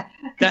 yeah.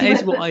 That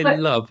is what I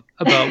love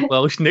about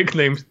Welsh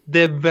nicknames.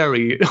 They're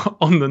very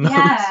on the nose.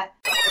 Yeah.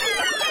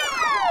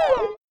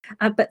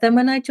 But then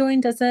when I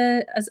joined as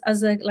a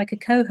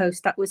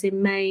co-host, that was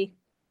in May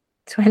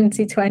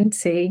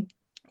 2020.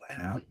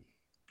 Wow.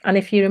 And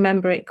if you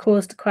remember, it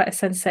caused quite a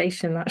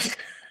sensation. But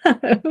I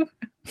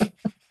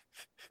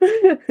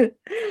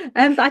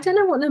don't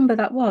know what number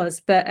that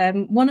was, but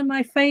one of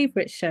my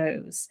favourite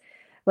shows,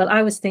 well,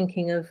 I was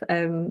thinking of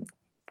the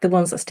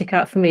ones that stick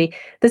out for me.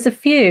 There's a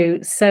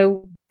few.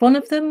 So one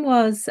of them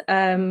was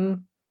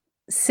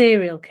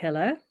Serial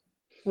Killer,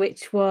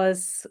 which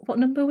was, what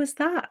number was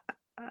that?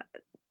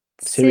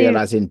 Cereal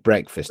as in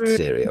breakfast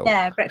cereal.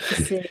 Yeah,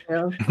 breakfast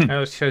cereal. That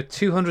was show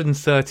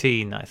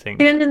 213, I think.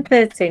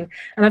 213.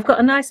 And I've got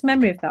a nice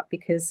memory of that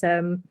because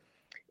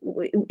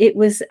it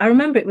was, I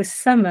remember it was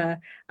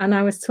summer and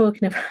I was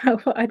talking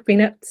about what I'd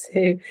been up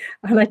to,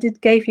 and I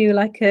gave you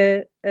like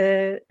a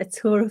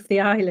tour of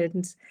the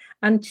island,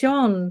 and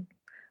John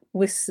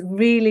was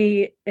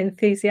really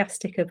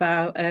enthusiastic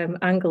about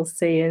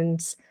Anglesey,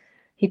 and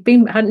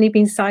hadn't he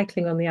been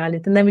cycling on the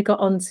island, and then we got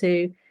on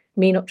to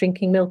me not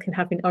drinking milk and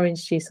having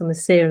orange juice on the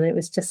cereal. It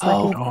was just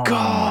like, oh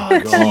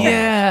God.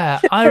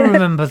 Yeah, I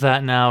remember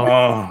that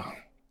now.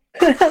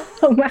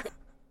 Oh man.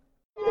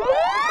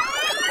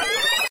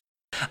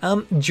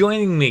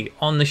 Joining me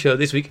on the show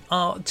this week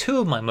are two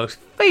of my most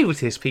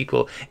favouriteest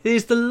people. It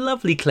is the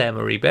lovely Claire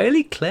Marie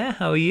Bailey. Claire,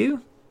 how are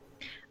you?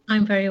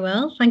 I'm very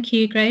well, thank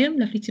you, Graham.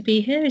 Lovely to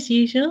be here as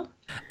usual.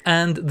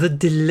 And the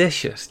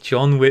delicious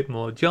John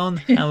Whitmore. John,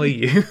 how are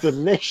you?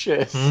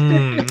 Delicious.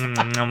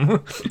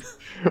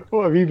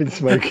 What have you been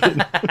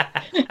smoking?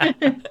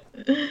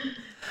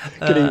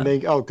 Good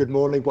evening. Oh, good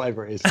morning.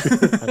 Whatever it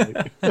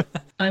is.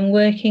 I'm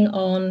working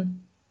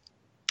on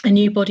a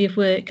new body of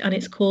work, and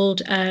it's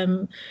called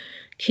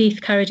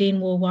Keith Carradine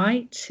Wore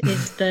White.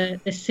 Is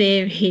the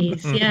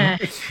series? Yeah.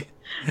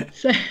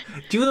 So,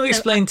 do you want to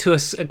explain to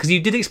us, because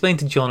you did explain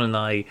to John and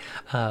I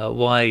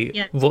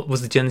what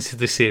was the genesis of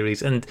the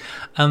series, and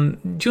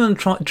do you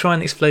want to try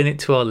and explain it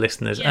to our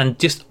listeners? Yeah. And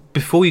just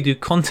before you do,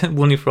 content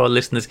warning for our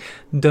listeners,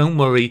 don't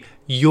worry,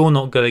 you're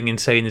not going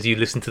insane as you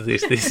listen to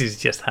this. This is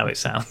just how it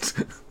sounds.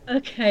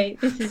 Okay,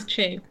 this is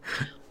true.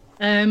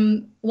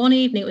 One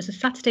evening, it was a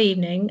Saturday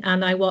evening,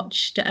 and I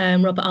watched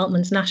Robert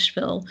Altman's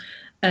Nashville,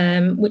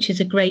 which is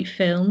a great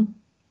film.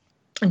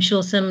 I'm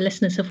sure some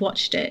listeners have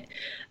watched it.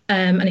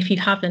 And if you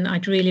haven't,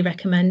 I'd really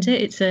recommend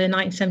it. It's a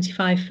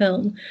 1975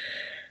 film.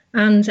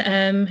 And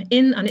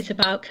it's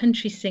about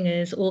country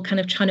singers all kind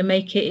of trying to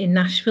make it in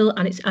Nashville,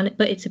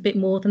 but it's a bit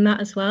more than that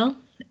as well.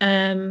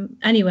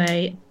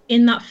 Anyway,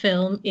 in that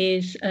film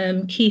is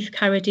Keith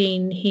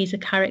Carradine. He's a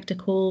character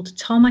called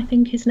Tom, I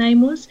think his name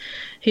was,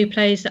 who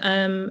plays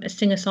a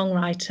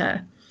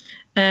singer-songwriter.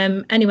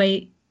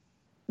 Anyway,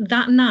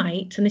 that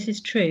night, and this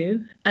is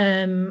true,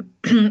 I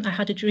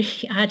had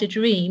a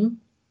dream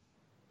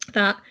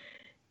that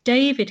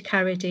David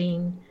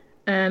Carradine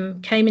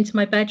came into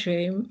my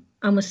bedroom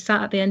and was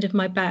sat at the end of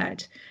my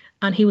bed,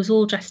 and he was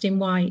all dressed in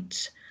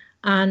white,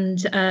 and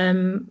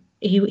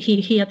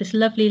he had this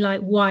lovely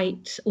like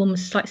white,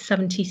 almost like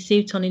 70s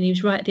suit on, and he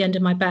was right at the end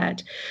of my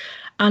bed.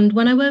 And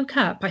when I woke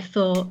up, I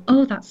thought,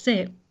 oh, that's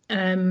it.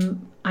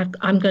 I'm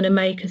going to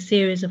make a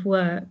series of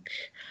work,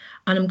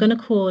 and I'm going to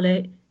call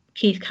it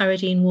Keith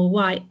Carradine Wore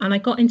White. And I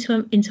got into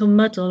a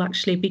muddle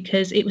actually,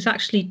 because it was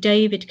actually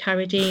David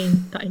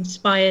Carradine that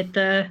inspired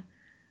the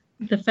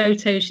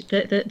photos,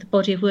 the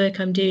body of work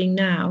I'm doing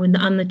now,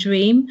 and the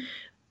dream.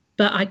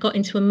 But I got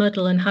into a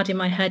muddle and had in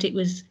my head it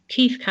was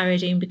Keith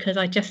Carradine because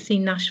I'd just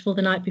seen Nashville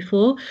the night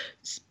before.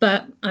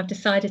 But I've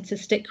decided to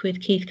stick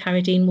with Keith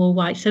Carradine Wore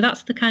White. So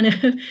that's the kind of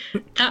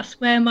that's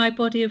where my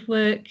body of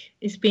work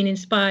is being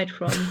inspired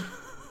from.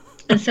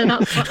 And so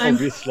that's what I'm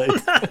Obviously.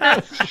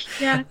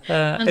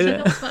 and so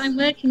that's what I'm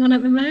working on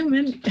at the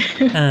moment.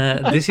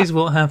 This is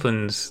what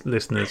happens,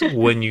 listeners,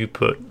 when you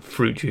put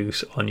fruit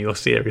juice on your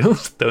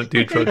cereals. Don't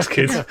do drugs,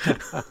 kids.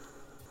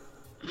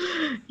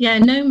 Yeah,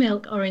 no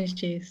milk, orange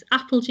juice,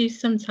 apple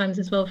juice sometimes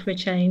as well for a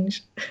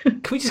change.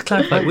 Can we just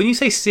clarify? When you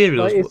say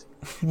cereals,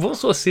 what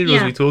sort of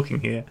cereals are we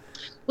talking here?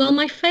 Well,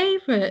 my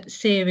favourite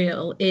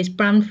cereal is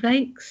bran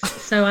flakes.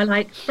 So I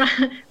like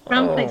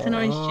bran flakes and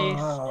orange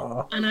juice,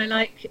 and I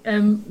like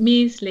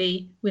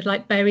muesli with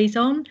like berries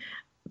on.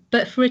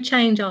 But for a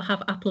change, I'll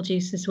have apple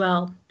juice as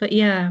well. But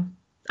yeah,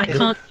 I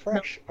can't.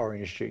 Fresh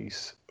orange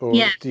juice, or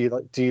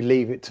do you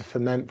leave it to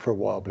ferment for a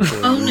while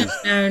before?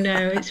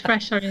 No, it's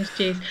fresh orange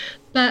juice.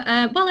 But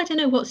well, I don't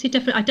know what's the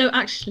difference. I don't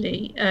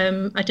actually.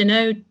 I don't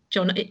know,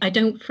 John. I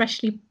don't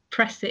freshly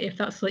press it, if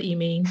that's what you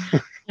mean.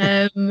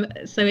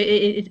 So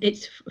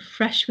it's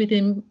fresh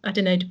within. I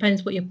don't know.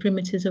 Depends what your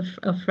perimeters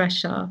of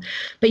fresh are.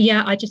 But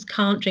yeah, I just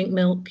can't drink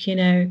milk. You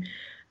know.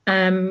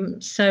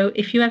 So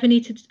if you ever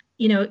need to.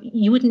 You know,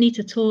 you wouldn't need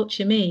to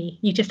torture me.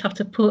 You just have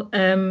to put,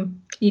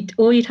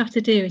 all you'd have to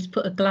do is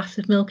put a glass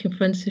of milk in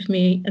front of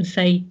me and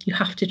say, you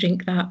have to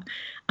drink that.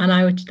 And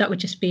that would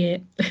just be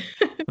it.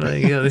 There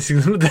you go. This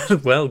is,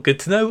 well, good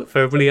to know for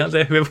everybody out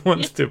there, whoever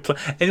wants to.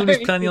 Anyone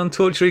who's planning on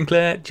torturing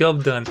Claire,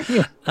 job done.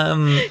 You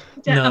don't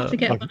have to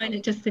get mine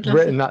in just a glass.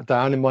 Written that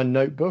down in my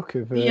notebook.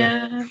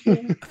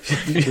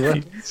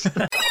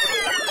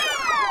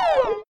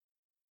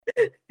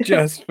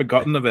 Just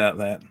forgotten about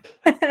that.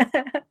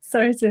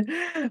 Sorry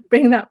to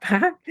bring that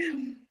back.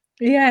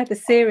 Yeah, the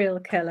serial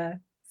killer.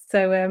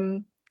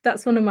 So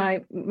that's one of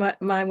my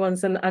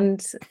ones,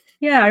 and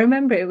yeah, I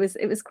remember it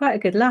was quite a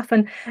good laugh.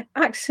 And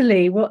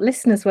actually, what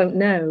listeners won't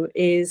know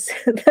is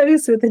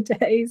those were the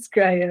days,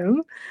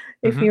 Graham,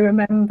 if you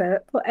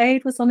remember. But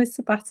Aid was on his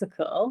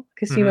sabbatical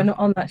because you were not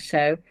on that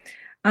show,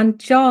 and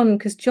John,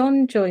 because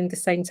John joined the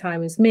same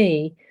time as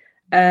me.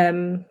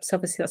 So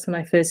obviously that's when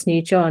I first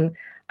knew John.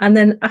 And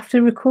then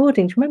after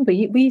recording, do you remember,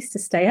 we used to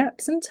stay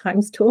up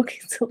sometimes talking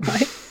till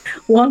like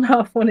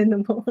 1:30 in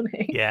the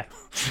morning. Yeah.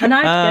 And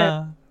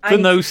I'd go. The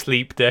no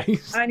sleep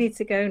days. I need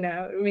to go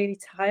now. I'm really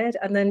tired.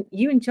 And then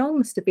you and John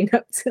must have been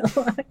up till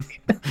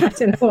like, I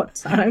don't know what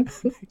time.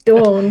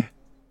 Dawn.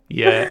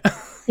 Yeah.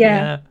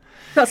 Yeah.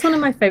 That's one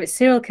of my favourite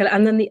serial killer.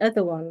 And then the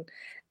other one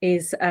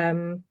is,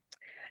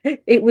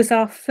 it was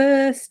our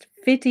first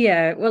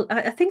video. Well,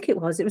 I think it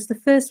was the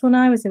first one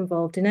I was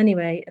involved in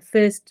anyway.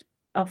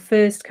 Our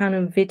first kind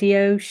of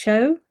video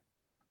show.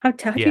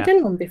 Have you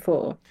done one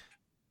before?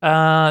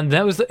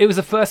 It was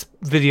the first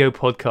video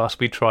podcast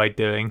we tried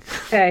doing.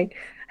 Okay,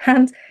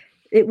 and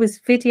it was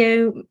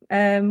video.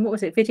 What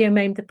was it? Video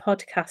Maimed the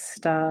Podcast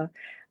Star,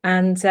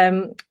 and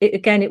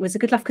it was a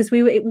good laugh because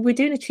we were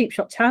doing a cheap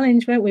shot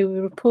challenge, weren't we?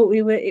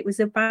 It was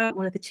about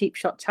one of the cheap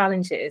shot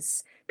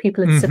challenges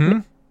people had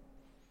submitted,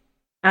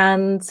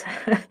 and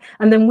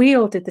then we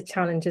all did the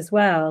challenge as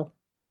well.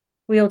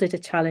 We all did a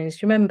challenge.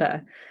 Do you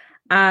remember?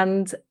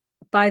 And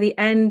by the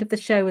end of the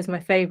show was my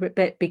favourite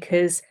bit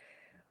because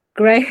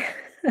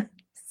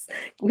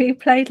we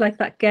played like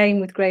that game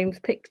with Graham's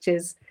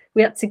Pictures.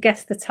 We had to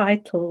guess the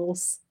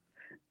titles,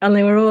 and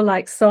they were all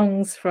like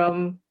songs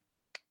from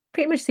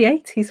pretty much the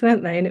 80s,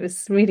 weren't they? And it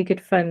was really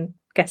good fun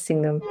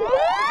guessing them.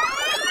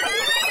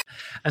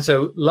 And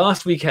so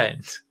last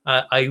weekend,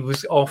 I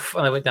was off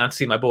and I went down to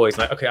see my boys.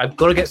 Like, okay, I've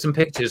got to get some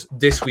pictures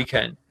this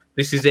weekend.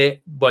 This is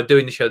it. We're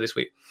doing the show this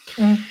week.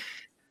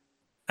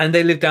 And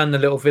they live down in a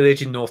little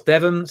village in North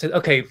Devon. Said,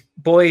 okay,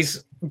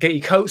 boys, get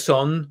your coats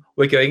on.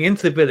 We're going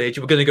into the village.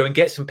 We're going to go and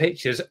get some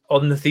pictures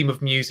on the theme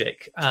of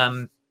music.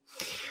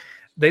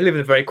 They live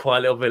in a very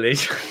quiet little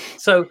village.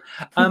 So,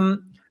 how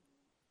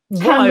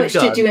much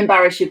did you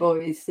embarrass your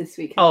boys this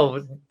weekend?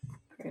 Oh,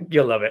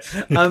 you'll love it.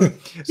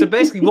 So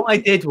basically what I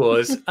did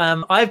was,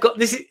 I've got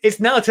this. It's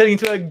now turning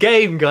into a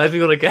game, guys.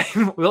 We've got a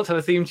game. We ought to have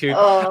a theme tune.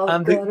 Oh,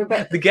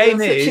 God, the game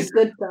is... such a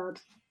good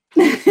dad.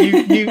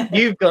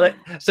 You've got it.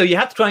 So you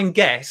have to try and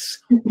guess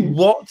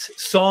what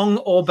song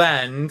or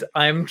band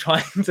I'm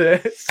trying to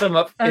sum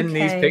up in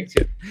these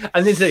pictures.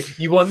 And then say,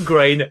 you want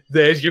grain,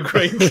 there's your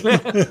grain.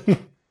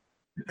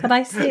 Can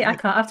I see? I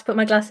can't. I have to put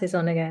my glasses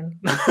on again.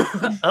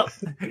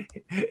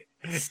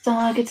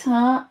 Star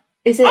guitar.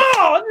 Is it?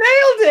 Oh,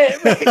 nailed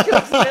it!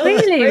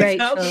 Really,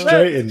 Rachel?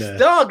 Straight in there.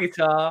 Star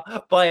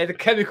Guitar by the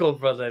Chemical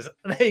Brothers.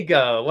 There you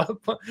go.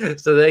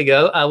 So there you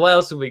go. What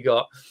else have we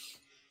got?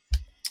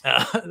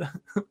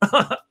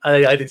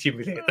 I did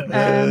humiliate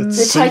them.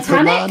 The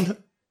Titanic.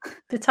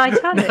 The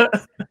Titanic.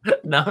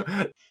 No,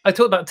 I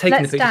talked about taking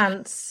Let's the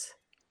pictures.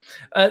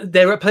 Dance.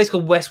 They're at a place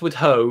called Westwood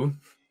Ho.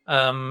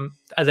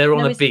 They're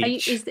on a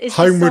beach. Is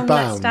Homeward the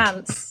song Bound. Let's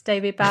Dance,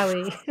 David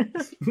Bowie.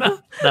 No,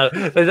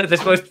 they're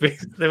supposed to be.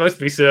 They must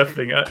be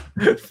surfing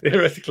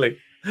theoretically.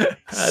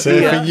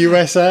 Surfing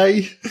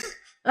USA.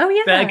 Oh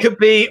yeah, that could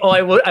be. Or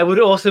I would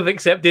also have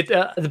accepted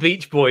the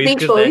Beach Boys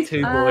because they're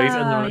two boys.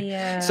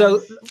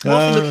 So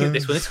looking at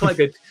this one, it's quite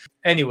good.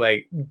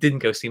 Anyway, didn't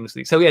go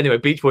seamlessly. So anyway,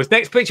 Beach Boys.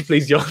 Next picture,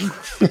 please, John.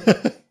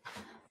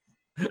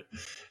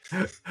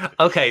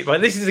 Okay,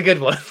 right. This is a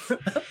good one.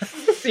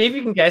 See if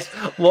you can guess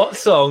what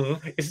song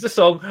is the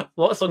song.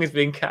 What song is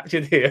being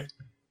captured here?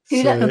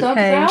 Who let the dogs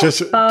out?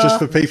 Just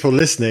for people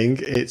listening,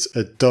 it's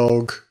a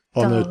dog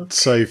on a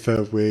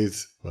sofa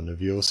with one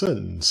of your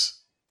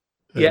sons.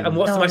 Yeah, and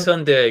what's my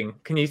son doing?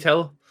 Can you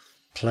tell?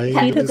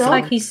 He looks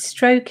like he's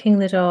stroking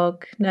the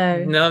dog.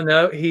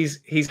 No,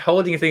 he's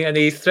holding a thing and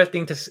he's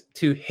threatening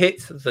to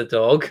hit the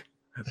dog.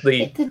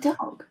 Hit the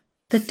dog.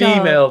 The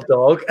female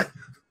dog.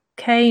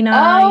 K9.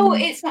 Oh,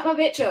 it's Smack My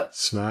Bitch Up.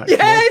 Smack.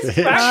 Yes,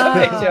 Smack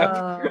My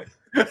Bitch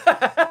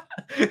Up.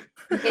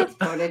 It's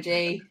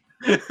Prodigy.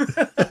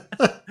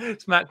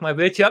 Smack My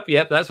Bitch Up.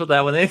 Yep, that's what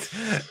that one is.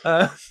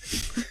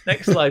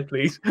 Next slide,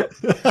 please.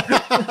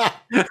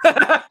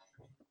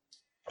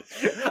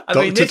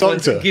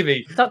 Doctor.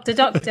 Gimme. Doctor.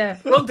 Doctor.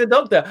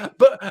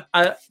 But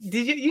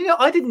did you?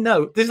 I didn't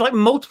know. There's like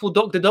multiple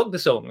Doctor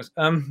songs.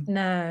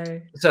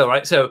 No. So all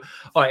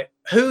right.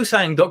 Who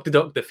sang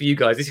Doctor for you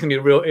guys? This is gonna be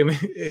a real.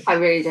 I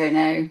really don't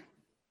know.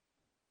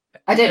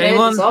 I don't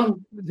know the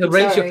song.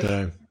 Rachel.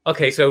 No.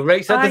 Okay, so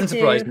Rachel, that doesn't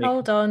surprise me.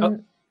 Hold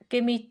on.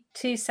 Give me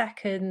 2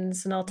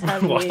 seconds and I'll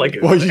tell you.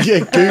 Well,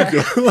 you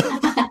Google.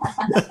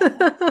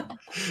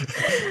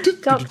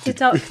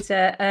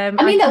 Doctor. I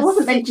mean, that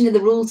wasn't mentioned in the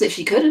rules that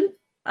she couldn't.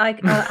 I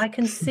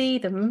can see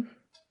them.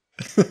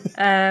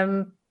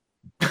 Right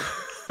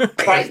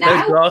Those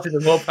now? glasses are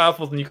more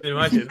powerful than you can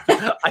imagine.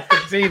 I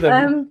can see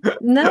them.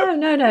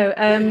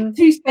 No.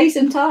 Through space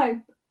and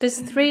time. There's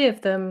 3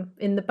 of them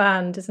in the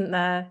band, isn't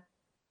there?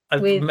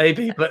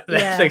 Maybe, but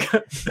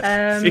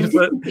seems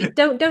like...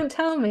 don't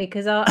tell me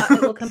because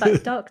it will come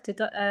back. Doctor.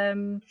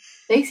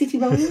 Bay City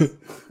Rollers?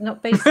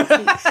 Not Bay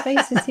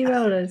City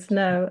Rollers.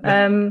 No.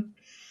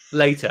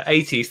 Later,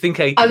 80s. Think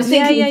 80s. I was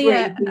thinking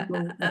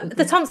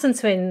the Thompson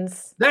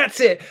Twins. That's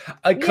it.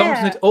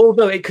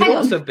 Although it could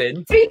also have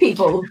been 3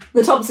 people.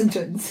 The Thompson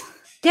Twins.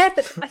 Yeah,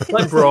 but I think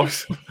like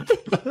Ross.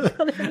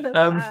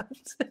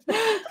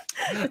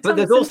 But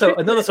there's also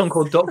another song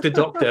called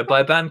Doctor by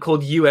a band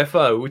called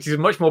UFO, which is a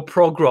much more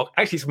prog rock.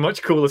 Actually, it's a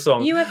much cooler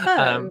song.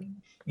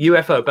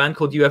 UFO, band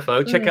called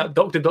UFO. Check out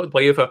Doctor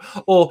by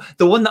UFO. Or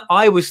the one that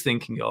I was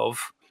thinking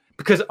of,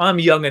 because I'm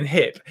young and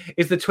hip,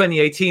 is the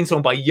 2018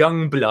 song by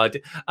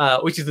Youngblood,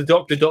 which is the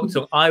Doctor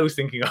song I was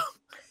thinking of.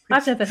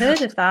 I've never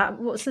heard of that.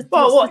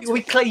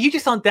 You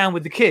just aren't down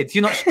with the kids.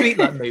 You're not street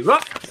like me,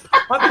 right?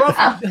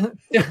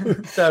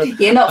 So,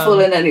 you're not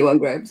fooling anyone,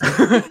 Grabes.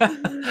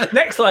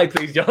 Next slide,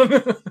 please,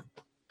 John.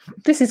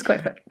 This is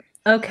quite fun.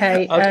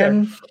 Okay.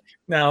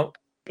 Now,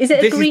 is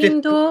it a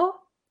green door?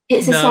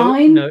 It's a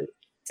sign. No.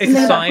 It's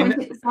a sign.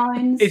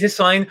 It's a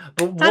sign.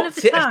 But Sign of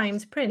the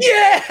Times, Prince.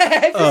 Yeah,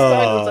 it's a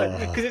sign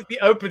because it's the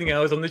opening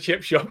hours on the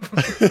chip shop.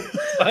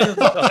 Sign of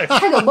the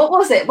Times. Hang on, what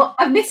was it?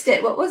 I missed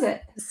it. What was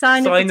it?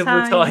 Sign of the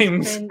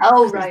Times.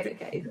 Oh right,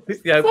 okay.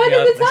 Sign of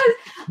the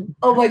Times.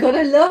 Oh my god,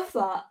 I love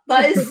that.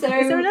 That is so.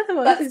 Is there another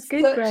one? This is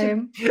good,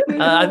 Graham.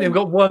 I think we've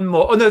got one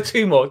more. Oh no,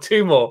 two more.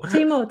 Two more.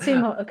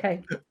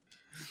 Okay.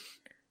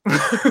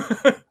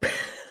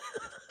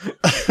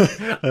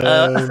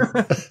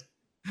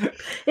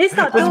 Is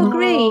that door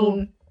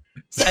green?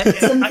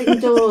 Something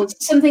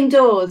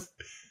doors.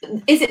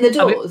 Is it the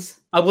doors?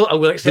 I will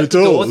accept the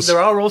doors. There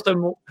are also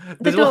more.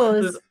 The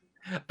doors.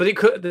 But it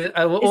could.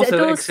 I will also is it a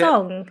door accept.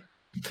 Song?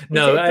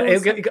 No,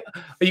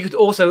 you could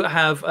also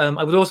have.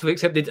 I would also have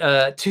accepted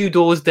Two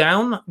Doors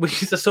Down,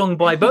 which is a song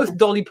by both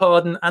Dolly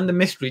Parton and the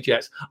Mystery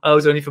Jets. I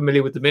was only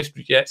familiar with the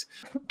Mystery Jets.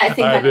 I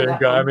think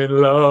I'm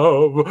in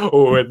love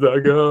with the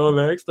girl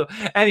next door.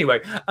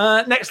 Anyway,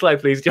 next slide,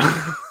 please,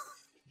 John.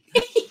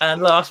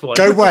 And last one.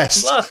 Go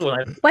west. Last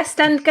one. West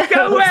End Girls.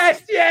 Go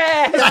west.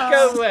 Yes.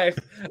 Go west.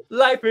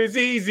 Life is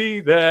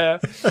easy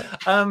there.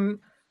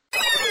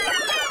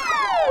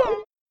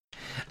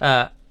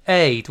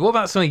 Aid, what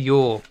about some of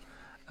your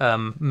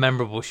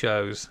memorable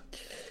shows?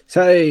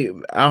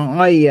 So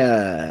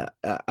I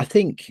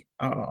think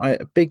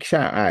a big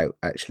shout out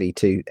actually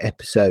to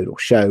episode or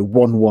show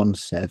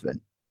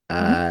 117,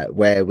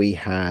 where we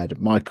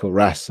had Michael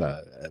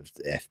Rasso of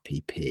the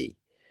FPP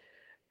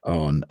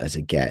on as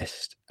a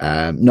guest.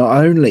 Not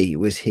only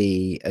was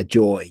he a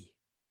joy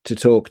to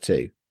talk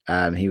to,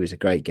 he was a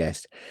great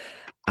guest,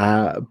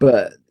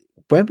 but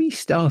when we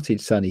started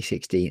Sunny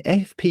 16,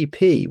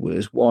 FPP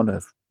was one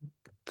of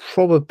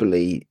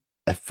probably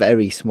a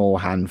very small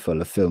handful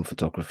of film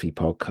photography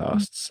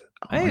podcasts.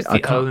 It's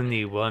the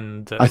only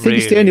one that I think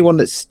it's the only one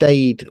that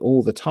stayed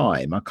all the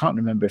time. I can't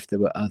remember if there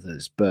were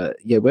others, but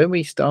yeah, when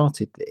we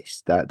started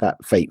this, that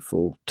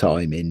fateful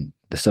time in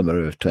the summer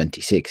of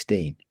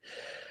 2016,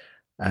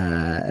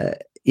 that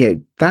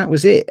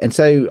was it. And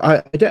so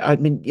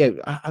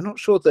I'm not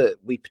sure that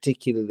we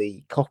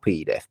particularly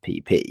copied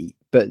FPP,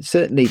 but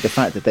certainly the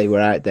fact that they were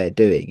out there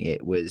doing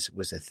it was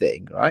a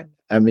thing, right?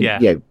 I mean,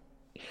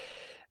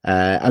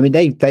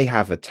 they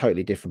have a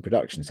totally different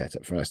production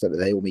setup from us. That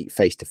they all meet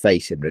face to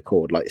face and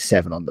record like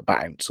 7 on the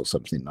bounce or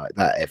something like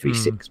that every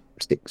 6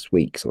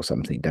 weeks or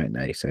something, don't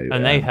they? So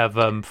and they have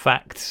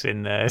facts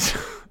in there,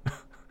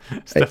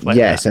 stuff like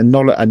yes, that.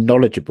 and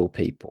knowledgeable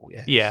people.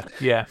 Yeah.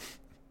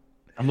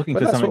 I'm looking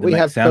for something to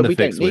make sound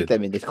effects with. We don't need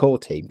them in this core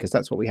team because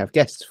that's what we have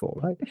guests for,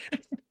 right?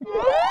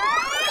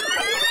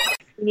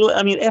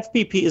 I mean,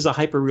 FPP is a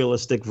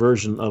hyper-realistic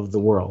version of the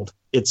world.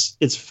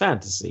 It's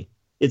fantasy.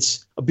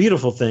 It's a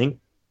beautiful thing,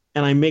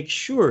 and I make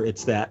sure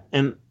it's that.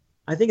 And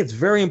I think it's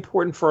very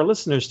important for our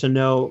listeners to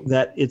know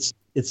that it's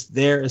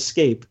their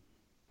escape,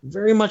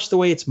 very much the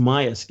way it's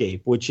my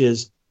escape, which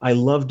is I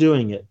love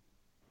doing it,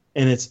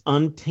 and it's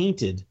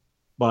untainted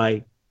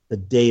by the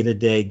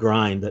day-to-day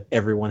grind that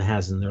everyone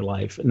has in their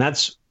life. And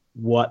that's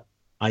what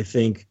I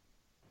think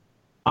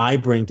I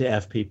bring to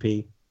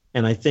FPP,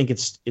 and I think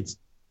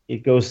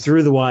it goes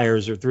through the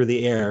wires or through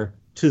the air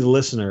to the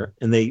listener,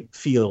 and they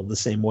feel the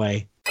same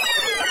way.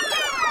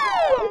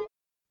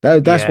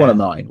 That's one of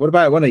mine. What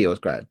about one of yours,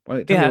 Grad?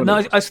 I was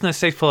going to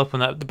say follow up on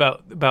that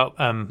about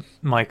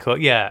Michael.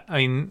 Yeah, I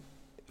mean,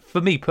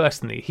 for me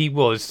personally, he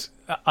was.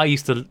 I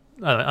used to.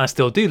 I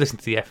still do listen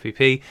to the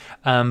FPP,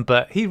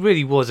 but he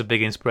really was a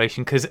big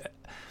inspiration because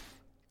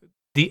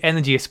the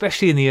energy,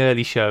 especially in the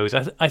early shows,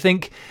 I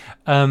think.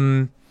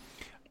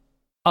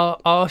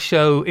 Our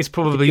show is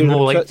probably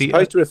more like the.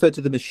 Supposed to refer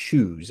to them as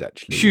shoes,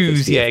 actually.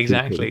 Shoes, yeah,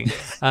 exactly.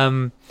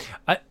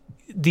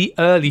 The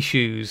early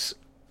shoes,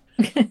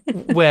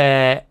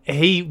 where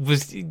he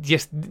was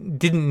just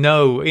didn't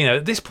know.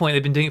 At this point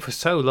they've been doing it for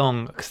so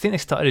long. I think they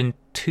started in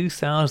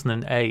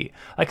 2008.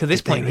 Like at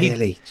this point,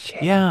 really?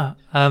 Yeah.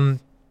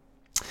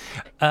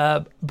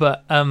 Yeah,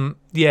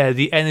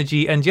 the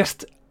energy and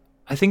just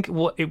I think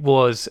what it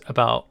was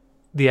about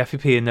the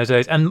FPP in those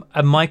areas, and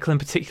Michael in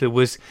particular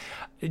was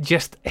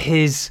just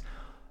his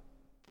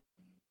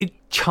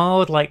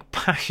childlike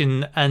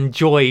passion and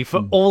joy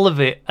for all of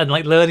it, and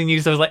like learning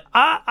new stuff. I was like,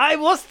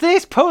 what's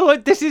this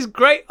Polaroid? This is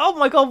great. Oh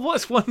my god,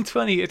 what's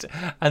 120?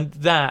 And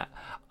that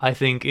I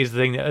think is the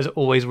thing that has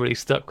always really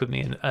stuck with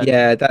me. And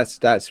yeah,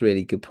 that's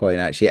really good point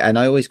actually. And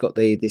I always got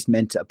I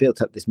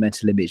built up this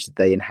mental image that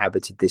they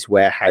inhabited this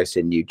warehouse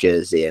in New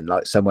Jersey, and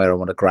like somewhere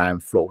on a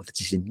ground floor with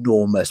this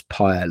enormous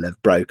pile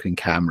of broken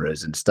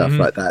cameras and stuff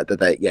like that. That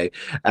they,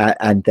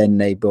 and then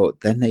they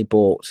bought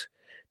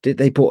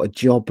a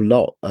job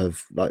lot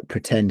of like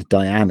pretend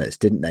Dianas,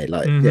 didn't they?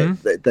 Like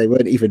they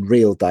weren't even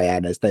real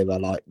Dianas; they were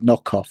like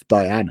knockoff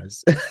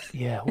Dianas.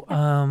 Yeah,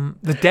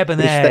 the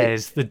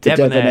Debonaires. The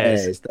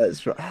Debonaires.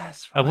 That's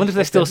right. I wonder if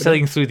they're still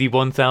selling through the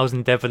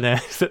 1,000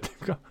 Debonaires that they've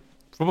got.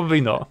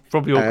 Probably not.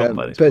 Probably all gone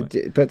by this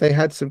point. But they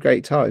had some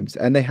great times,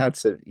 and they had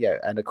some,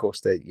 and of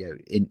course they,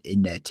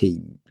 in their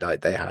team,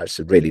 like they have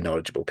some really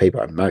knowledgeable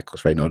people. I mean,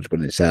 Michael's very knowledgeable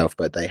in himself,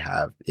 but they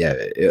have,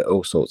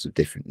 all sorts of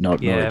different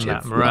knowledge.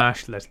 Matt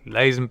Marash, Leslie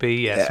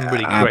Lazenby, some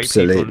really great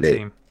people on the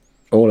team.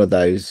 All of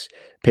those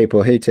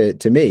people who,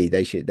 to me,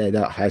 they're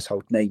not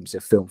household names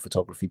of film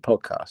photography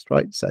podcast,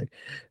 right? So,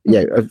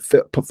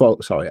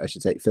 I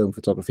should say film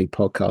photography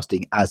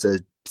podcasting as a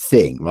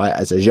thing, right,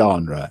 as a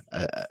genre,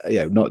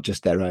 not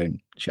just their own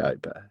show,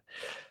 but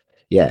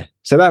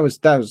so that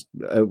was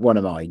one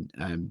of mine.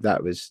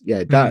 That was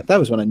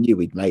when I knew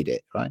we'd made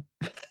it, right?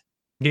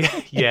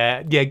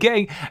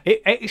 Getting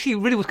it actually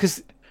really was,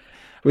 because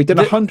we've done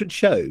 100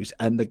 shows,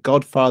 and the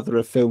godfather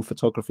of film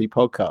photography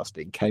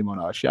podcasting came on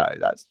our show.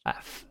 That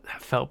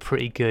felt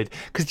pretty good,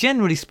 because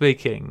generally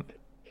speaking,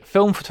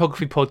 film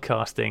photography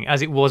podcasting,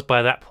 as it was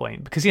by that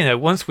point, because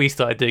once we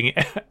started doing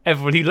it,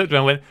 everybody looked around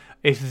and went,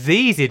 if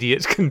these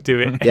idiots can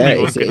do it,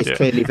 it's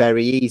clearly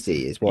very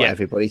easy, is what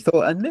everybody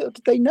thought, and little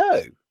did they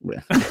know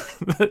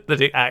that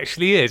it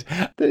actually is.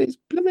 That it's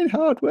blooming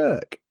hard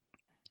work.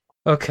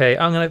 Okay,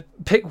 I'm going to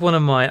pick one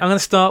of mine. I'm going to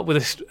start with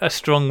a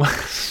strong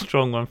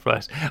one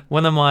first.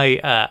 One of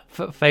my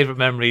favourite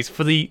memories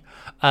for the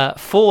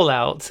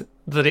fallout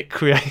that it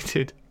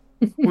created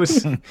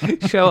was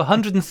show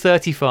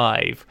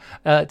 135,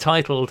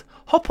 titled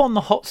Hop on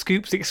the Hot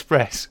Scoops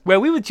Express, where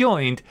we were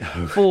joined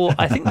for,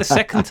 I think, the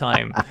second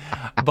time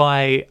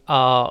by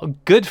our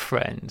good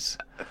friends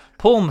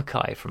Paul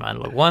Mackay from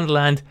Analog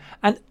Wonderland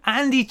and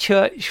Andy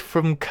Church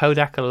from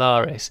Kodak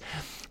Alaris.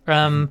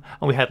 And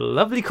we had a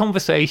lovely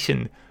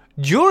conversation,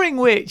 during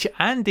which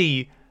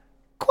Andy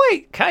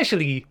quite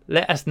casually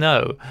let us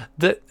know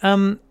that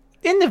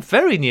in the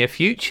very near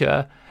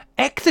future,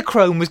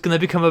 Ektachrome was going to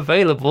become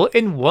available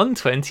in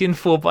 120 and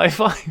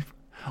 4x5,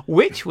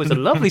 which was a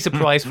lovely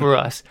surprise for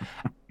us,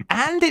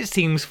 and it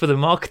seems for the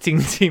marketing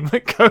team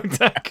at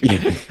Kodak,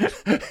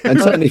 and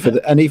certainly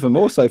and even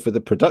more so for the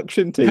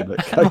production team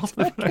at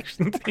Kodak.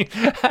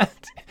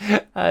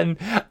 And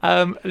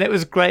it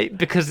was great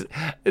because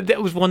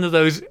that was one of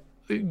those.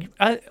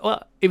 It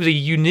was a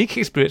unique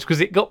experience because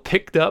it got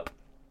picked up.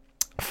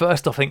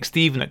 First off, I think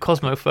Stephen at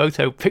Cosmo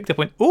Photo picked up,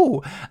 went,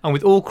 ooh, and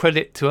with all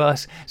credit to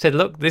us, said,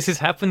 look, this has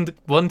happened,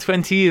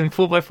 120 and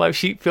 4x5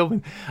 sheet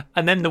filming.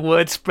 And then the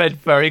word spread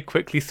very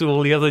quickly through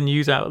all the other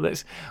news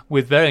outlets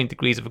with varying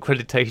degrees of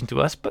accreditation to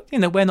us. But,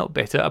 we're not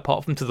bitter,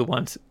 apart from to the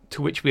ones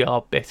to which we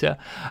are bitter.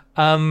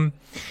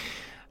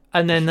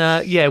 And then,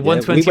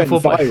 120 we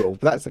went viral.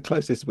 That's the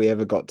closest we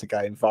ever got to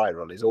going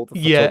viral. Is all the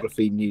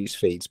photography news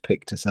feeds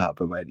picked us up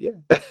and went,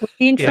 Was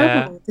he in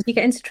trouble? Did he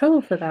get into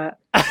trouble for that?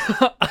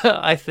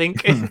 I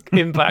think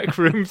in back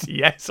rooms,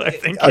 yes. I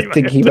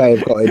think he may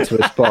have got into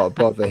a spot of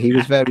bother. He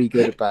was very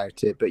good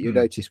about it, but you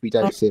notice we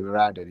don't see him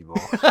around anymore.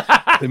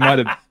 They might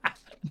have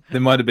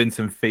There might have been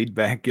some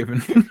feedback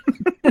given.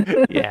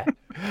 Yeah.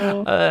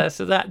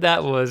 So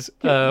that was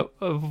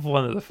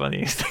one of the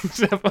funniest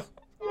things ever.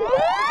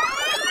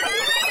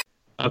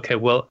 Okay,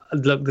 well,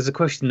 look, there's a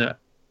question that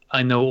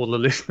I know all the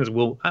listeners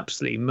will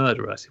absolutely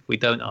murder us if we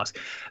don't ask.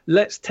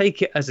 Let's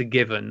take it as a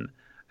given,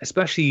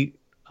 especially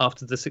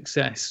after the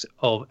success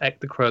of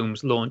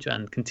Ektachrome's launch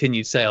and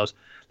continued sales.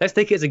 Let's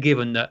take it as a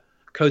given that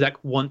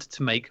Kodak want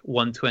to make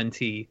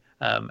 120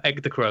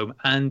 Ektachrome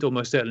and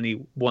almost certainly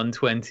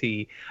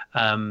 120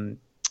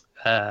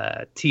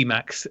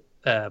 T-Max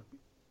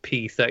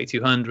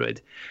P3200.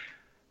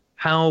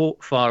 How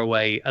far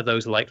away are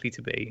those likely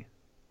to be?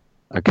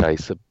 Okay,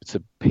 so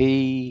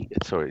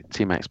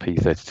T-Max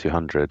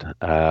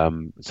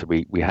P3200. So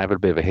we have a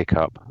bit of a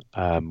hiccup.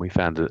 We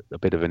found a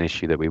bit of an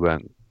issue that we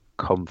weren't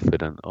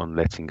confident on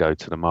letting go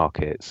to the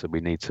market, so we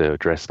need to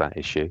address that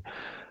issue.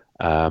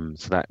 So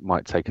that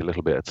might take a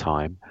little bit of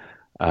time.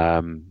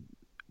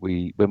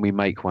 When we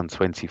make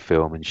 120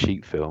 film and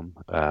sheet film,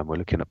 we're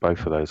looking at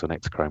both of those on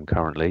Ektachrome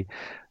currently.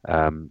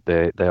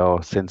 They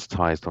are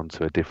sensitized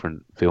onto a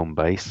different film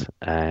base,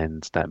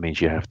 and that means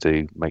you have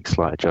to make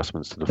slight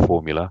adjustments to the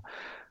formula.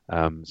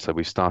 So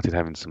we've started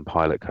having some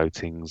pilot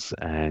coatings,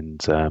 and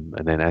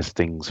then as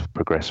things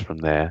progress from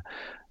there,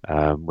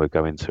 we're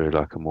going to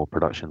like a more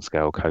production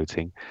scale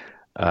coating.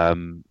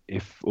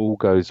 If all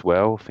goes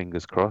well,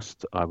 fingers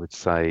crossed, I would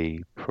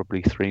say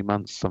probably 3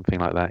 months, something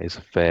like that is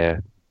a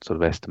fair sort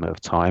of estimate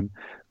of time.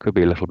 Could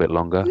be a little bit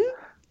longer.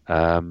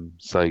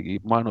 So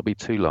it might not be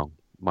too long,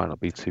 might not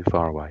be too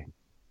far away.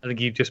 I think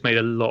you've just made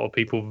a lot of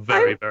people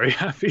very, very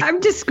happy.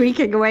 I'm just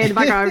squeaking away in the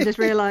background. I just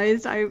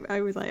realised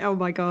I was like, oh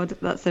my God,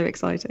 that's so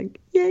exciting.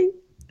 Yay.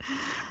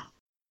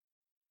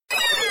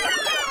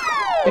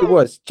 It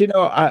was. Do you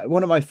know,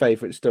 one of my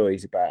favourite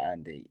stories about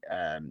Andy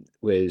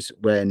was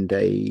when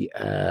they,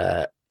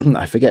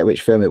 I forget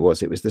which film it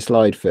was. It was the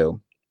slide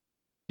film.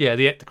 Yeah,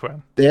 the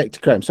Ektachrome. The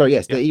Ektachrome. Sorry,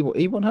 yes, the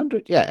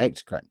E100. Yeah,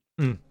 Ektachrome.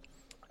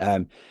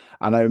 And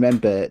I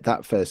remember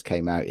that first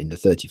came out in the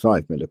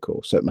 35mm, of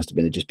course, so it must have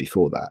been just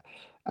before that.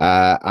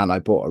 And I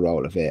bought a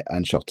roll of it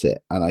and shot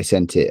it, and I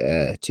sent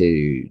it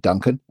to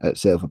Duncan at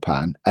Silver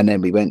Pan, and then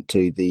we went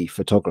to the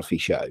photography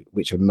show,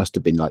 which must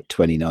have been like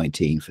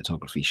 2019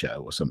 photography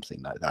show or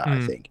something like that,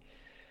 I think.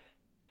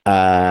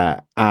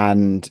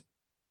 And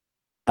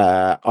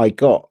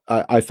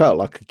I felt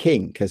like a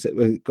king because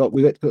we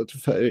went to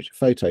a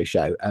photo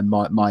show, and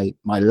my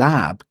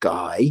lab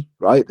guy,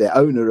 right, the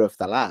owner of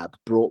the lab,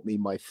 brought me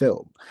my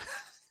film.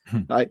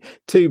 Like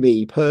to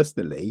me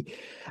personally,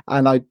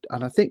 and I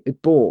think I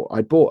bought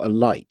a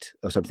light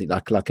or something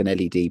like an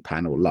LED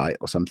panel light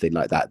or something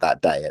like that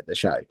day at the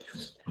show,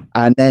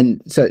 and then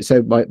so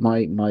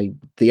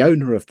the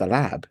owner of the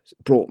lab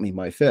brought me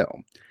my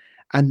film,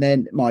 and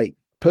then my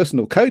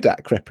personal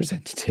Kodak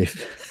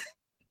representative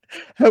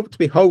helped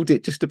me hold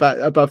it just about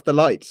above the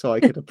light so I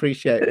could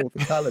appreciate all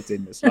the colours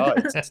in the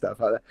slides and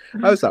stuff like that.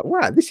 I was like,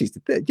 wow, this is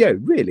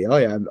really,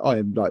 I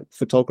am like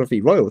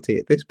photography royalty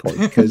at this point,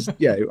 because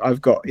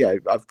I've got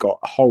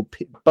a whole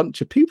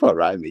bunch of people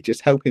around me just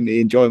helping me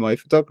enjoy my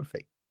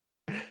photography.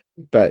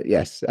 But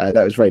yes,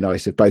 that was very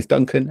nice of both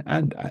Duncan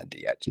and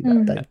Andy actually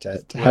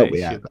to help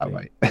me out that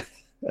way.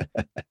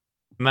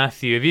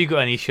 Matthew, have you got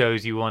any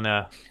shows you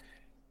wanna?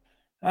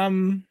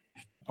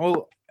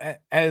 Well,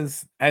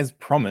 as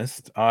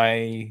promised,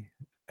 I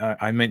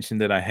mentioned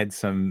that I had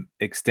some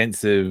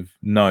extensive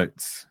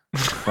notes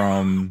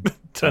from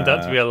turned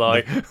out to be a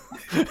lie.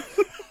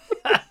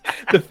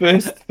 The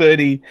first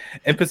 30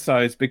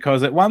 episodes,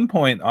 because at one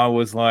point I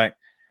was like,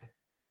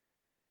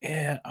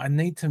 yeah, I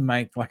need to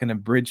make like an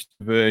abridged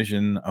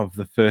version of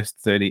the first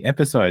 30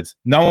 episodes.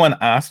 No one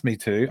asked me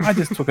to. I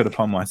just took it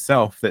upon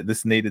myself that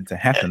this needed to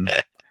happen.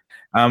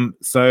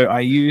 So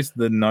I used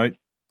the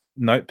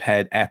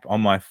Notepad app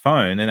on my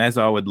phone, and as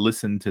I would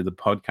listen to the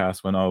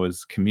podcast when I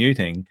was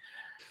commuting,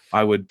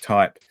 I would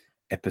type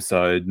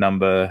episode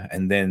number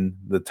and then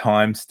the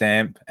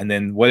timestamp and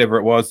then whatever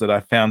it was that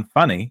I found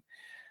funny.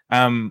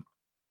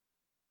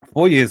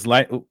 4 years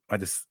later, I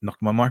just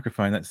knocked my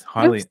microphone. That's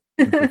highly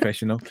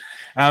unprofessional.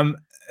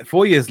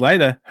 4 years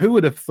later, who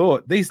would have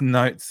thought these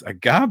notes are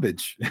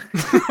garbage?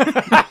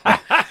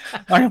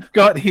 I've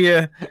got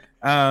here.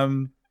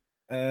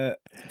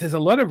 There's a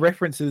lot of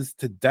references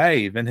to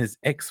Dave and his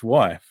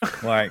ex-wife.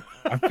 Like,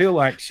 I feel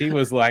like she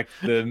was like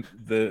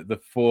the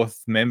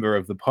fourth member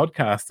of the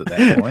podcast at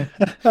that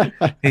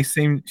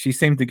point. She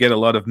seemed to get a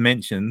lot of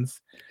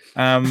mentions,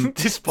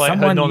 despite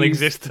her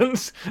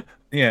non-existence.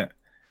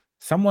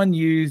 Someone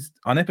used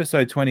on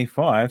episode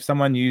 25.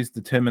 Someone used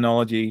the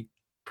terminology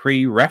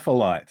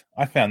pre-Raphaelite.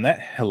 I found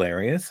that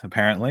hilarious.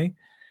 Apparently,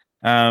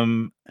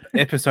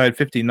 episode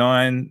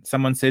 59.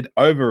 Someone said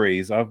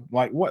ovaries. I'm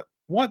like, what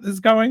is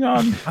going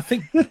on? I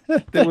think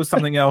there was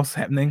something else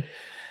happening.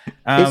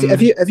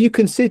 Have you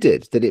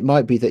considered that it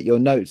might be that your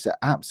notes are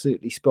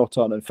absolutely spot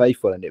on and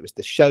faithful, and it was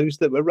the shows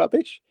that were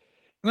rubbish?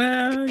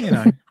 Well,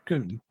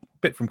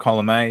 bit from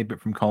column A,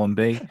 bit from column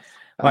B.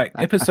 Like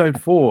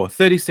episode 4,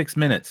 36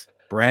 minutes.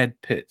 Brad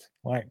Pitt.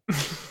 Like,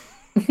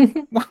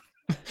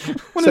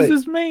 what does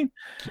this mean?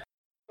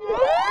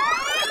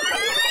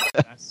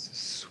 That's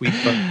sweet.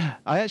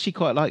 I actually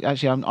quite like.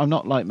 Actually, I'm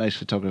not like most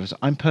photographers.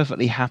 I'm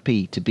perfectly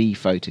happy to be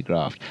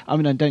photographed. I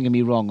mean, don't get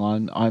me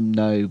wrong. I'm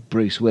no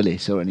Bruce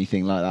Willis or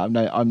anything like that.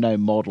 I'm no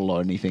model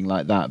or anything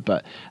like that.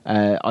 But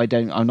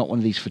I'm not one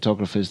of these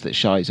photographers that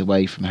shies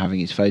away from having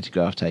his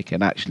photograph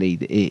taken. Actually,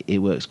 it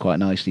works quite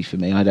nicely for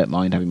me. I don't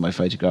mind having my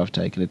photograph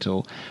taken at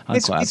all.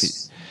 I'm quite happy.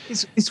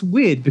 It's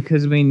weird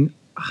because I mean,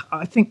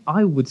 I think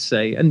I would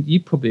say, and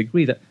you probably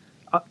agree that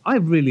I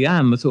really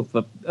am a sort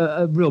of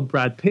a real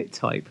Brad Pitt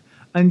type,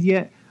 and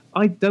yet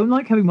I don't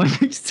like having my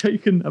pictures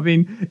taken. I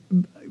mean,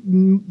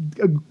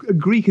 a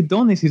Greek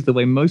Adonis is the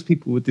way most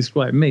people would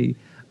describe me.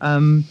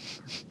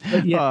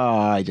 But yeah.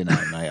 I don't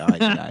know, mate. I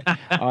don't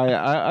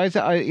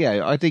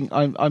know. I think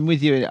I'm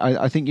with you.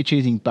 I think you're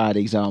choosing bad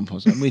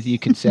examples. I'm with you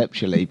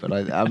conceptually,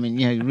 but I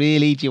mean,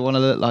 really, do you want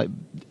to look like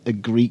a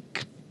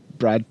Greek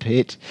Brad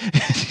Pitt?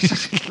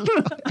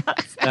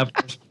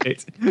 Brad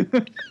Pitt.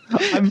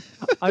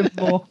 I'm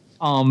more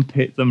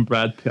armpit than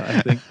Brad Pitt,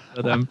 I think.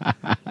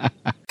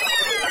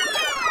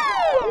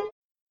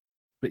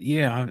 But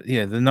yeah,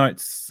 the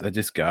notes are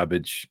just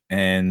garbage,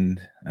 and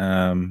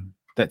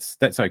that's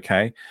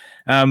okay.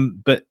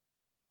 But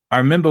I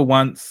remember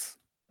once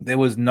there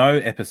was no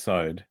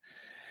episode.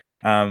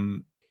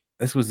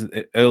 This was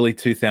early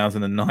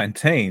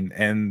 2019,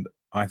 and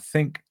I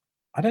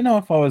don't know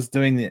if I was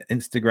doing the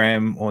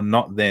Instagram or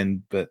not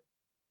then, but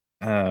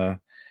there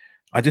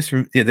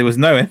was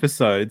no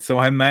episode, so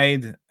I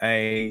made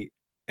a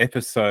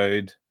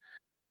episode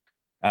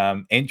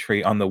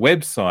entry on the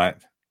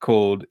website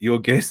called "Your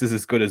Guess Is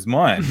As Good As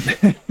Mine."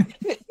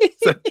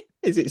 So,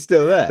 is it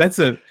still there?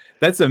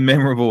 That's a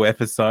memorable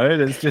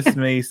episode. It's just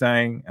me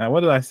saying,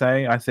 what did I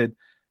say? I said,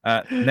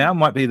 now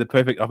might be the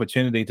perfect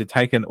opportunity to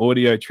take an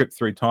audio trip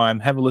through time,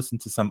 have a listen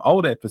to some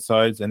old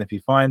episodes, and if you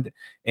find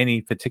any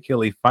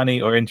particularly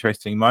funny or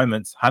interesting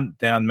moments, hunt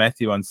down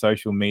Matthew on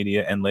social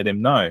media and let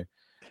him know.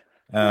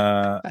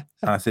 I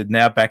said,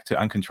 now back to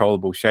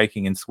uncontrollable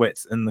shaking and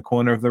sweats in the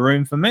corner of the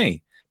room for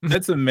me.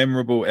 That's a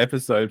memorable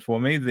episode for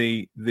me.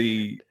 The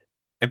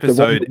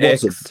episode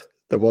X.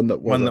 The one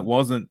that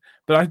wasn't.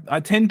 But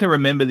I tend to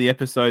remember the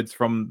episodes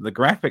from the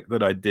graphic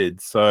that I did.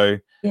 So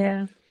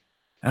yeah.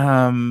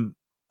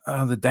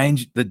 The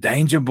Danger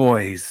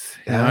Boys.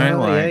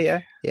 Yeah.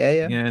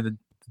 Yeah,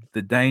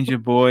 the Danger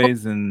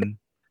Boys and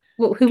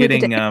who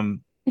getting were the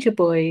Danger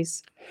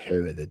Boys?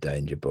 Who are the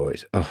Danger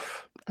Boys? Oh,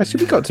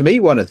 actually, we got to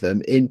meet one of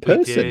them in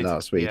person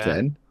last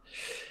weekend.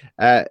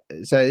 Yeah.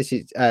 So this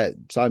is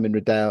Simon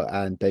Riddell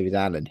and David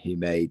Allen, who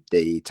made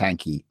the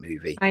Tanky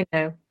movie. I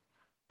know.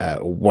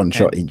 One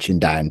Shot Inching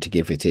Down, to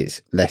give it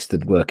its less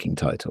than working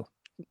title.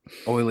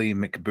 Oily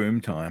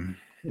McBoom time.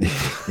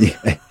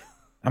 Yeah.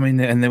 I mean,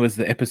 and there was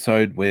the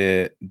episode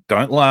where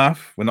don't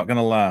laugh. We're not going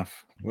to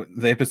laugh.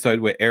 The episode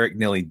where Eric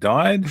nearly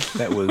died.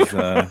 That was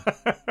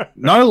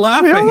no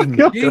laughing.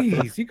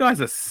 Jeez, you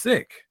guys are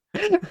sick.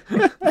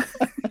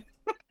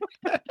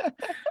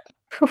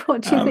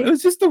 What do you think? It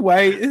was just the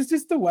way. It's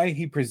just the way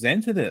he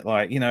presented it.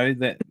 Like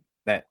that.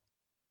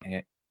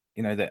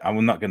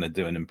 I'm not going to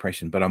do an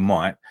impression, but I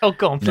might. Oh,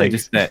 go on, please.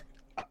 Just that.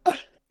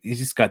 You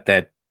just got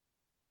that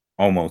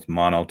almost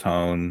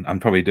monotone. I'm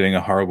probably doing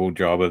a horrible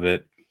job of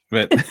it,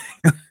 but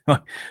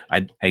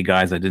hey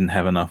guys, I didn't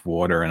have enough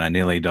water and I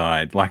nearly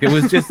died. Like, it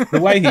was just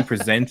the way he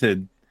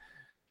presented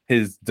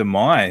his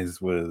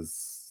demise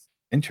was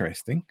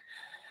interesting.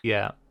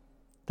 Yeah.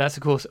 That's,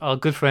 of course, our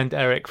good friend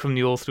Eric from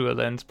the All Through a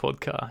Lens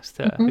podcast,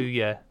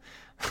 who,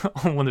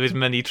 on one of his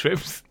many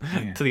trips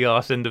to the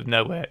arse end of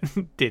nowhere,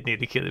 did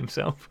nearly kill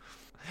himself.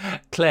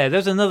 Claire,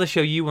 there's another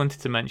show you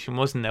wanted to mention,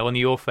 wasn't there? One of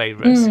your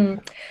favourites.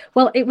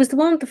 Well, it was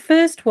the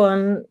first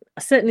one,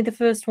 certainly the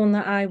first one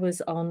that I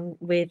was on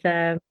with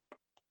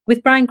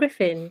Brian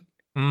Griffin.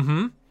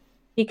 Mm-hmm.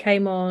 He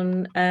came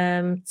on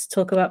to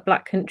talk about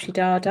Black Country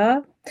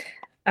Dada.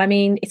 I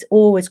mean, it's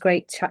always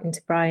great chatting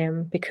to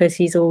Brian because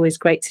he's always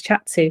great to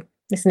chat to.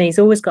 Isn't he? He's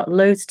always got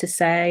loads to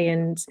say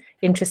and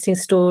interesting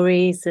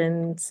stories,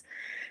 and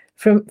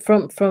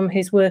from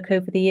his work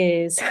over the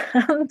years.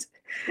 And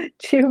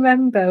do you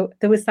remember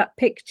there was that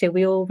picture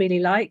we all really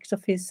liked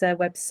of his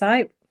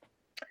website,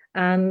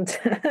 and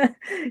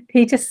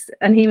he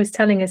was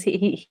telling us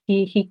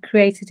he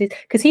created it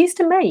because he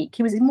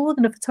was more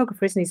than a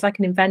photographer, isn't he? He's like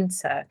an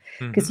inventor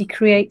because he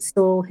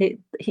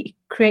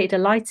created a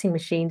lighting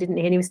machine, didn't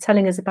he? And he was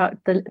telling us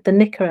about the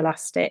Nicker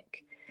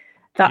elastic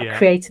that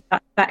created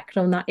that effect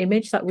on that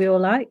image that we all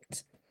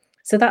liked.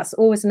 So that's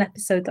always an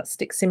episode that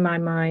sticks in my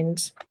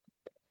mind.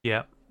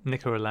 Yeah,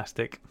 Nicker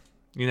elastic.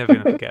 You're never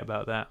going to forget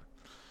about that.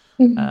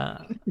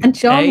 And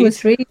John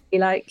was really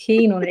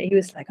keen on it. He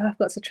was like, "Oh, I've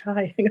got to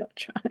try. I got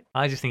to try."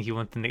 I just think he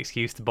wanted an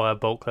excuse to buy a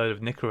bulk load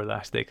of Nicker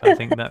elastic. I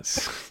think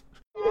that's.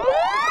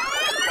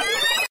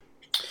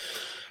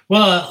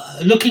 Well,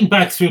 looking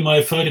back through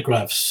my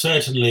photographs,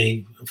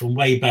 certainly from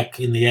way back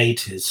in the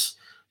 80s,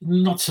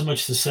 not so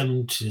much the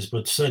 70s,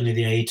 but certainly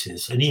the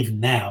 80s, and even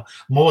now,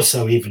 more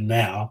so even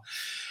now,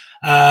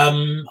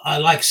 I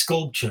like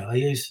sculpture. I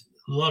use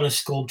lot of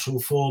sculptural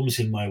forms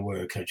in my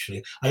work,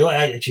 actually.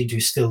 I actually do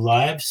still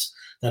lifes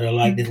that are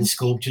like little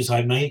sculptures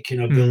I make,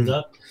 build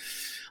up.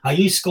 I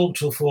use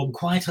sculptural form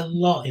quite a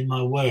lot in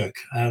my work.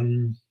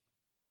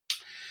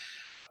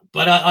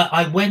 But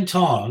I went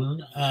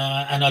on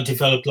and I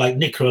developed like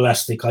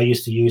Nicroelastic I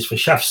used to use for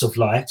shafts of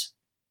light.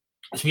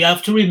 So you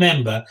have to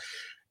remember,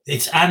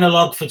 it's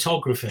analog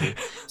photography.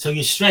 So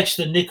you stretch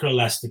the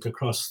Nicroelastic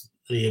across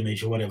the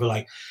image or whatever.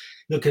 Like,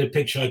 look at a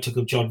picture I took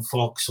of John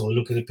Fox, or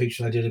look at a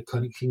picture I did of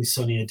King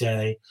Sunny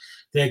Ade.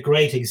 They're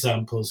great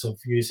examples of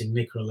using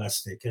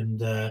Nicroelastic.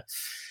 And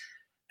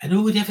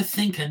who would ever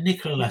think a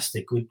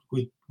Nicroelastic would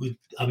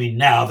I mean,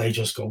 now they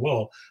just go,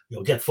 well,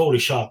 get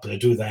Photoshop to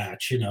do that,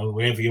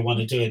 wherever you want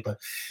to do it. But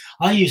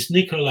I use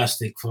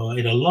Nicroelastic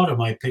in a lot of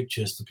my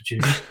pictures to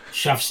produce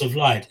shafts of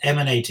light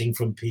emanating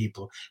from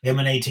people,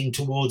 emanating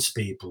towards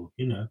people,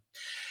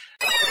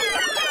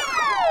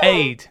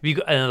 Aid, have you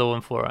got another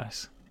one for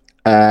us?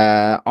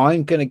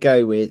 I'm going to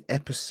go with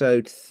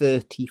episode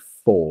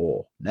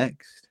 34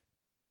 next.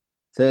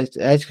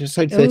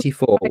 Episode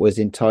 34 was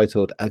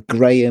entitled A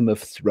Graham of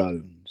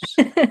Thrones.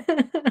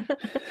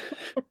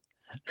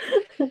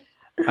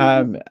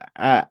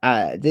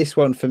 This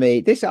one for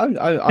me,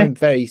 I'm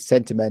very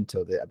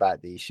sentimental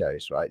about these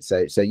shows, right?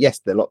 So yes,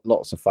 there are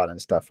lots of fun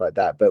and stuff like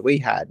that, but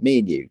me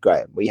and you,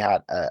 Graham, we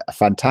had a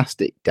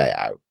fantastic day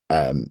out,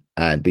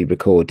 and we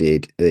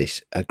recorded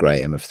this A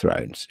Graham of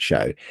Thrones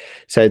show.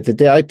 So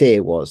the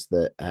idea was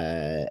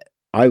that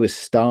I was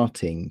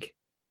starting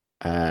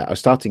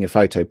a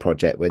photo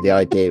project where the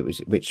idea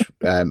was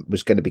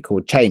going to be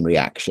called Chain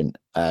Reaction,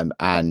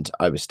 and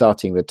I was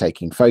starting with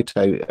taking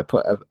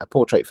a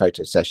portrait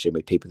photo session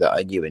with people that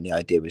I knew, and the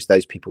idea was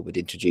those people would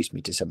introduce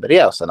me to somebody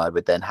else, and I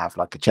would then have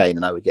like a chain,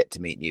 and I would get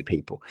to meet new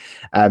people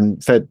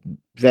for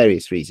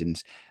various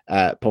reasons,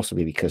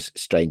 possibly because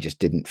strangers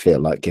didn't feel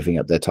like giving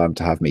up their time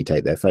to have me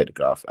take their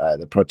photograph.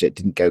 The project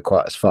didn't go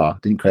quite as far,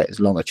 didn't create as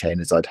long a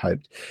chain as I'd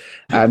hoped,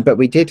 but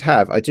we did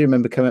I do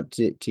remember coming up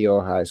to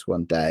your house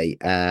one day,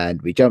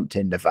 and we jumped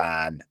in the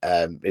van,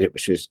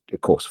 which was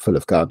of course full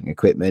of gardening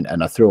equipment,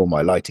 and I threw all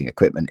my lighting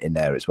equipment in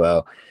there as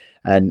well,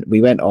 and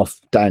we went off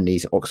down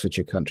these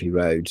Oxfordshire country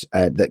roads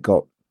that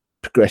got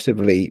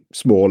progressively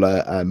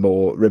smaller and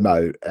more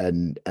remote,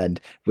 and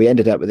we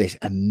ended up with this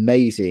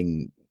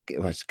amazing,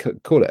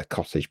 call it a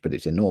cottage, but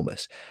it's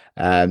enormous,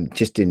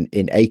 just in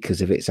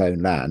acres of its own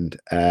land,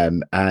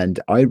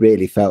 and I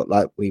really felt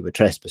like we were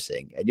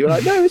trespassing, and you're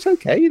like, no, it's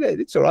okay,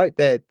 it's all right,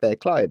 they're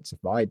clients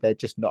of mine, they're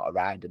just not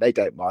around, and they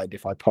don't mind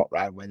if I pop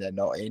round when they're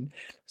not in.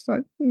 It's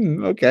like,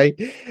 okay.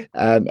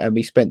 And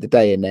we spent the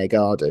day in their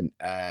garden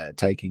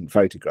taking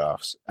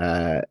photographs,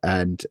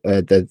 and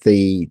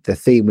the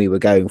theme we were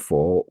going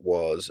for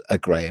was A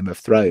Graham of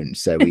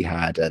Thrones. So we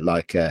had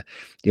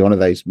one of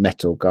those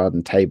metal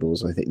garden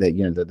tables, I think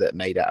that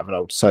made out of an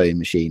old sewing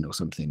machine or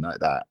something like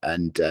that,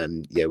 and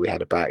we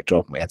had a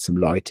backdrop, and we had some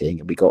lighting,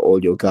 and we got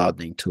all your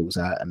gardening tools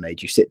out and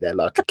made you sit there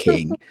like a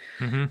king.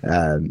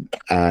 That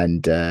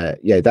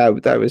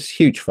was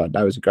huge fun.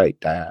 That was a great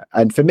day out.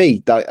 And for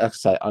me, like I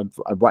say, I'm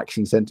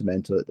waxing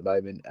sentimental at the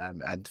moment,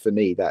 and for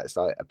me that's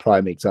like a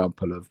prime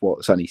example of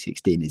what Sunny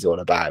 16 is all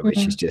about, which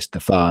is just the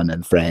fun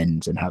and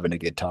friends and having a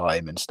good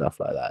time and stuff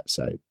like that.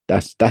 So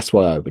that's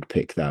why I would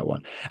pick that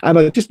one. And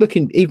I'm just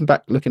looking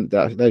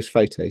at those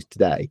photos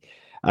today,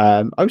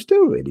 I'm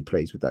still really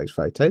pleased with those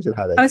photos and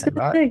how they came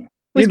out. You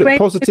look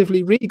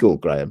positively regal,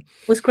 Graham.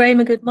 Was Graham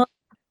a good model?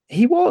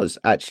 He was,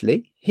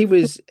 actually. He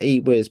was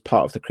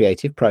part of the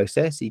creative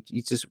process. He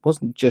just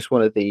wasn't just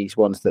one of these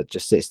ones that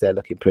just sits there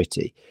looking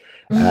pretty.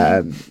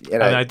 I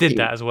did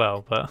that as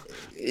well, but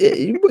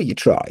you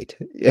tried.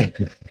 Yeah.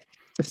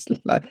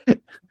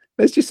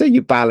 Let's just say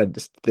you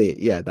balanced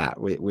that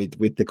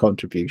with the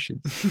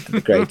contributions to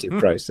the creative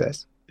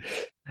process.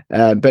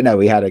 But no,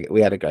 we had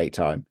a great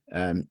time,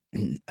 and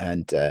some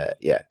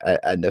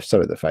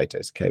of the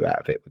photos that came out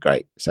of it were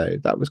great. So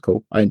that was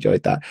cool. I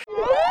enjoyed that.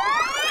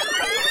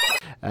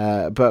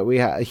 But we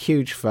had a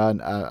huge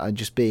fun, and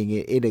just being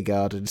in a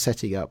garden,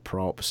 setting up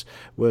props,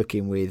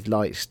 working with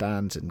light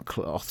stands and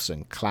cloths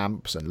and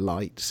clamps and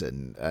lights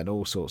and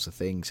all sorts of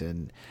things,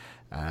 and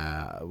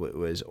it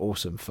was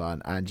awesome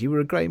fun. And you were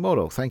a great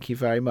model. Thank you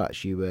very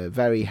much. You were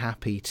very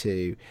happy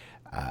to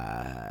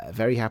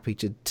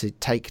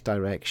take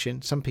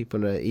direction. Some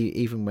people are,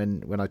 even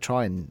when I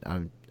try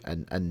and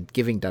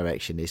giving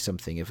direction is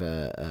something of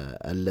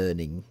a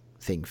learning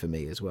thing for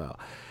me as well.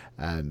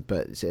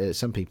 But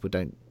some people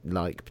don't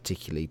like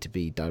particularly to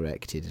be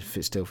directed and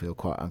still feel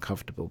quite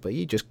uncomfortable, but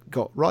you just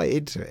got right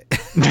into it.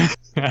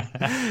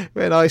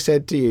 When I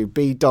said to you,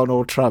 be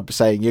Donald Trump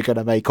saying you're going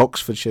to make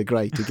Oxfordshire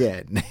great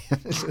again,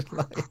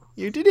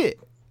 you did it.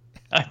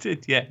 I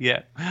did,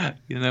 yeah. I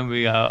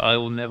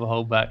will never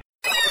hold back.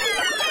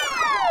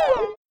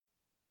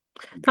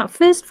 That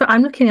first,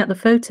 I'm looking at the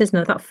photos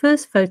now. That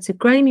first photo,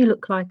 Graham, you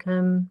look like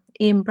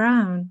Ian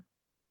Brown.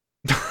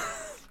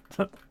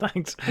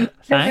 Thanks.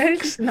 I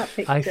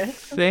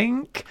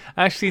think.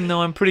 Actually,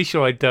 no, I'm pretty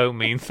sure I don't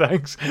mean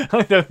thanks.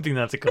 I don't think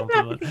that's a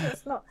compliment.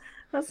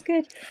 That's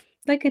good.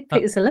 They could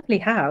pick. It's a lovely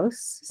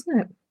house,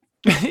 isn't it?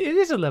 It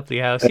is a lovely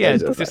house. It Yeah,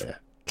 is a just lovely-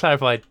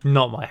 clarified,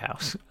 not my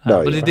house,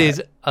 No, but you're it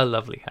is a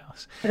lovely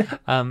house.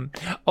 On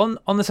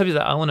the subject of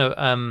that, I want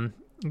to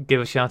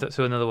give a shout out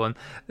to another one.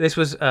 This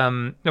was, I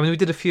mean, we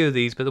did a few of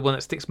these, but the one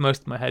that sticks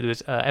most in my head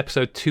was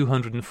episode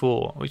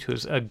 204, which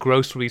was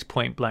Groceries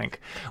Point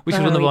Blank, which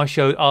was one of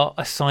our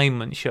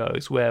assignment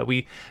shows where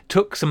we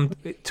took some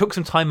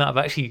time out of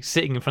actually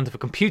sitting in front of a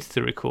computer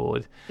to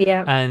record,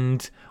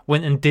 and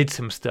went and did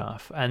some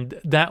stuff. And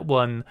that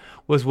one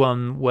was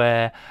one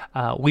where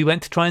we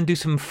went to try and do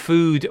some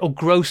food or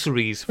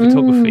groceries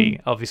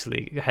photography,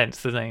 obviously,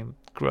 hence the name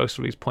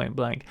Groceries Point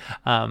Blank.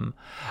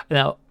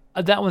 Now,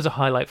 that was a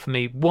highlight for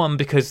me. One,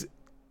 because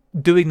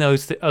doing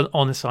those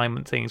on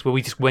assignment things where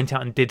we just went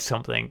out and did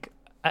something,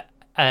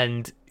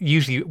 and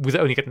usually with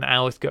only getting an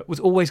hour to go,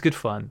 was always good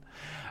fun.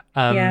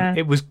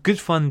 It was good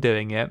fun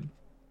doing it,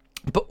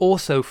 but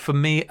also for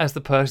me as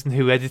the person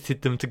who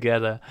edited them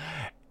together,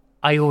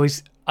 I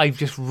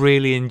just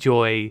really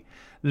enjoy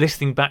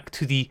listening back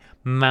to the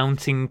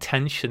mounting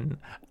tension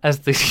as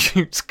the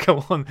shoots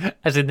go on,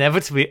 as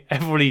inevitably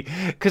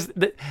because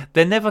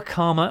they're never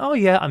calm. Like, oh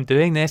yeah, I'm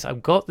doing this,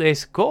 I've got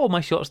this, got all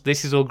my shots,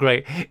 this is all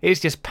great.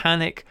 It's just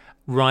panic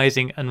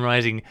rising and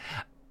rising.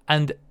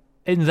 And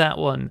in that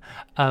one,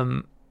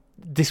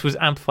 this was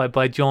amplified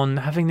by John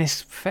having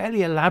this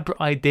fairly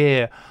elaborate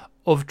idea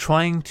of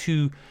trying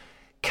to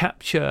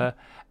capture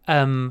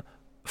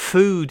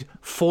food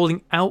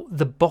falling out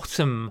the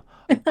bottom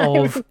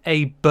of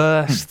a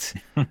burst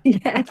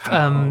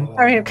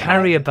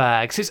carrier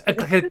bag. So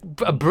it's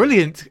a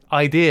brilliant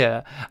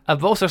idea,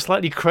 but also a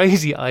slightly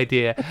crazy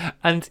idea.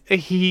 And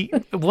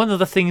one of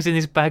the things in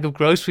his bag of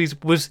groceries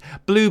was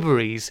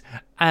blueberries,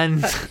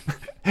 and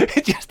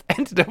it just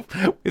ended up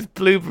with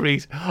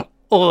blueberries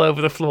all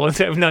over the floor. And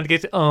so every now and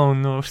again, oh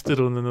no, I've stood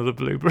on another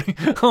blueberry.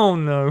 Oh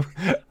no.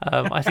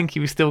 I think he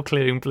was still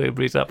clearing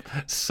blueberries up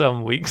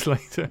some weeks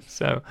later.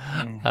 So,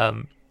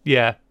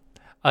 yeah.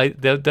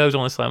 Those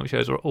on assignment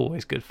shows are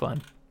always good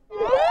fun.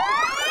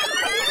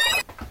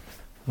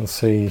 We'll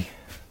see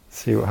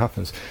what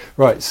happens.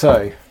 Right,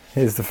 so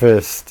here's the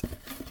first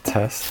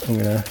test. I'm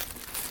gonna. In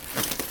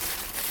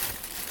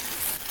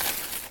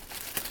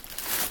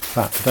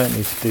fact, I don't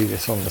need to do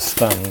this on the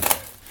stand.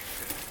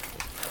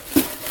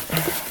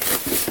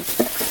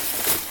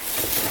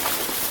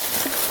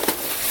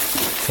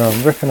 So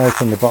I'm ripping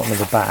open the bottom of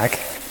the bag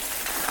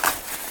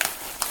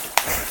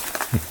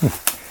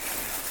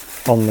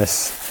on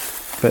this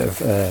bit of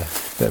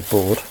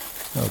board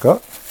I've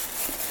got.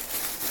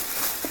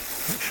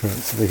 Make sure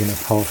it's a big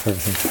enough hole for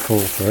everything to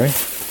fall through.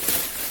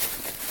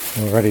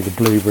 Already the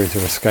blueberries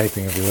are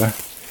escaping everywhere.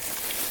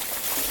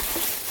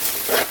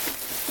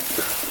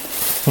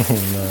 Oh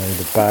no,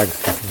 the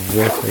bag's just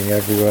ripping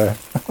everywhere.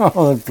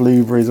 Oh, the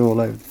blueberries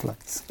all over the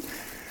place.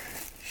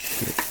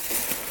 Shit.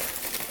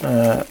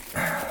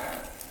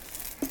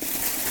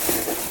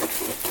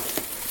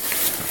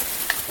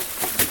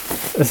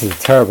 This is a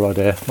terrible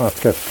idea. I have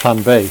to go for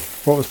plan B.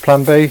 What was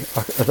plan B?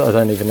 I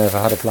don't even know if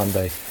I had a plan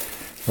B.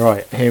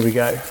 Right, here we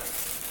go.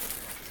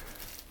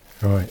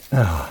 Right.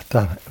 Oh,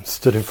 damn it. I'm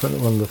stood in front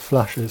of one of the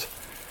flashes.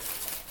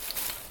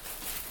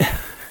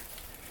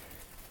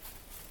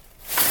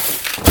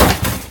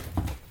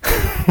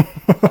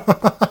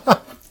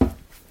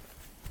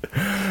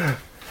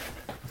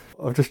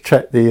 I've just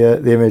checked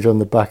the image on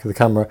the back of the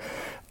camera,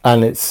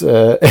 and it's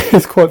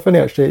it's quite funny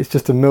actually. It's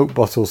just a milk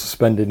bottle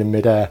suspended in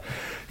midair.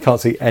 Can't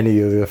see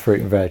any of the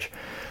fruit and veg.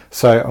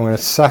 So I'm going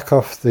to sack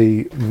off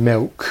the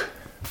milk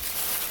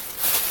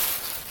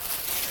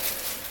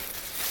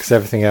because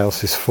everything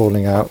else is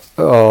falling out.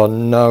 Oh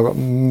no, I've got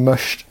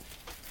mushed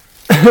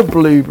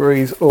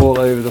blueberries all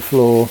over the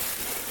floor.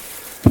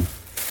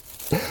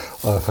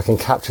 Oh, if I can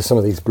capture some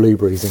of these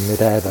blueberries in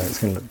midair though,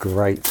 it's going to look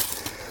great.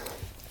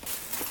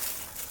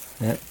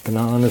 Yeah,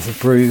 bananas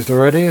are bruised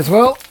already as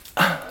well.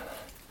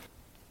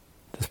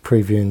 Just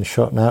previewing the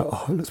shot now.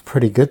 Oh, it looks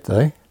pretty good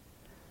though.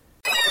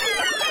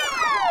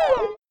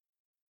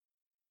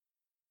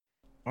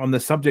 On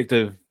the subject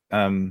of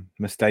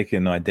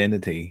mistaken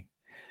identity,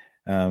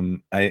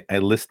 a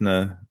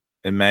listener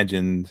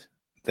imagined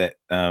that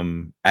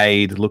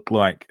Aid looked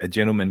like a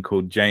gentleman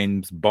called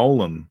James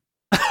Bolam.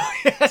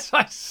 Yes,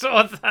 I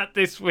saw that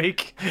this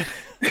week.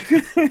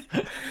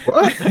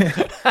 What?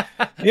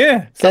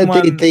 Yeah, So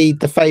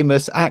the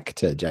famous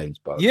actor James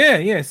Bond.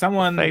 Yeah.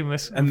 Someone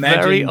famous,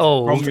 very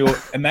old.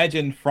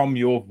 Imagine from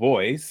your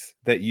voice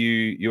that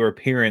your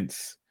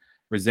appearance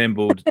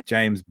resembled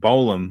James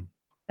Bolam.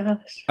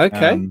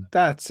 Okay,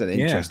 that's an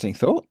interesting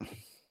thought.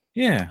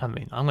 Yeah, I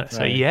mean, I'm going to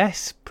say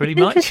yes, pretty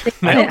much.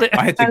 Nailed it.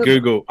 I had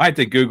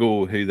to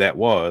Google who that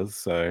was.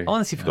 So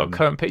honestly, if you've got a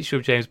current picture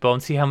of James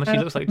Bond, see how much he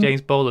looks like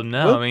James Bolam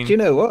now. Well, I mean, do you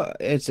know what?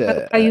 It's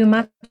how you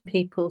imagine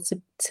people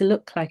to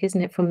look like,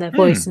 isn't it, from their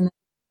voice and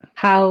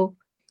how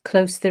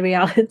close the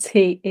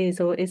reality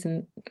is or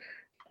isn't.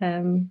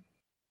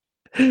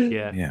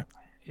 Yeah.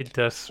 It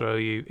does throw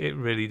you. It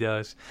really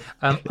does.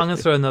 I'm going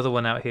to throw another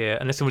one out here,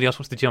 unless somebody else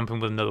wants to jump in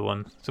with another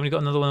one. Somebody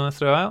got another one I want to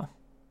throw out?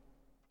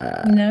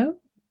 No.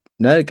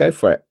 No, go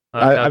for it.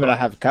 I mean, I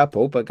have a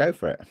couple, but go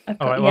for it.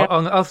 All right, well,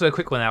 I'll throw a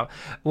quick one out.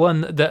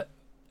 One that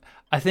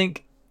I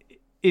think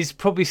is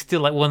probably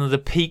still like one of the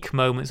peak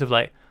moments of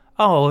like,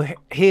 oh,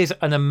 here's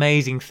an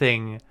amazing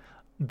thing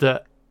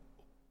that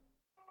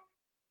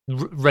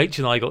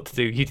Rachel and I got to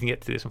do. You didn't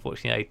get to do this,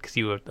 unfortunately, because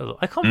you were.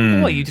 I can't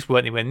remember why you just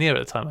weren't anywhere near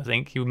at the time. I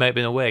think you may have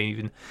been away.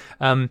 Even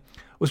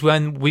was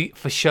when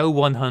for show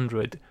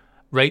 100,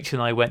 Rachel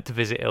and I went to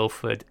visit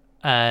Ilford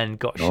and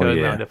got shown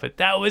around Ilford.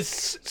 That was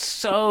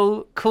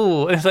so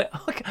cool. And it's like,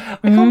 oh, I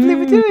can't believe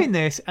we're doing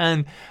this.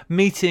 And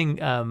meeting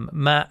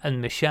Matt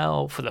and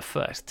Michelle for the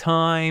first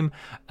time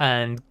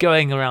and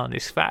going around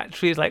this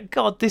factory is like,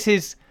 God, this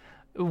is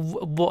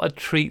what a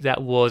treat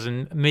that was.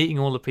 And meeting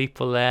all the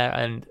people there,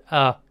 and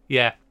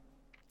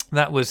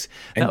that was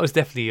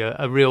definitely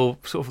a real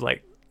sort of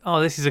like,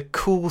 oh, this is a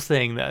cool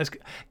thing that has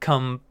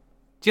come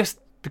just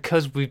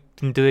because we've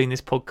been doing this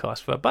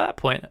podcast for, by that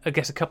point, I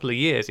guess a couple of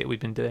years we've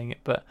been doing it.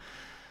 But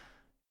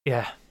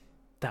yeah,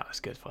 that was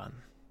good fun.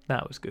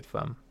 That was good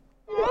fun.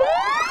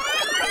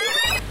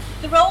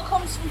 The roll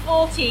comes from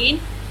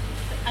 14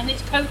 and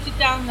it's coated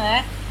down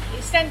there.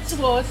 It's sent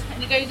to us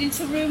and it goes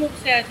into a room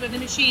upstairs where the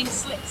machine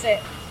slits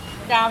it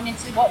down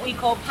into what we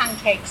call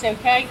pancakes,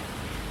 okay?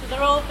 So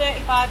they're all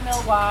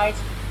 35mm wide,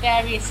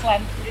 various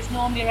lengths, but it's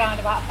normally around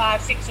about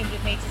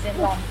 500-600 metres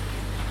in length.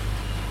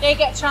 They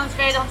get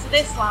transferred onto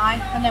this line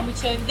and then we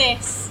turn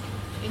this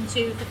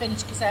into the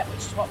finished cassette, which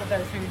is what we'll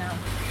go through now.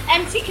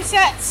 Empty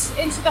cassettes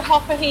into the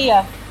hopper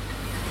here.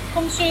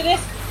 Comes through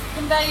this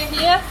conveyor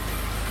here.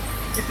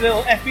 It's a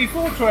little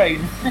FB4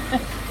 train.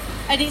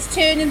 And it's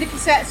turning the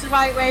cassettes the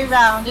right way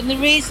round, and the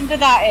reason for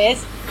that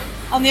is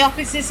on the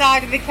opposite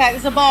side of the cassette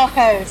there's a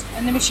barcode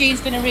and the machine's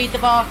going to read the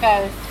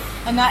barcode,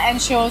 and that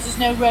ensures there's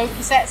no rogue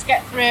cassettes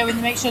get through and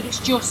they make sure it's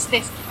just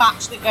this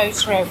batch that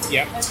goes through.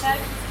 Yeah. Okay.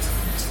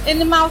 In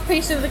the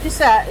mouthpiece of the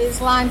cassette it's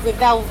lined with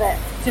velvet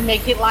to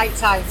make it light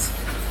tight,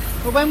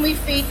 but when we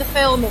feed the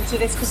film into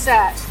this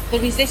cassette the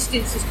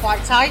resistance is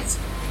quite tight,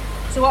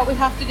 so what we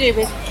have to do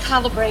is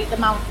calibrate the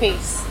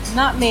mouthpiece, and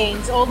that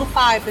means all the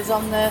fibres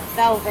on the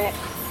velvet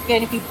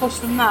going to be pushed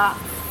from that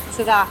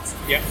to that.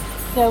 Yeah.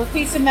 So a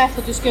piece of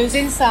metal just goes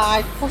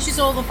inside, pushes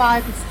all the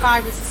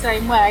fibres the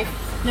same way,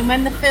 and then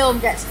when the film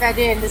gets fed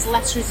in there's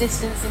less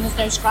resistance and there's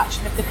no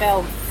scratching of the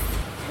film.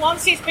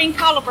 Once it's been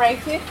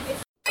calibrated,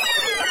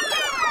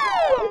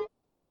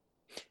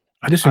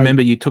 I just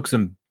remember you took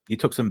some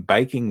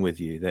baking with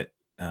you that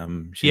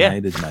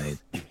Sinead had made.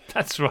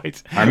 That's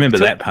right. I remember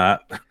that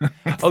part.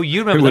 Oh,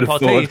 you remember that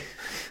part too?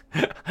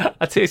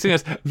 I tell you something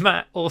else.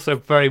 Matt also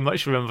very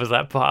much remembers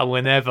that part. And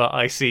whenever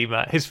I see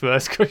Matt, his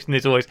first question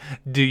is always,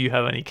 "Do you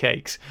have any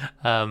cakes?"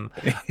 And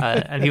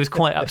he was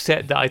quite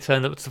upset that I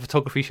turned up to the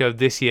photography show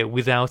this year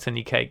without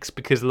any cakes,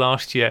 because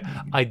last year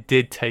I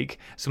did take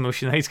some of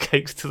Sinead's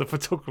cakes to the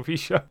photography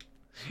show.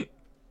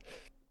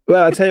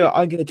 Well, I'll tell you what,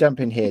 I'm going to jump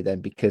in here then,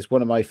 because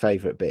one of my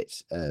favourite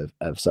bits of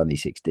Sunny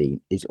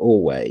 16 is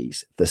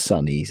always the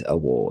Sunnies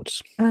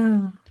Awards.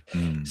 Oh.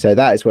 So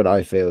that is what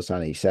I feel,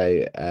 Sunny.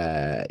 So,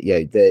 I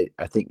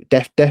think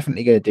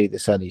definitely going to do the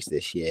Sunnies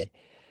this year.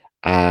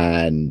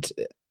 And,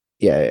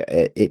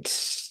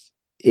 it's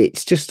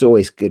just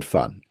always good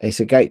fun. It's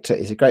a great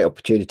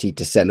opportunity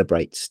to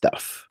celebrate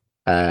stuff.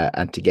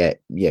 And to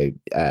get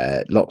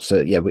lots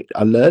of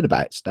I learn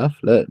about stuff,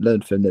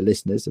 learn from the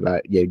listeners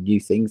about new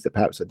things that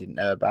perhaps I didn't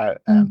know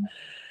about, and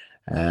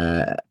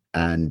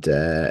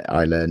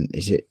I learned,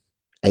 is it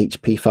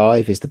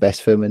HP5 is the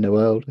best film in the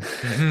world?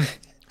 Mm-hmm.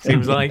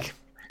 Seems like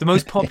the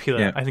most popular.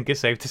 Yeah. I think it's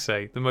safe to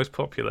say the most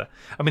popular.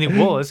 I mean,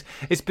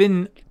 it's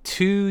been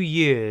 2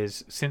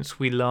 years since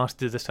we last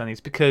did the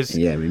Sunnies, because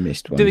we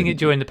missed one. Doing it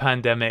during the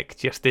pandemic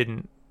just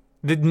didn't.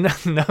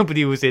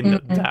 Nobody was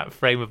in that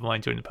frame of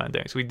mind during the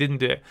pandemic, so we didn't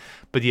do it.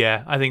 But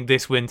yeah, I think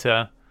this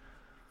winter,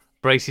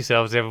 brace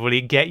yourselves,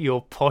 everybody, get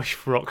your posh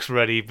frocks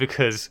ready,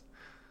 because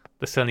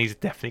the Sunnies are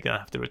definitely going to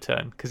have to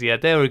return. Because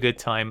they were a good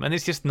time, and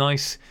it's just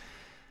nice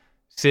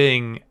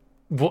seeing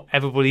what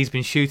everybody's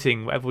been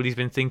shooting, what everybody's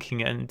been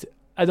thinking, and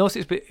also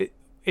it's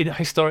been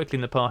historically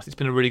in the past, it's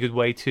been a really good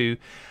way to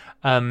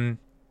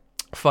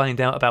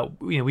find out about,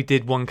 we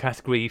did one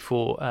category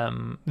for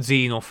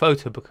zine or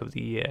photo book of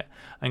the year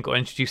and got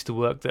introduced to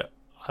work that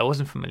I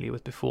wasn't familiar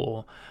with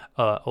before,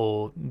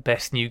 or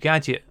best new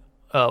gadget,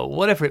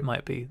 whatever it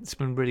might be. It's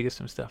been really good,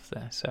 some stuff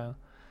there, so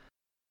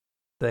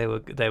they were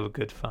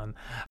good fun.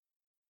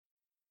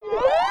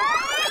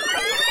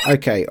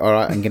 Okay, all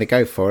right, I'm going to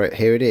go for it.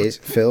 Here it is,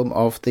 film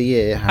of the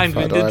year. I'm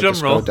going to do a drum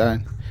roll.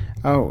 Down?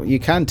 Oh, you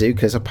can do,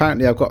 because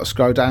apparently I've got to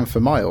scroll down for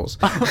miles.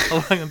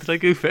 Oh, hang on, did I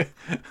goof it?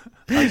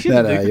 No,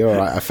 you're all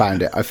right. I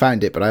found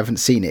it, but I haven't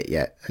seen it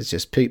yet. It's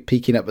just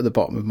peeking up at the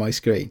bottom of my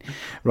screen.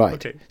 Right,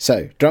 okay.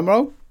 So, drum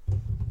roll.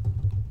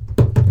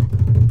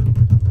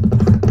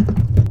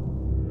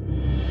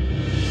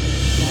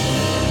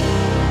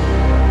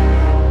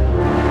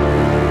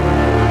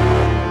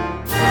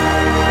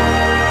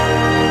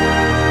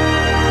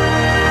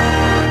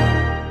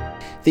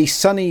 The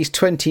Sunnies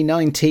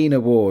 2019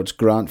 Awards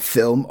grant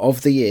Film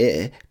of the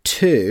Year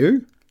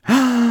to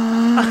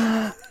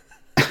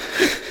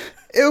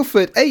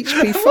Ilford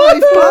HP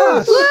 5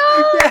 Plus.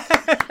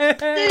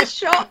 The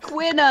shock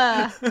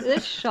winner. The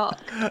shock.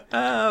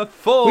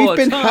 4 We've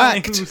been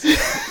times.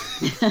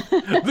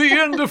 The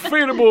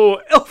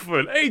undefeatable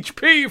Ilford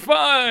HP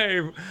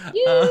 5.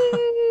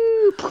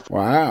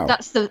 Wow.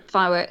 That's the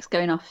fireworks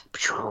going off.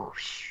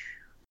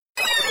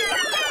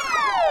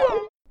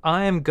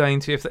 I am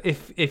going to,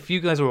 if you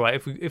guys are all right,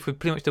 if we're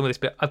pretty much done with this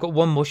bit, I've got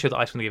one more show that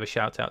I just want to give a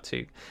shout out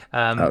to.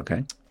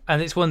 Okay.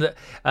 And it's one that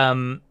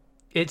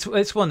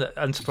it's one that,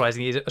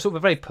 unsurprisingly, is a sort of a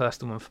very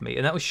personal one for me,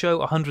 and that was show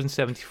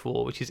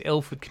 174, which is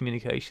Ilford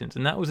Communications,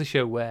 and that was a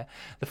show where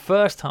the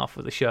first half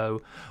of the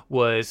show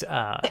was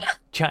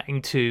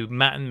chatting to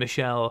Matt and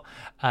Michelle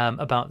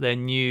about their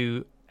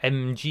new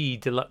MG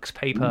Deluxe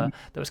paper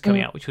that was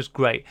coming out, which was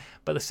great.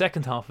 But the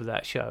second half of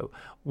that show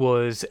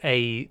was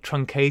a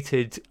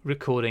truncated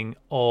recording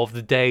of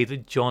the day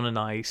that John and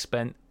I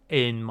spent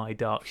in my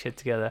dark shed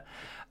together,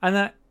 and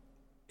that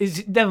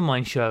is, never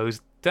mind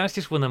shows, that's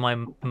just one of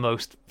my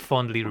most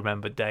fondly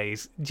remembered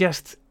days.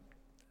 Just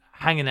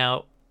hanging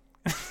out,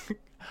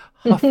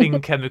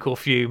 huffing chemical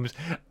fumes,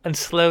 and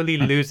slowly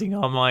losing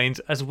our minds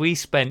as we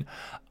spent,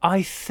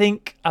 I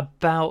think,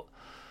 about,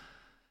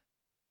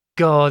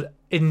 God,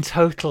 in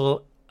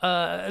total,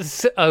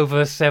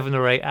 over 7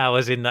 or 8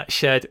 hours in that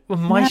shed. Well,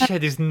 my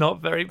shed is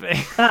not very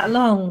big. That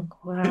long?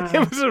 Wow.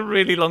 It was a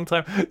really long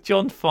time.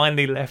 John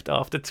finally left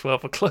after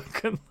 12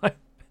 o'clock at night.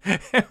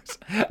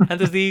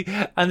 And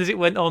as it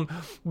went on,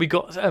 we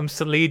got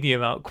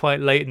selenium out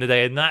quite late in the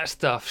day, and that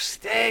stuff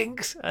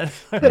stinks.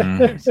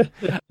 It's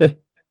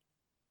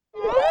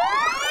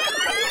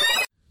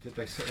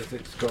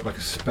got like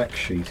a spec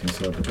sheet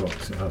inside the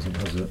box. It hasn't,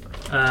 has it?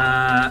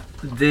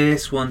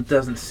 This one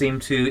doesn't seem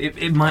to.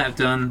 It might have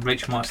done.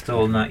 Rachel might have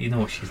stolen that. You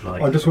know what she's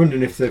like. I'm just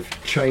wondering if they've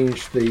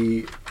changed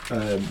the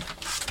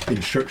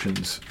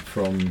instructions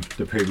from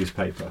the previous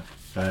paper,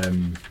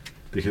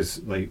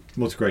 because like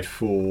multigrade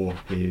 4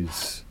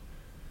 is,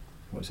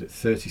 what is it,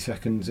 30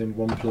 seconds in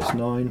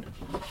 1+9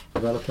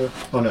 developer.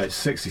 Oh no, it's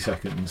 60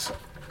 seconds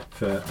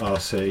for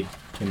RC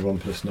in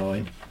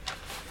 1+9.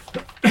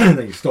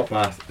 Then you stop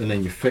that, and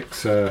then your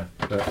fixer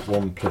at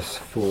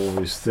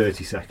 1+4 is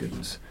 30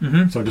 seconds. So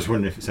I'm just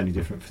wondering if it's any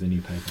different for the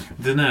new paper.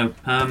 Don't know.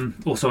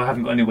 Also, I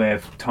haven't got any way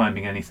of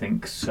timing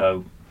anything,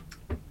 so.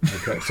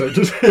 Okay, so it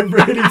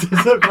really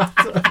doesn't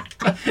matter.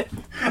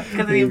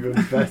 Even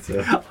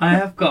better. I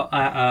have got.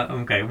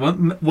 Okay,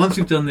 once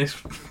we've done this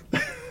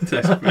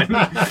test,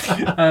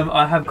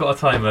 I have got a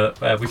timer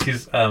which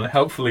is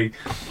helpfully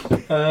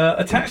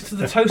attached to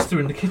the toaster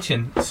in the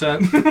kitchen. So.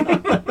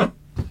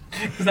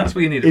 Because that's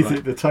what you need. Is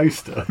it the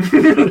toaster?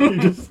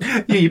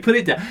 Yeah, you put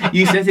it down.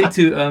 You set it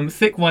to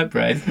thick white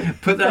bread.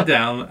 Put that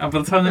down, and by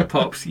the time it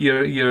pops,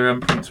 your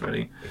print's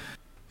ready.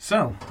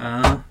 So,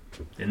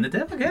 in the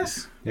depth, I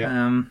guess.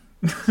 Yeah.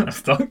 I'll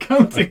start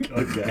counting.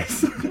 I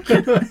guess.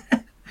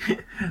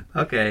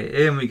 Okay,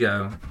 here we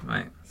go.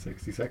 Right.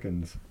 60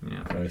 seconds.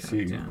 Yeah. I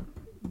assume.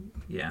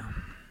 Yeah.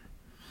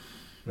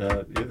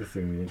 The other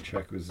thing we didn't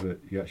check was that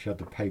you actually had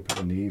the paper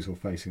and the easel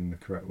facing the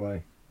correct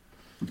way.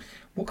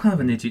 What kind of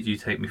an idiot do you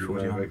take me for,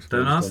 John?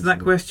 Don't answer that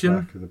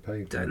question.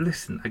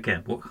 Listen,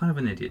 again, what kind of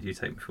an idiot do you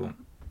take me for?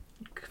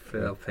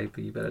 Fail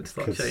paper, you better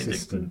start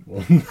changing.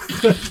 One.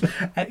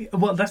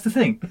 Well, that's the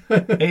thing.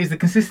 It is the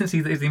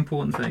consistency that is the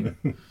important thing.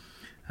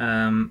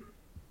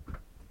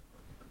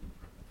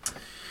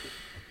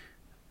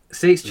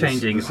 See, it's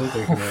changing.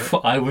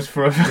 I was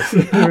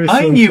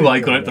I knew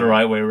I got it the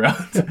right way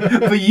around,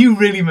 but you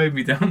really made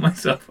me down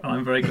myself, and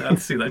I'm very glad to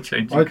see that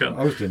changing.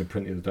 I was doing a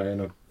print the other day,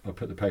 and I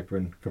put the paper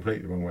in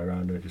completely the wrong way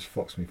around, and it just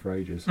foxed me for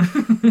ages.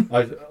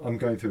 I'm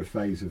going through a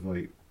phase of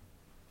like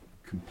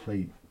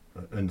complete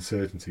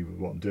uncertainty with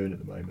what I'm doing at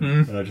the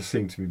moment, and I just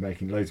seem to be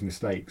making loads of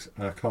mistakes,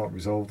 and I can't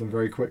resolve them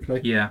very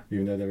quickly. Yeah,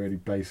 even though they're really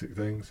basic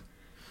things.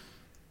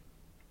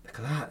 Look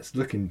at that! It's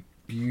looking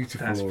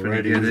beautiful. That's pretty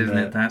already, good, isn't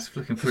it? That's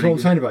looking pretty That's what I'm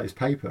good. saying about this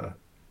paper.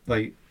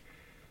 Like,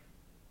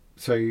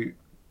 so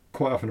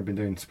quite often I've been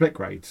doing split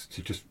grades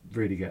to just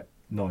really get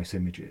nice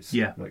images.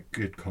 Yeah, like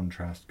good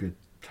contrast, good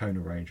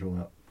tonal range, all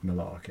that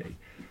malarkey.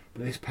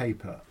 But this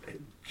paper,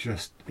 it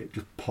just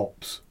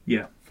pops.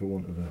 Yeah, for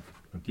want of a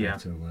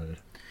better word.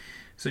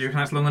 So do you reckon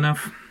that's long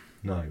enough?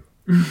 No.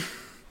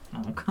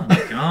 Oh, come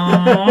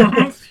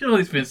on.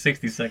 Surely it's been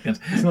 60 seconds.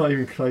 It's not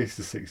even close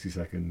to 60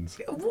 seconds.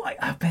 What?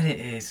 I bet it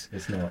is.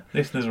 It's not.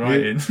 Listeners,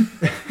 write in.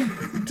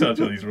 Tell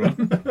John he's wrong.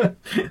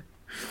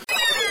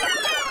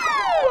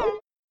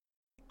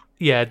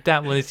 Yeah,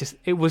 that one is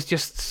it was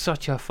just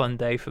such a fun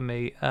day for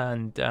me.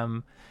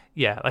 And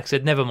yeah, like I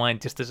said, never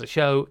mind just as a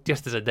show,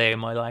 just as a day in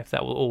my life,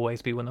 that will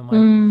always be one of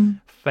my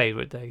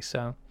favourite days.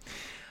 So,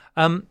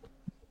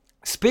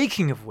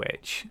 speaking of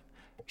which,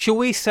 shall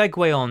we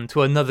segue on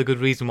to another good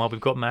reason why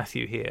we've got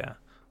Matthew here,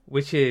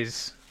 which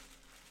is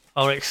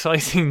our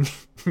exciting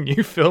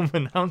new film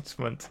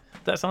announcement?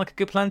 Does that sound like a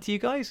good plan to you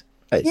guys?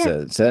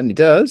 It certainly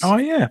does. Oh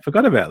yeah,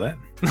 forgot about that.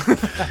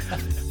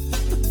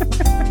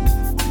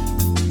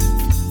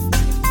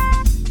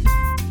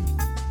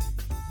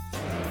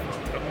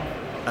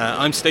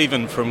 I'm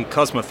Stephen from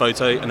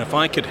Cosmophoto, and if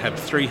I could have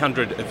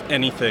 300 of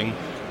anything,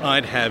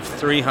 I'd have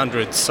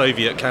 300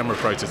 Soviet camera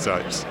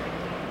prototypes.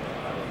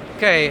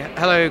 Okay,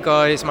 hello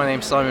guys, my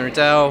name's Simon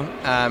Riddell.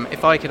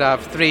 If I could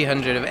have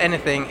 300 of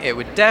anything, it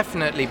would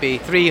definitely be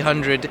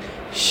 300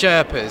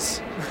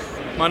 Sherpas.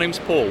 My name's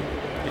Paul.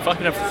 If I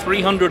could have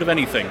 300 of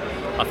anything,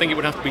 I think it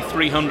would have to be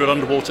 300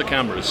 underwater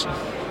cameras.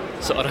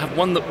 So I'd have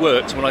one that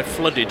works when I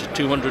flooded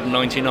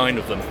 299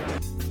 of them.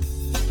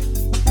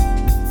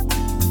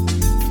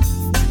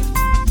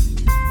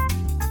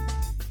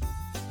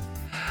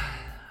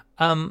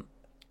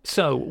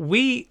 So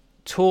we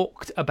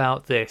talked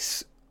about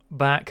this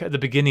back at the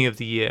beginning of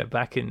the year,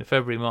 back in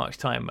February, March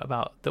time,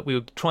 about that we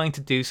were trying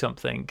to do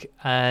something,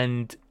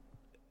 and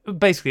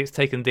basically it's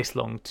taken this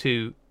long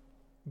to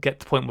get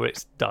to the point where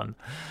it's done,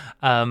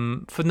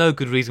 for no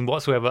good reason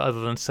whatsoever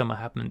other than summer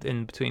happened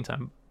in between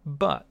time.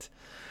 But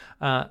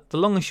the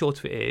long and short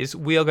of it is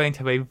we are going to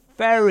have a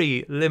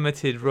very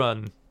limited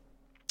run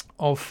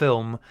of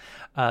film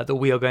that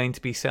we are going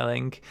to be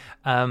selling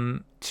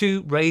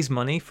to raise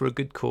money for a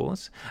good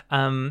cause.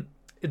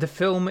 The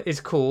film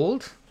is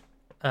called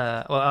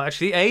well,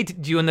 actually,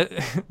 Aid, do you want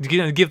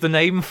to give the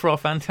name for our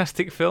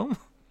fantastic film?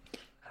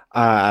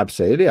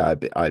 Absolutely,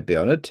 I'd be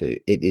honoured to.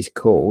 It is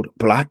called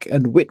Black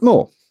and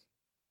Whitmore.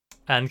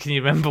 And can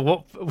you remember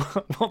what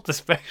the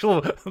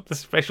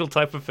special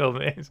type of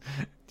film it is?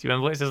 Do you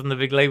remember what it says on the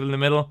big label in the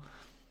middle?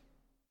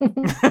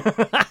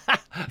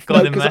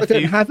 No, because I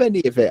don't have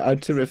any of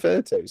it to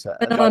refer to, so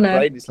my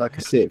brain is like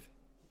a sieve.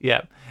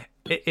 Yeah,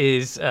 it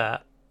is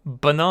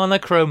Banana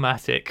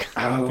Chromatic.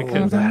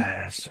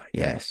 Oh,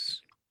 yes.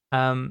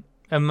 And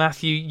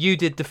Matthew, you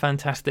did the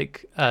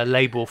fantastic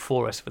label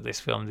for us for this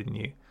film, didn't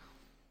you?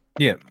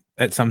 Yeah,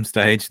 at some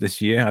stage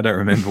this year. I don't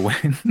remember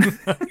when.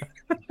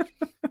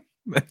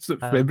 That's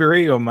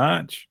February or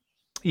March.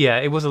 Yeah,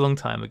 it was a long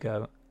time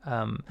ago.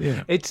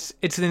 Yeah, it's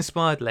an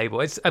inspired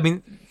label.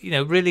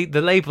 Really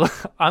the label.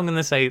 I'm going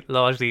to say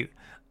largely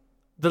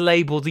the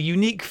label, the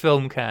unique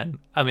film can.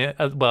 I mean,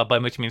 well, by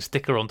which I mean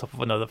sticker on top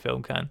of another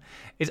film can,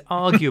 is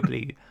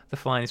arguably the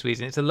finest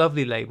reason. It's a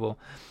lovely label.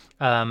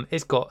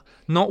 It's got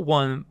not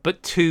one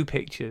but two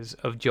pictures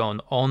of John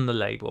on the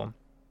label,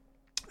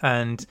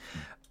 and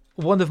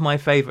one of my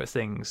favourite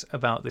things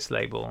about this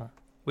label,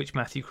 which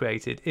Matthew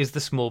created, is the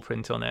small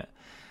print on it.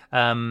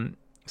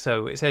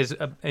 So it says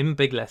in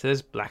big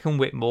letters, Black and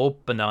Whitmore,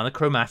 Banana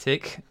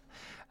Chromatic,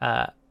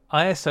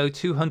 ISO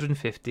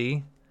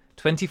 250,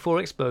 24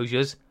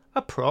 exposures,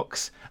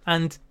 approx.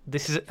 And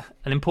this is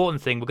an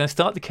important thing. We're going to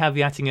start the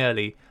caveating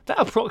early. That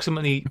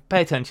approximately,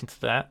 pay attention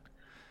to that.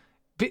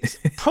 It's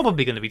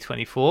probably going to be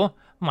 24,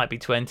 might be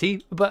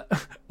 20, but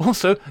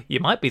also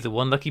you might be the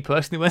one lucky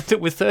person who ended up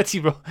with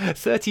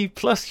 30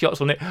 plus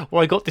shots on it,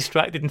 or I got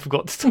distracted and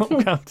forgot to stop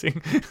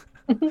counting.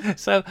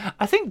 So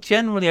I think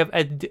generally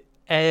I've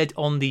aired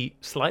on the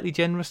slightly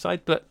generous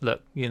side, but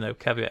look,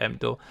 caveat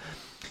emptor.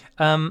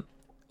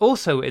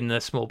 Also in the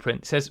small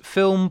print it says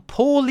film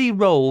poorly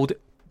rolled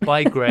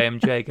by Graham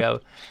Jago.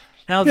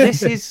 Now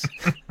this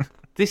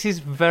is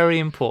very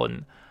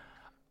important.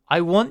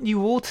 I want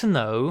you all to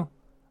know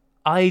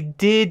I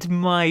did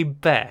my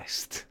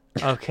best,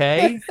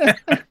 okay?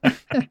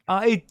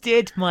 I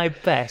did my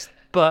best,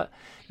 but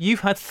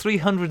you've had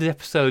 300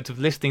 episodes of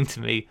listening to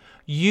me.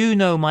 You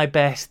know my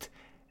best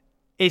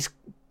is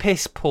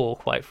piss poor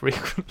quite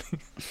frequently.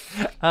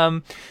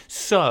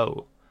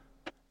 So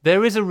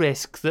there is a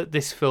risk that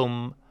this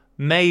film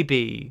may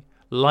be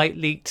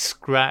lightly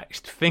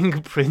scratched,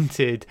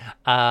 fingerprinted,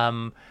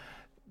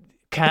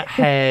 cat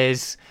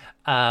hairs,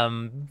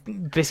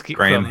 biscuit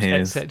Graham crumbs,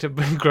 hairs. etc.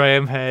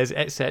 Graham hairs,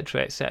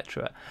 etc.,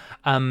 etc.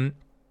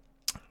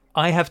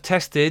 I have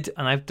tested,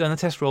 and I've done a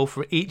test roll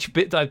for each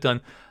bit that I've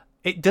done.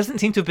 It doesn't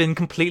seem to have been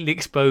completely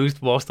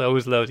exposed whilst I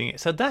was loading it.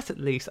 So that at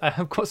least, I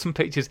have got some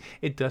pictures.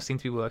 It does seem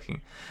to be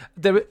working.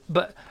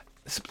 But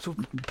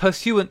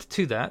pursuant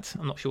to that,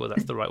 I'm not sure whether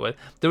that's the right word,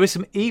 there is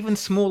some even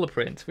smaller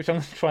print, which I'm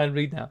going to try and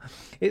read now.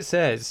 It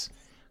says,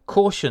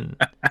 caution,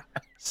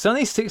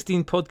 Sunny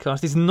 16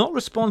 podcast is not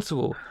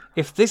responsible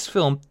if this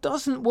film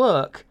doesn't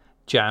work,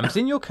 jams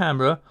in your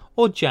camera,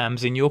 or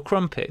jams in your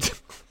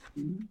crumpet.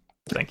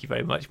 Thank you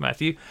very much,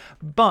 Matthew.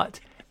 But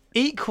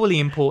equally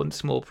important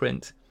small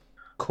print,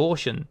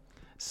 caution,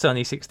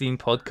 Sunny 16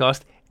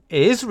 podcast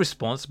is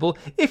responsible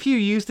if you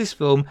use this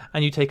film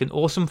and you take an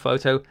awesome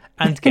photo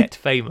and get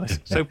famous.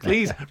 So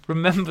please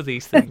remember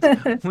these things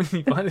when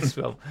you buy this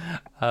film.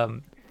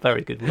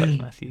 Very good work,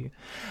 Matthew.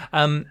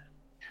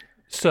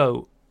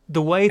 So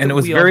the way that and it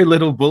was very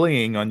little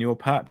bullying on your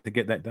part to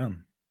get that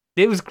done.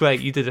 It was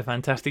great. You did a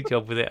fantastic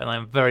job with it, and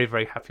I'm very,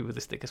 very happy with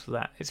the stickers for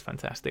that. It's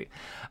fantastic.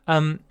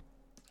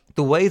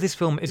 The way this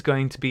film is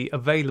going to be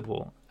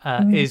available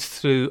is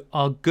through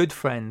our good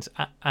friends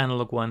at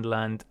Analog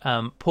Wonderland.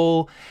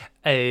 Paul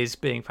is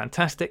being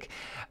fantastic.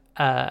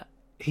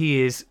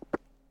 He is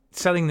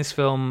selling this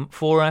film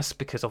for us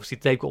because obviously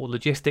they've got all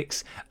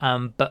logistics,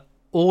 but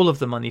all of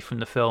the money from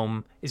the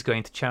film is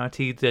going to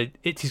charity.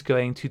 It is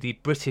going to the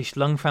British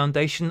Lung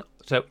Foundation.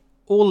 So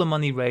all the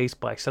money raised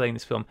by selling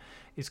this film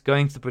is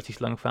going to the British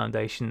Lung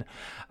Foundation,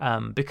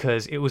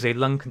 because it was a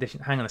lung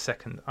condition. Hang on a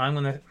second.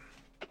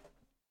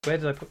 Where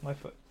did I put my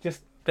foot?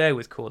 Just bear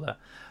with, caller.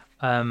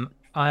 I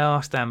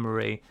asked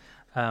Anne-Marie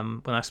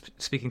when I was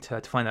speaking to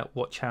her to find out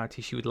what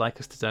charity she would like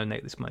us to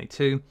donate this money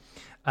to.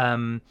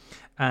 And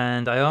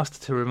I asked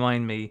her to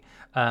remind me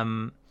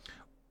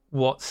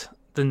what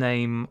the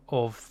name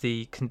of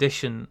the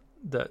condition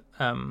that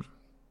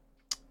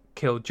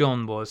killed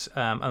John was.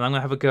 And I'm going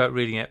to have a go at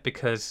reading it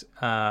because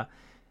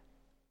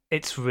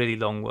it's really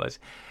long words.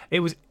 It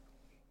was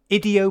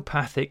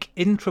idiopathic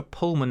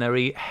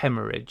intrapulmonary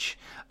hemorrhage,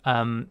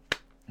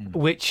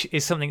 which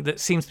is something that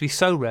seems to be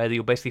so rare that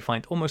you'll basically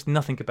find almost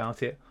nothing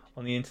about it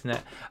on the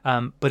internet.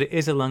 But it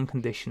is a lung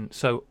condition.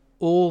 So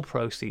all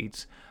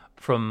proceeds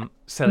from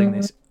selling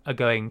this are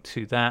going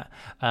to that.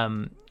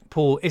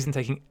 Paul isn't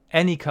taking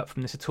any cut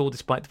from this at all,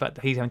 despite the fact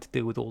that he's having to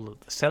deal with all of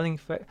the selling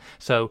for it.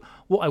 So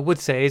what I would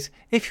say is,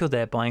 if you're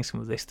there buying some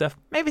of this stuff,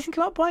 maybe think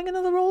about buying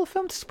another roll of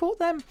film to support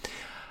them.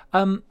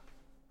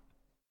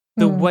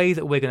 The way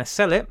that we're going to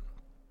sell it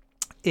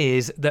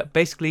is that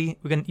basically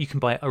you can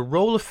buy a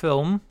roll of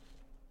film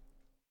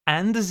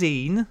and a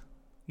zine.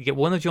 You get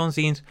one of John's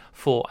zines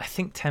for, I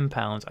think,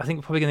 £10. I think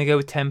we're probably going to go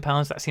with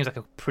 £10. That seems like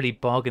a pretty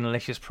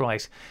bargain-alicious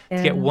price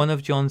to get one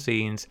of John's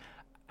zines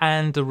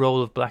and a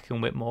roll of Black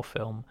and Whitmore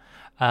film.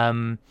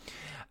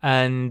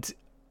 And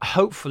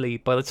hopefully,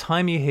 by the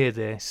time you hear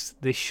this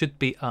should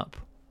be up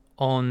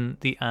on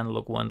the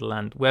Analog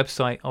Wonderland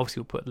website.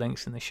 Obviously, we'll put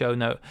links in the show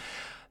note.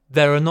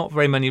 There are not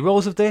very many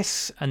rolls of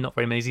this and not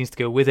very many zines to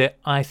go with it.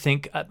 I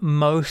think at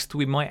most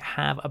we might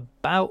have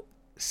about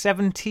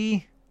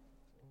 70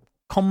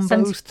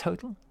 combos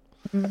total.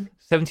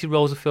 70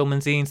 rolls of film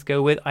and zines to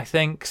go with, I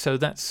think. So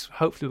that's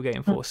hopefully we're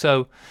getting for.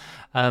 So,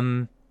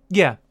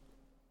 yeah.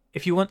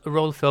 If you want a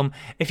roll of film,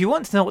 if you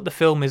want to know what the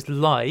film is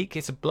like,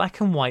 it's a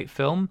black and white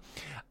film.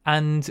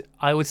 And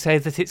I would say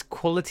that its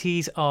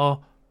qualities are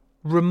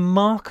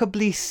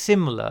remarkably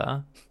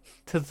similar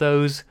to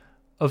those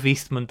of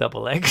Eastman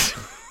Double X.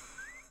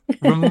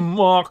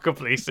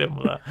 Remarkably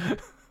similar.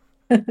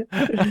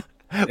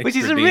 Which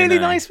is a really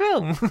nice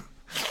film.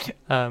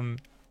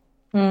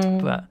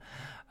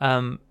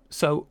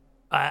 So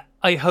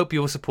I hope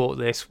you'll support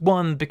this.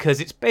 One, because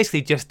it's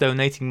basically just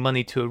donating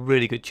money to a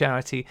really good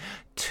charity.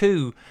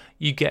 Two,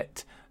 you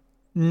get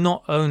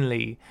not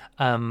only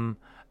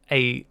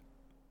a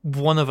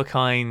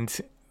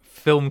one-of-a-kind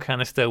film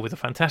canister with a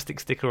fantastic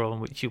sticker on,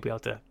 which you'll be able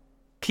to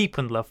keep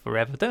and love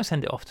forever. Don't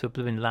send it off to a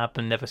blooming lab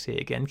and never see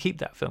it again. Keep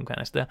that film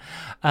canister.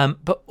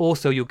 But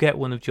also you'll get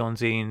one of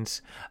John's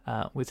zines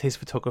with his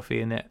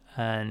photography in it,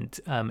 and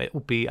it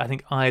will be, I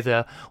think,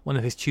 either one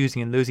of his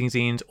choosing and losing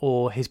zines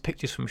or his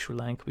pictures from Sri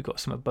Lanka. We've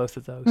got some of both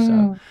of those.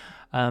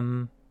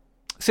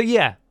 So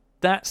yeah,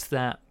 that's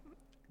that.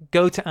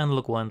 Go to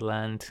Analog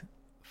Wonderland,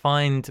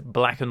 find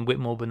Black and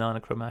Whitmore Banana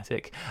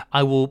Chromatic.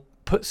 I will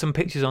put some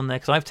pictures on there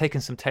because I've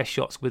taken some test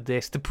shots with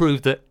this to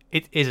prove that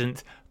it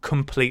isn't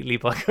completely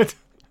buggered.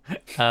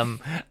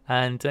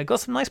 And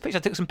got some nice pictures. I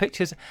took some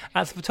pictures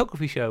at the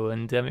photography show,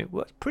 and it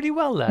worked pretty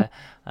well there.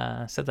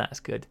 So that's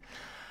good.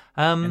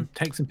 And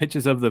take some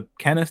pictures of the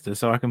canister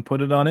so I can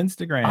put it on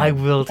Instagram. I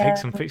will take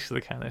some pictures of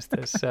the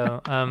canister.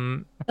 So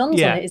John's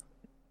yeah. on it,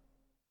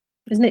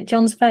 isn't it?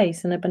 John's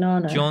face and a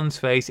banana. John's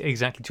face,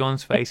 exactly.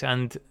 John's face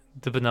and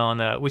the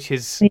banana, which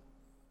is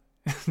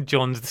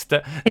John's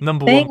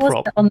number one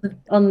prop.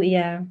 On the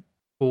yeah.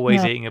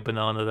 Always eating a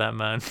banana, that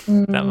man.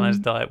 That man's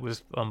diet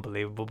was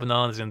unbelievable.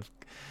 Bananas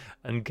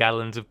and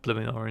gallons of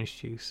blooming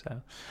orange juice.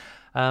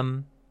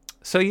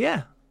 So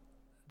yeah,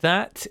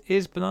 that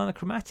is Banana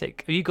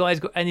Chromatic. Have you guys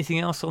got anything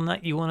else on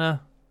that you want to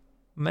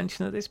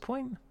mention at this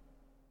point?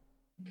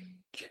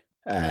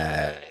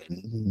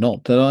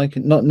 Not that I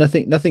can.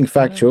 Nothing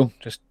factual.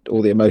 Just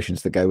all the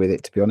emotions that go with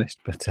it, to be honest.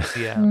 But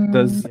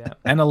does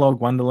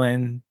Analog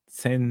Wonderland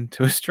send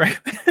to Australia?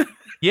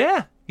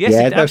 Yeah. Yes,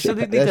 it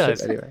absolutely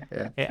does. Anyway,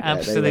 it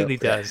absolutely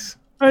does.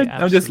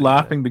 I'm just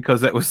laughing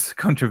because that was a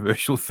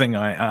controversial thing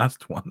I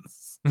asked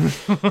once.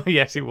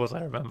 Yes, it was.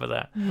 I remember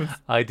that.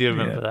 I do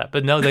remember that.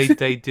 But no,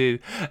 they do.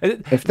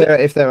 If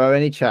there are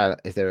any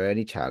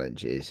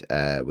challenges,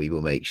 we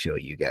will make sure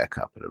you get a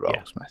couple of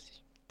rolls, Matthew.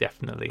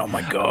 Definitely. Oh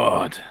my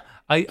god!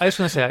 I just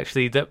want to say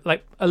actually that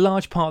like a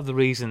large part of the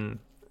reason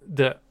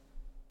that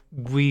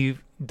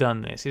we've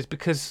done this is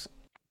because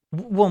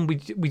one, we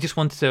just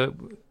wanted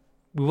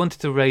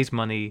to raise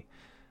money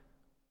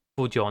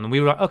for John, and we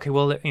were like, okay,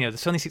 well, the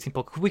Sunny 16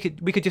 podcast,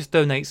 we could just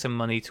donate some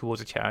money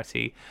towards a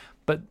charity,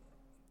 but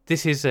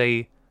this is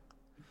it's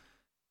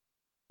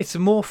a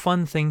more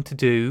fun thing to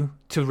do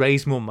to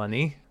raise more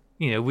money.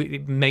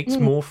 It makes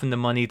more from the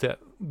money that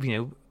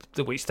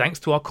which thanks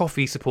to our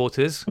coffee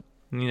supporters.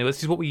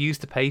 This is what we use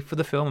to pay for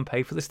the film and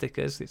pay for the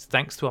stickers. It's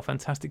thanks to our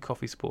fantastic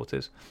coffee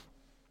supporters.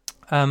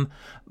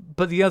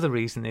 But the other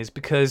reason is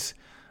because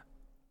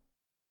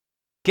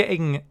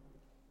getting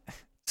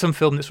some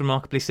film that's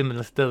remarkably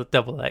similar to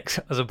Double X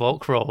as a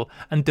bulk roll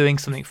and doing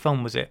something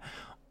fun with it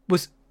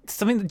was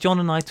something that John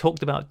and I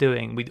talked about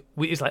doing. We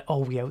it's like,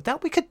 oh yeah,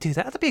 that we could do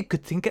that. That'd be a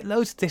good thing. Get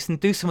loads of this and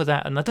do some of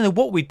that. And I don't know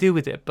what we do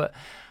with it, but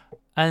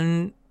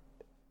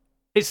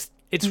it's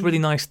really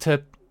nice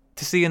to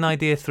see an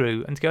idea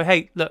through and to go,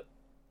 hey, look,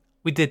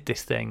 we did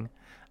this thing,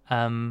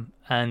 and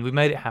we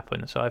made it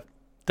happen. So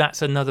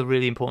that's another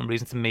really important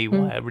reason to me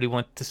why I really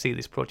wanted to see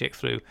this project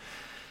through.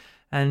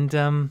 And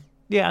and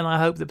I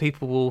hope that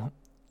people will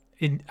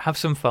have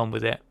some fun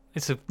with it.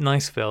 It's a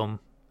nice film,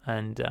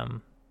 and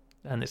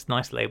it's a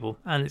nice label,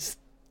 and it's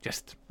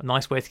just a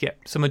nice way to get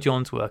some of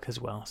John's work as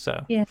well.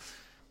 So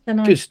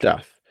good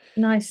stuff.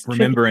 Nice.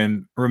 Remember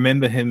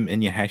him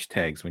in your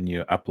hashtags when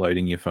you're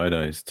uploading your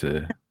photos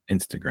to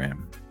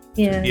Instagram.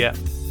 Yeah.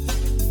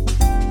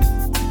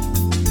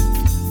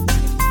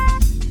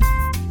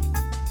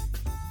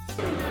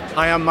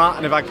 Hi, I'm Matt,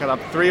 and if I could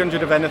have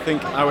 300 of anything,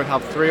 I would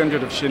have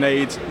 300 of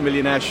Sinead's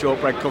Millionaire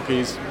Shortbread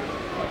Cookies.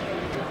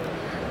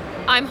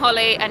 I'm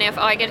Holly, and if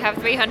I could have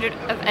 300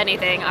 of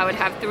anything, I would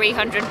have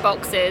 300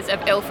 boxes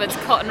of Ilford's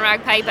cotton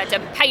rag paper to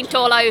paint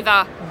all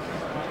over.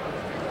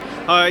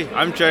 Hi,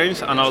 I'm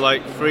James, and I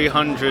like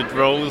 300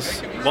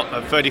 rolls,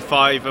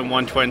 35 and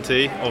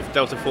 120 of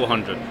Delta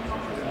 400.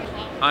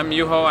 I'm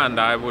Yuho, and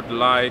I would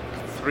like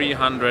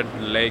 300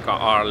 Leica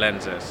R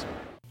lenses.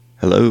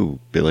 Hello,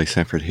 Billy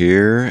Sanford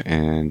here,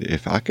 and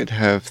if I could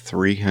have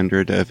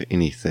 300 of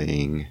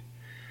anything,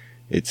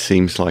 it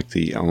seems like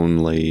the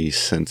only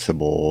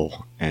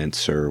sensible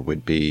answer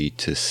would be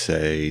to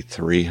say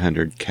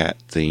 300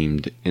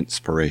 cat-themed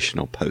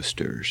inspirational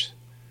posters.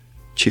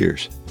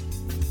 Cheers.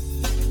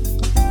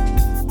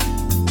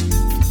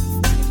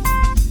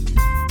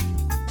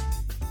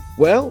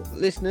 Well,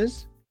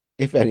 listeners,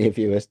 if any of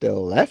you are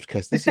still left,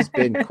 because this has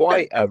been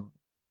quite a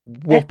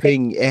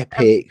whopping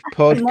epic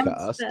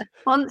podcast.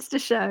 Monster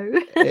show.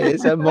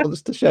 It's a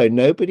monster show.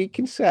 Nobody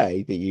can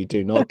say that you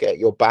do not get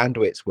your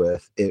bandwidth's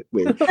worth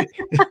with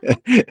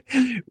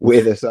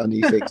a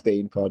Sunny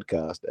 16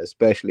 podcast,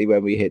 especially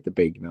when we hit the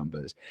big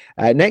numbers.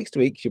 Next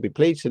week, you'll be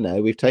pleased to know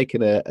we've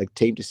taken a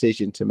team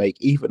decision to make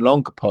even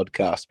longer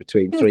podcasts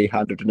between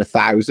 300 and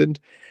 1,000.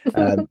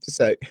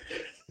 So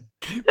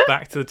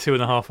back to the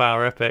 2.5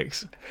 hour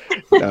epics.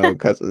 No,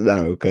 because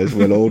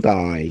we'll all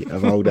die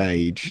of old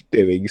age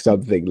doing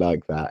something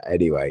like that.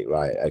 Anyway,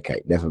 right,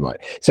 okay, never mind.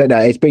 So no,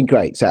 it's been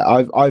great.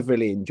 So I've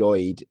really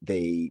enjoyed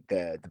the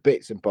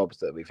bits and bobs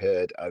that we've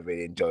heard. I've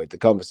really enjoyed the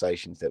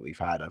conversations that we've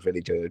had. I've really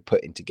enjoyed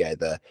putting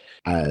together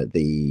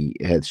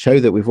the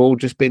show that we've all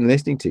just been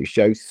listening to,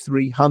 show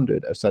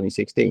 300 of Sunny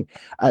 16.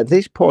 At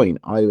this point,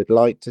 I would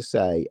like to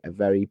say a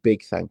very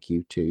big thank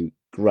you to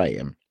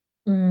Graham.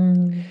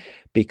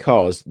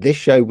 Because this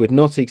show would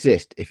not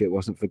exist if it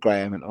wasn't for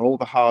Graham and all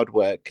the hard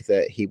work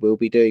that he will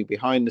be doing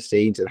behind the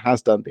scenes and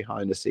has done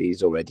behind the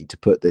scenes already to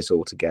put this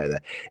all together.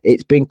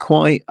 It's been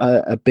quite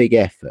a big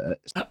effort.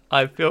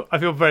 I feel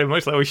very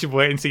much like we should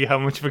wait and see how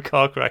much of a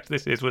car crash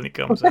this is when it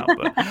comes out.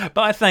 But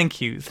I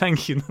thank you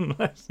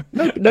nonetheless.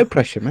 No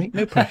pressure, mate.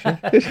 No pressure.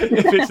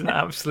 If it's an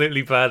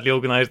absolutely badly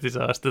organised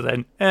disaster,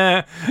 then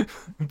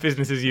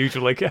business as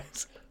usual, I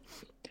guess.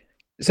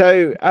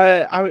 So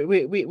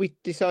we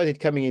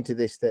decided coming into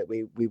this that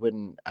we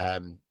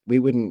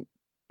wouldn't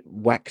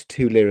wax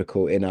too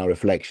lyrical in our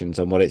reflections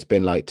on what it's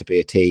been like to be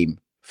a team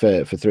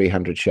for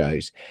 300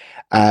 shows,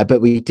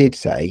 but we did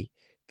say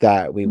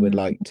that we would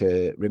like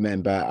to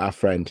remember our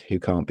friend who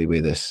can't be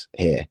with us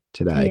here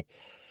today.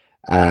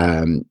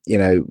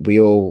 We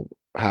all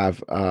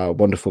have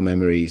wonderful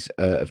memories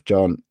of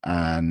John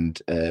and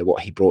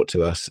what he brought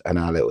to us and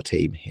our little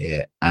team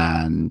here,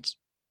 and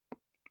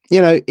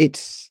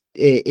it's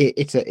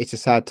a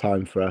sad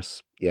time for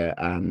us,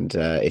 and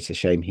it's a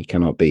shame he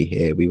cannot be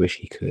here. We wish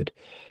he could.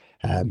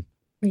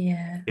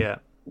 Yeah,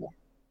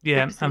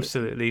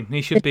 absolutely.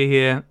 He should be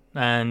here,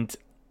 and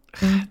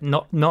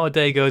not a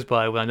day goes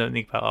by when I don't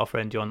think about our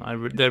friend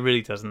John. There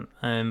really doesn't.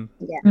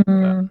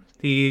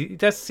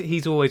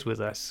 He's always with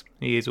us.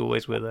 He is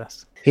always with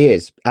us. He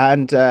is,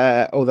 and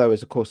although,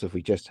 as of course, as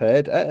we just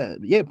heard,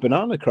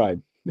 banana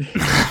crime.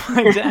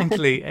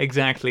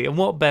 Exactly. And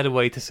what better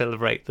way to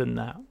celebrate than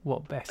that?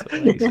 What better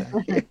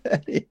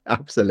way?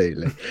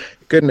 Absolutely.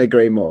 Couldn't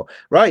agree more.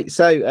 Right.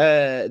 So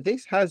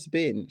this has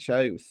been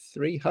show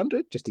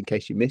 300, just in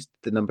case you missed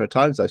the number of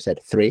times I've said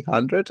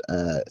 300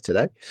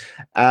 today.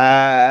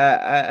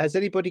 Has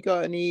anybody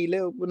got any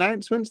little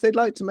announcements they'd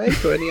like to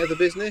make, or any other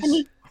business?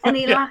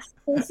 Any last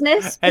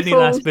business? Any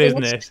last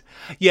business?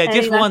 Yeah,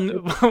 just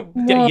one.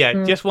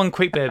 Just one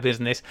quick bit of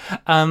business.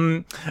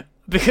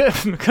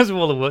 Because of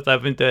all the work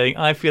I've been doing,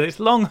 I feel it's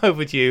long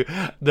overdue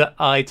that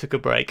I took a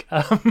break.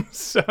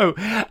 So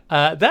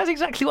that's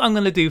exactly what I'm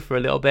going to do for a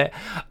little bit.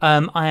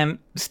 I am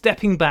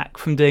stepping back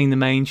from doing the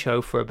main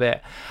show for a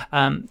bit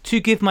to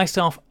give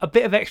myself a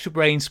bit of extra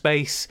brain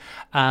space,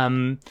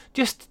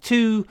 just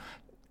to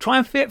try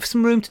and fit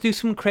some room to do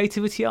some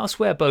creativity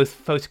elsewhere, both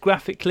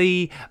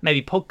photographically,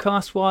 maybe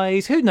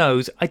podcast-wise. Who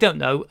knows? I don't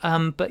know.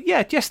 But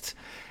yeah,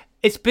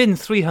 it's been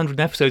 300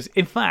 episodes.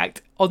 In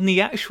fact, on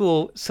the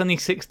actual Sunny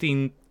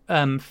 16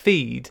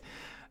 feed,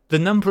 the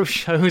number of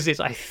shows is,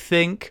 I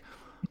think,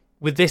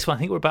 with this one, I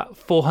think we're about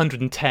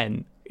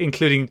 410.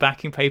 including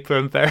backing paper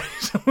and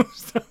various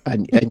stuff.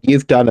 And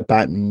you've done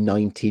about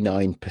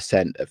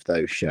 99% of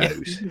those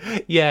shows.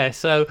 Yeah,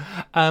 so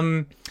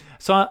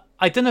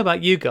I don't know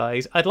about you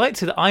guys. I'd like to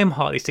say that I'm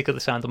hardly sick of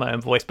the sound of my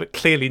own voice, but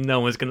clearly no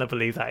one's going to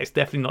believe that. It's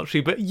definitely not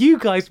true. But you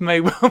guys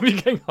may well be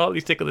getting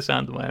hardly sick of the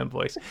sound of my own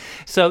voice.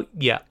 So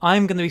yeah,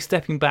 I'm going to be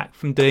stepping back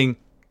from doing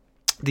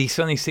the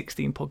Sunny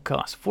 16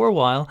 podcast for a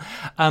while,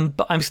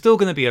 but I'm still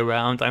going to be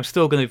around. I'm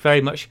still going to be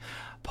very much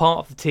part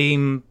of the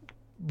team,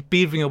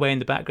 beavering away in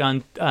the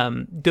background,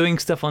 doing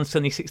stuff on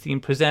Sunny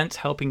 16 Presents,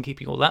 helping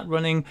keeping all that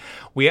running.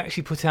 We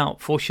actually put out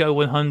for show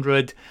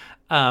 100,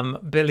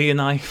 Billy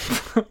and I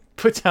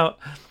put out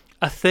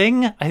a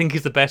thing, I think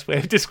is the best way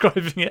of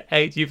describing it.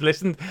 Age, you've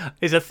listened.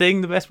 Is a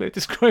thing the best way of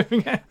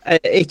describing it?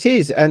 It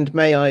is. And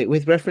may I,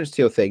 with reference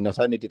to your thing, not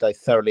only did I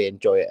thoroughly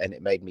enjoy it and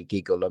it made me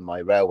giggle on my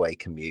railway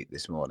commute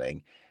this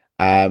morning,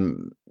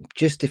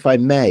 just if I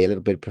may, a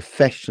little bit of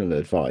professional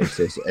advice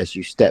as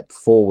you step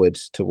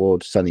forwards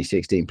towards Sunny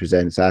 16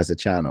 Presents as a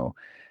channel.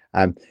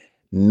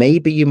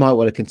 Maybe you might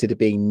want to consider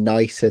being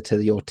nicer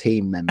to your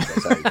team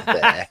members over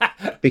there,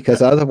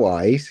 because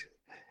otherwise,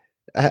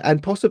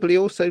 and possibly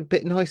also a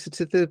bit nicer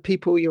to the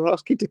people you're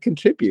asking to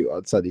contribute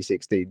on Sunny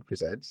 16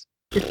 Presents.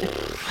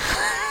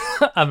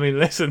 I mean,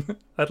 listen,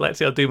 I'd like to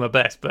say I'll do my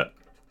best, but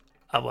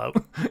I won't.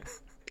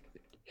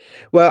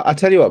 Well, I'll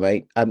tell you what,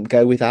 mate,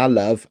 go with our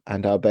love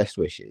and our best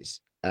wishes.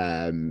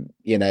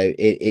 You know,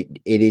 it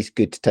is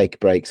good to take a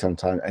break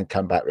sometime and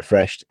come back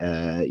refreshed.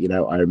 You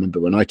know, I remember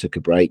when I took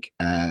a break,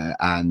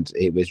 and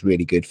it was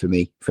really good for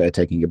me for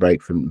taking a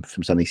break from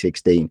Sunny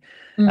 16.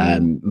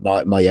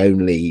 My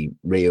only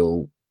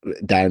real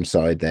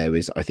downside there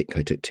is I think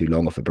I took too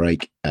long off a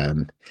break.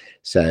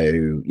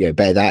 So yeah,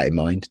 bear that in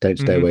mind. Don't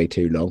stay away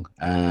too long.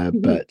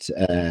 But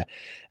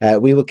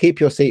we will keep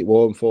your seat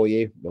warm for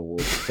you. We'll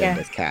send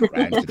a cat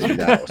round to do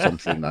that or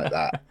something like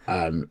that.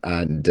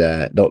 And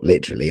not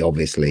literally,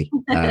 obviously.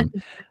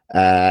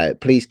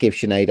 Please give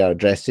Sinead our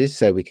addresses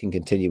so we can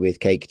continue with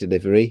cake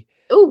delivery.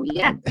 Oh,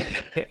 yeah.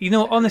 You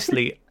know,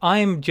 honestly,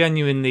 I'm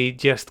genuinely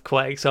just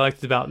quite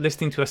excited about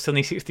listening to a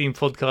Sunny 16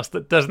 podcast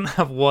that doesn't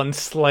have one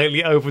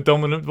slightly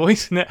over-dominant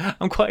voice in it.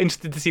 I'm quite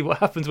interested to see what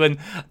happens when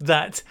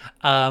that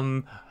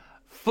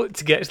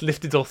foot gets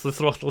lifted off the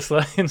throttle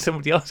and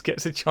somebody else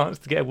gets a chance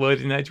to get a word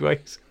in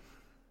edgeways.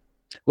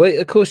 Well,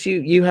 of course,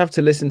 you have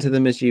to listen to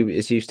them as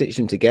you stitch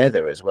them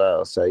together as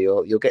well, so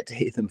you'll get to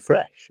hear them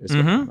fresh as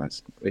well.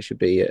 It should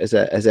be as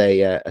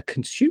a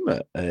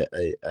consumer.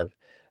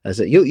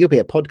 You'll be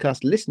a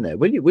podcast listener.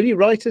 Will you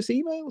write us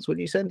emails? Will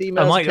you send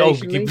emails? I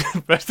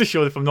might. Rest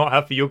assured, if I'm not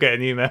happy, you're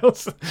getting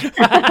emails.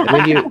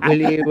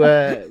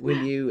 will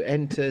you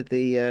enter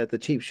the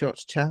Cheap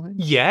Shots challenge?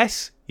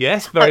 Yes,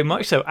 very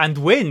much so, and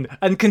win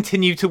and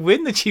continue to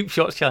win the Cheap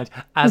Shots challenge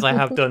as I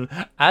have done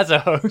as a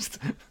host.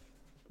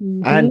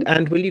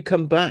 And will you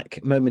come back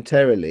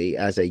momentarily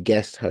as a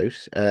guest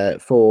host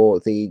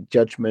for the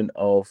judgment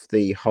of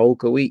the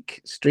Holger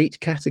Week Street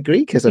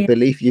category? Because I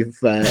believe you've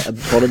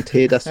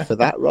volunteered us for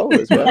that role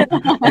as well.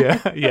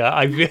 Yeah.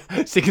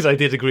 Seeing as I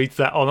did agree to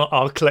that on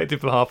our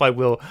collective behalf, I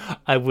will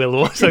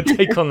also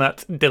take on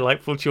that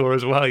delightful chore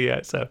as well.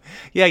 Yeah. So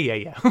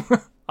yeah.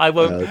 I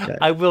won't. Okay.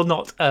 I will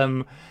not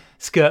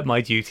skirt my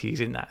duties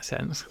in that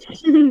sense.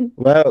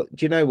 Well,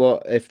 do you know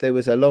what? If there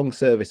was a long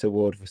service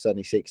award for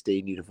Sunny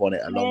 16, you'd have won it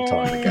a long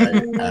time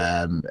ago.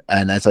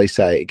 And as I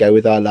say, go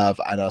with our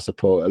love and our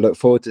support. I look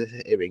forward to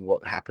hearing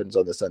what happens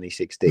on the Sunny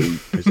 16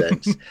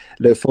 Presents.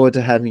 Look forward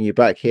to having you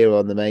back here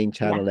on the main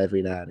channel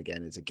every now and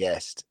again as a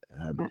guest.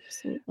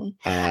 Absolutely.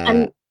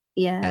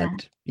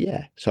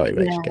 Sorry,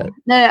 Rach, go.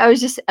 No, I was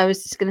just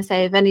going to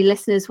say, if any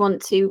listeners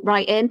want to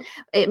write in,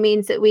 it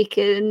means that we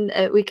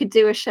could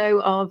do a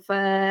show of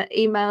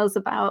emails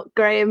about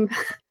Graham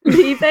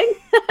leaving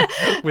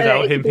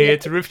without him here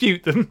to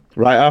refute them.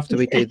 Right after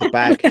we do the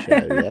bag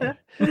show,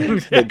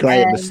 that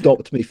Graham has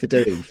stopped me for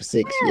doing for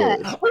 6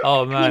 years.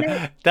 Oh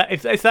man,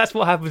 if that's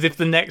what happens if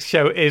the next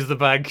show is the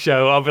bag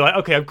show, I'll be like,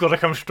 okay, I've got to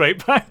come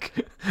straight back.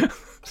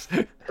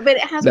 But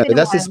it has been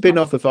that's a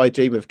spin-off of I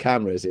Dream of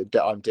Cameras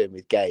that I'm doing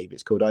with Gabe.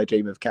 It's called I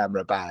Dream of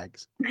Camera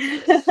Bags.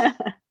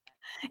 It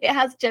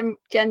has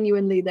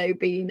genuinely though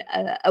been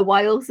a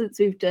while since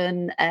we've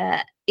done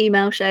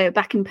email show,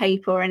 back in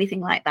paper or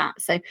anything like that.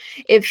 So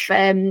if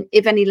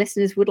any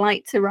listeners would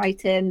like to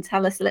write in,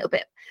 tell us a little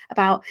bit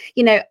about,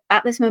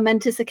 at this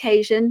momentous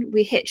occasion,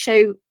 we hit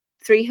show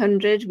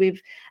 300.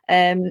 We've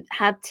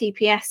had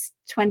TPS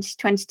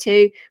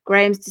 2022.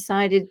 Graham's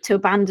decided to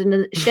abandon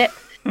the ship.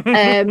 So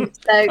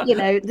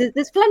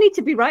there's plenty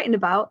to be writing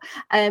about.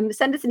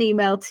 Send us an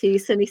email to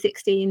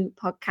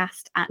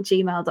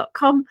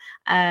sunny16podcast@gmail.com,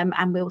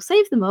 and we'll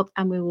save them up,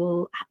 and we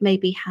will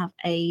maybe have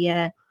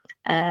a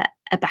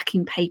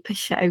backing paper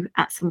show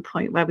at some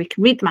point where we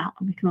can read them out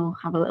and we can all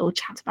have a little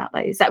chat about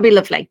those. That'd be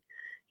lovely.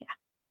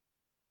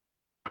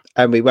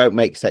 And we won't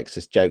make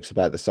sexist jokes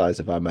about the size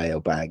of our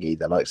mailbag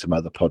either, like some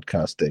other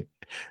podcasts do.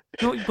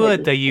 What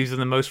word they use in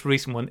the most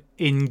recent one?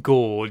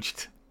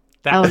 Engorged.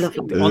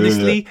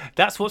 Honestly,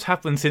 that's what's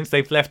happened since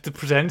they've left the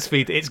Presents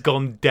feed. It's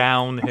gone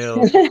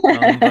downhill.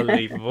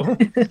 Unbelievable.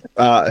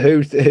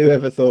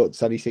 Whoever thought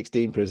Sunny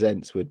 16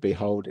 Presents would be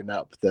holding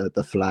up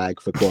the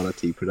flag for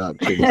quality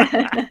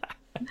production?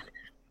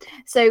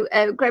 So,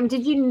 Graham,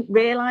 did you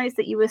realise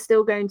that you were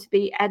still going to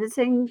be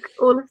editing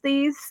all of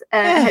these?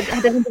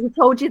 Had anybody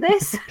told you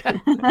this?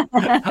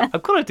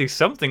 I've got to do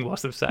something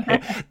whilst I'm sat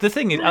here. The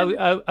thing is,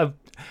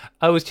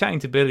 I was chatting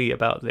to Billy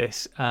about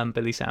this,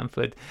 Billy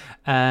Sanford,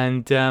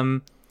 and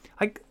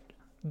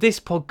this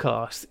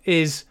podcast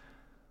is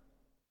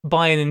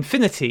by an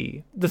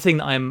infinity the thing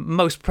that I'm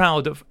most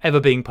proud of ever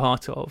being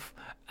part of,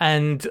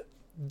 and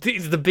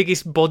it's the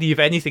biggest body of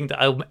anything that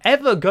I'm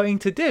ever going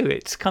to do.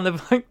 It's kind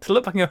of like to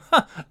look back and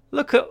go,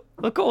 look at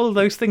all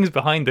those things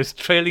behind us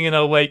trailing in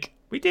our wake.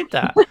 We did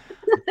that.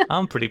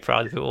 I'm pretty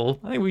proud of it all.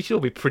 I think we should all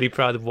be pretty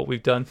proud of what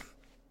we've done.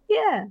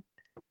 Yeah.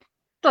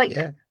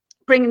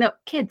 Bringing up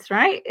kids,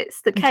 right?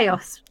 It's the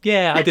chaos.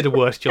 Yeah, I did a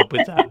worse job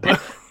with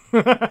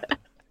that.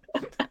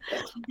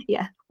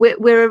 Yeah,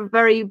 we're a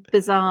very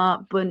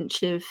bizarre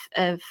bunch of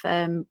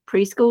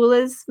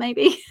preschoolers,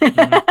 maybe,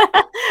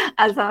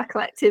 as our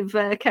collective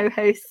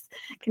co-hosts.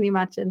 Can you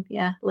imagine?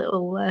 Yeah,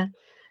 little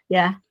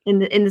in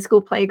the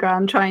school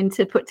playground trying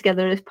to put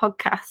together a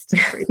podcast.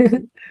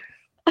 Pretty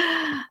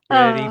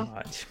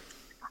much.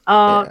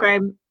 Oh, yeah.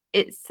 Graham,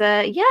 it's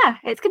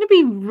it's going to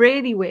be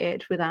really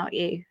weird without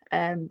you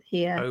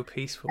here. So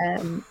peaceful.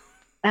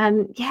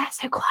 And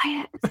so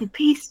quiet, so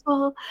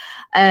peaceful.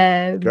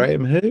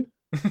 Graham who?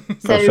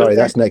 Sorry,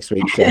 that's next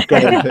week's show.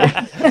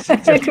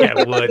 Get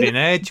a word in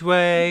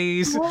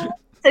edgeways.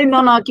 So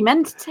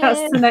non-argumentative.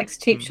 That's the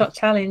next cheap shot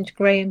challenge,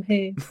 Graham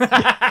who.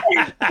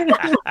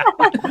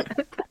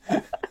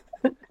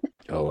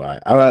 All right.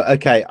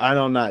 Okay. And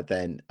on that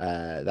then,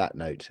 that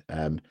note,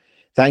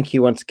 thank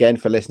you once again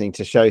for listening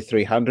to show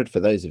 300. For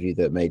those of you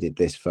that made it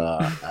this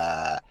far,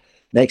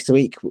 next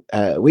week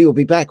we will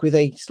be back with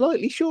a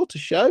slightly shorter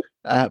show,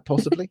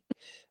 possibly.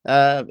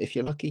 If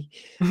you're lucky,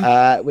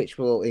 which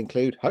will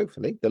include,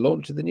 hopefully, the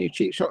launch of the new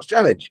Cheap Shots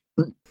Challenge.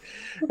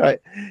 Right.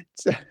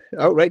 So,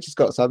 Rachel's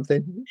got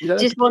something.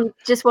 Just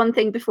one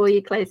thing before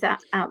you close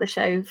out the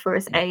show for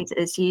us, Aid,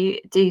 as you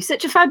do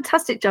such a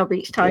fantastic job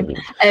each time.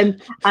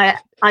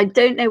 I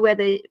don't know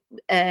whether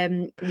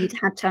you'd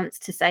had chance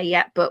to say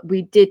yet, but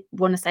we did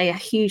want to say a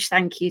huge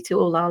thank you to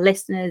all our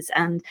listeners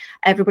and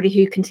everybody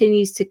who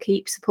continues to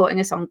keep supporting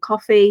us on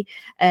Ko-fi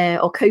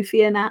or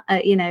Ko-fi,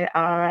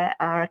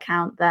 our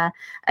account there.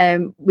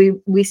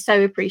 We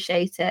so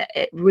appreciate it.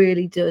 It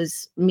really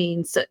does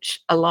mean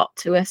such a lot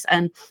to us,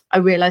 and I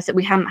realised that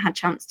we hadn't had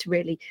chance to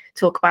really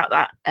talk about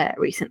that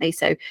recently.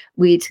 So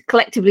we'd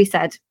collectively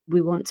said we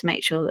want to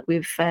make sure that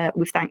we've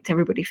thanked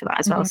everybody for that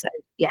as well. So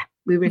yeah,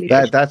 we really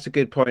that's a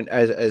good point.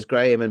 As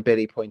Graham and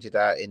Billy pointed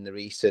out in the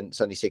recent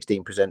Sunny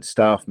 16 Presents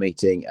staff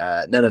meeting,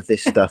 none of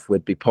this stuff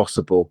would be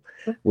possible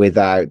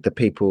without the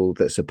people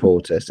that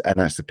support us, and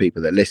that's the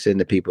people that listen,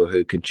 the people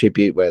who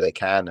contribute where they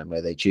can and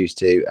where they choose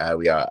to.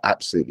 We are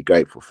absolutely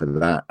grateful for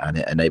that, and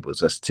it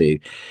enables us to,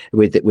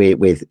 with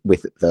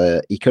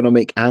the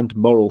economic and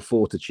moral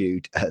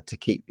fortitude, to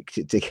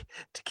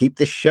keep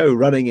this show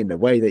running in the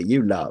way that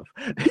you love.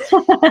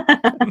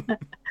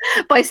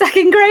 By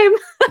second, Graham.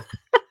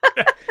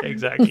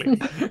 Exactly.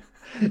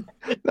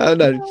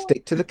 No,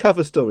 stick to the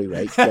cover story,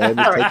 Rach. Graham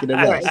is taking a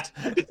rest.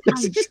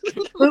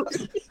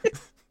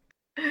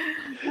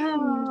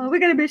 We're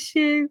going to miss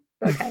you.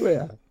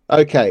 Okay.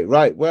 Okay,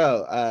 right.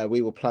 Well,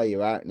 we will play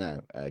you out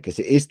now because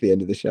it is the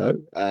end of the show.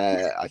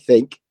 I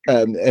think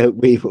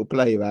we will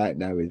play you out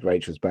now with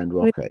Rachel's Band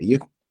Rocker.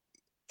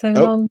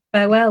 Long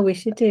farewell we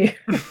should do.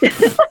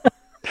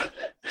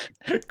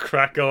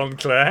 Crack on,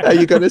 Claire. Are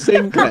you going to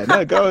sing, Claire?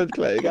 No, go on,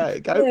 Claire.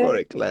 Go for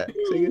it, Claire.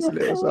 Sing us a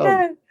little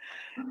song.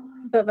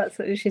 But that's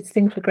what we should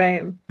sing for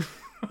Graham.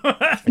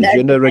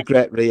 Je ne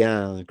regrette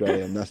rien,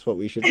 Graham. That's what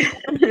we should do.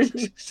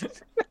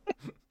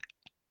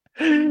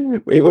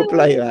 We will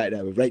play you out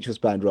now with Rachel's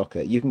Band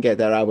Rocker. You can get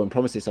their album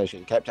Promises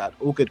Social kept at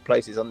all good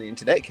places on the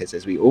internet, because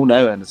as we all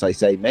know, and as I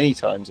say many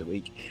times a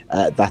week,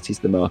 that is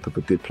the mark of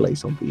a good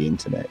place on the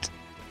internet.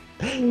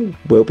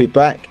 We'll be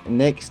back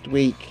next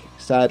week,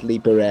 sadly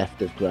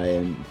bereft of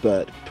Graham,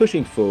 but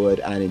pushing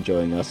forward and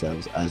enjoying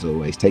ourselves as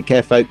always. Take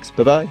care, folks.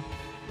 Bye-bye.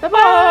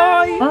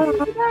 Bye-bye.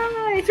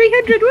 Bye-bye.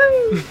 300,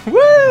 woo!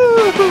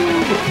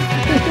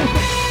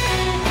 Woo!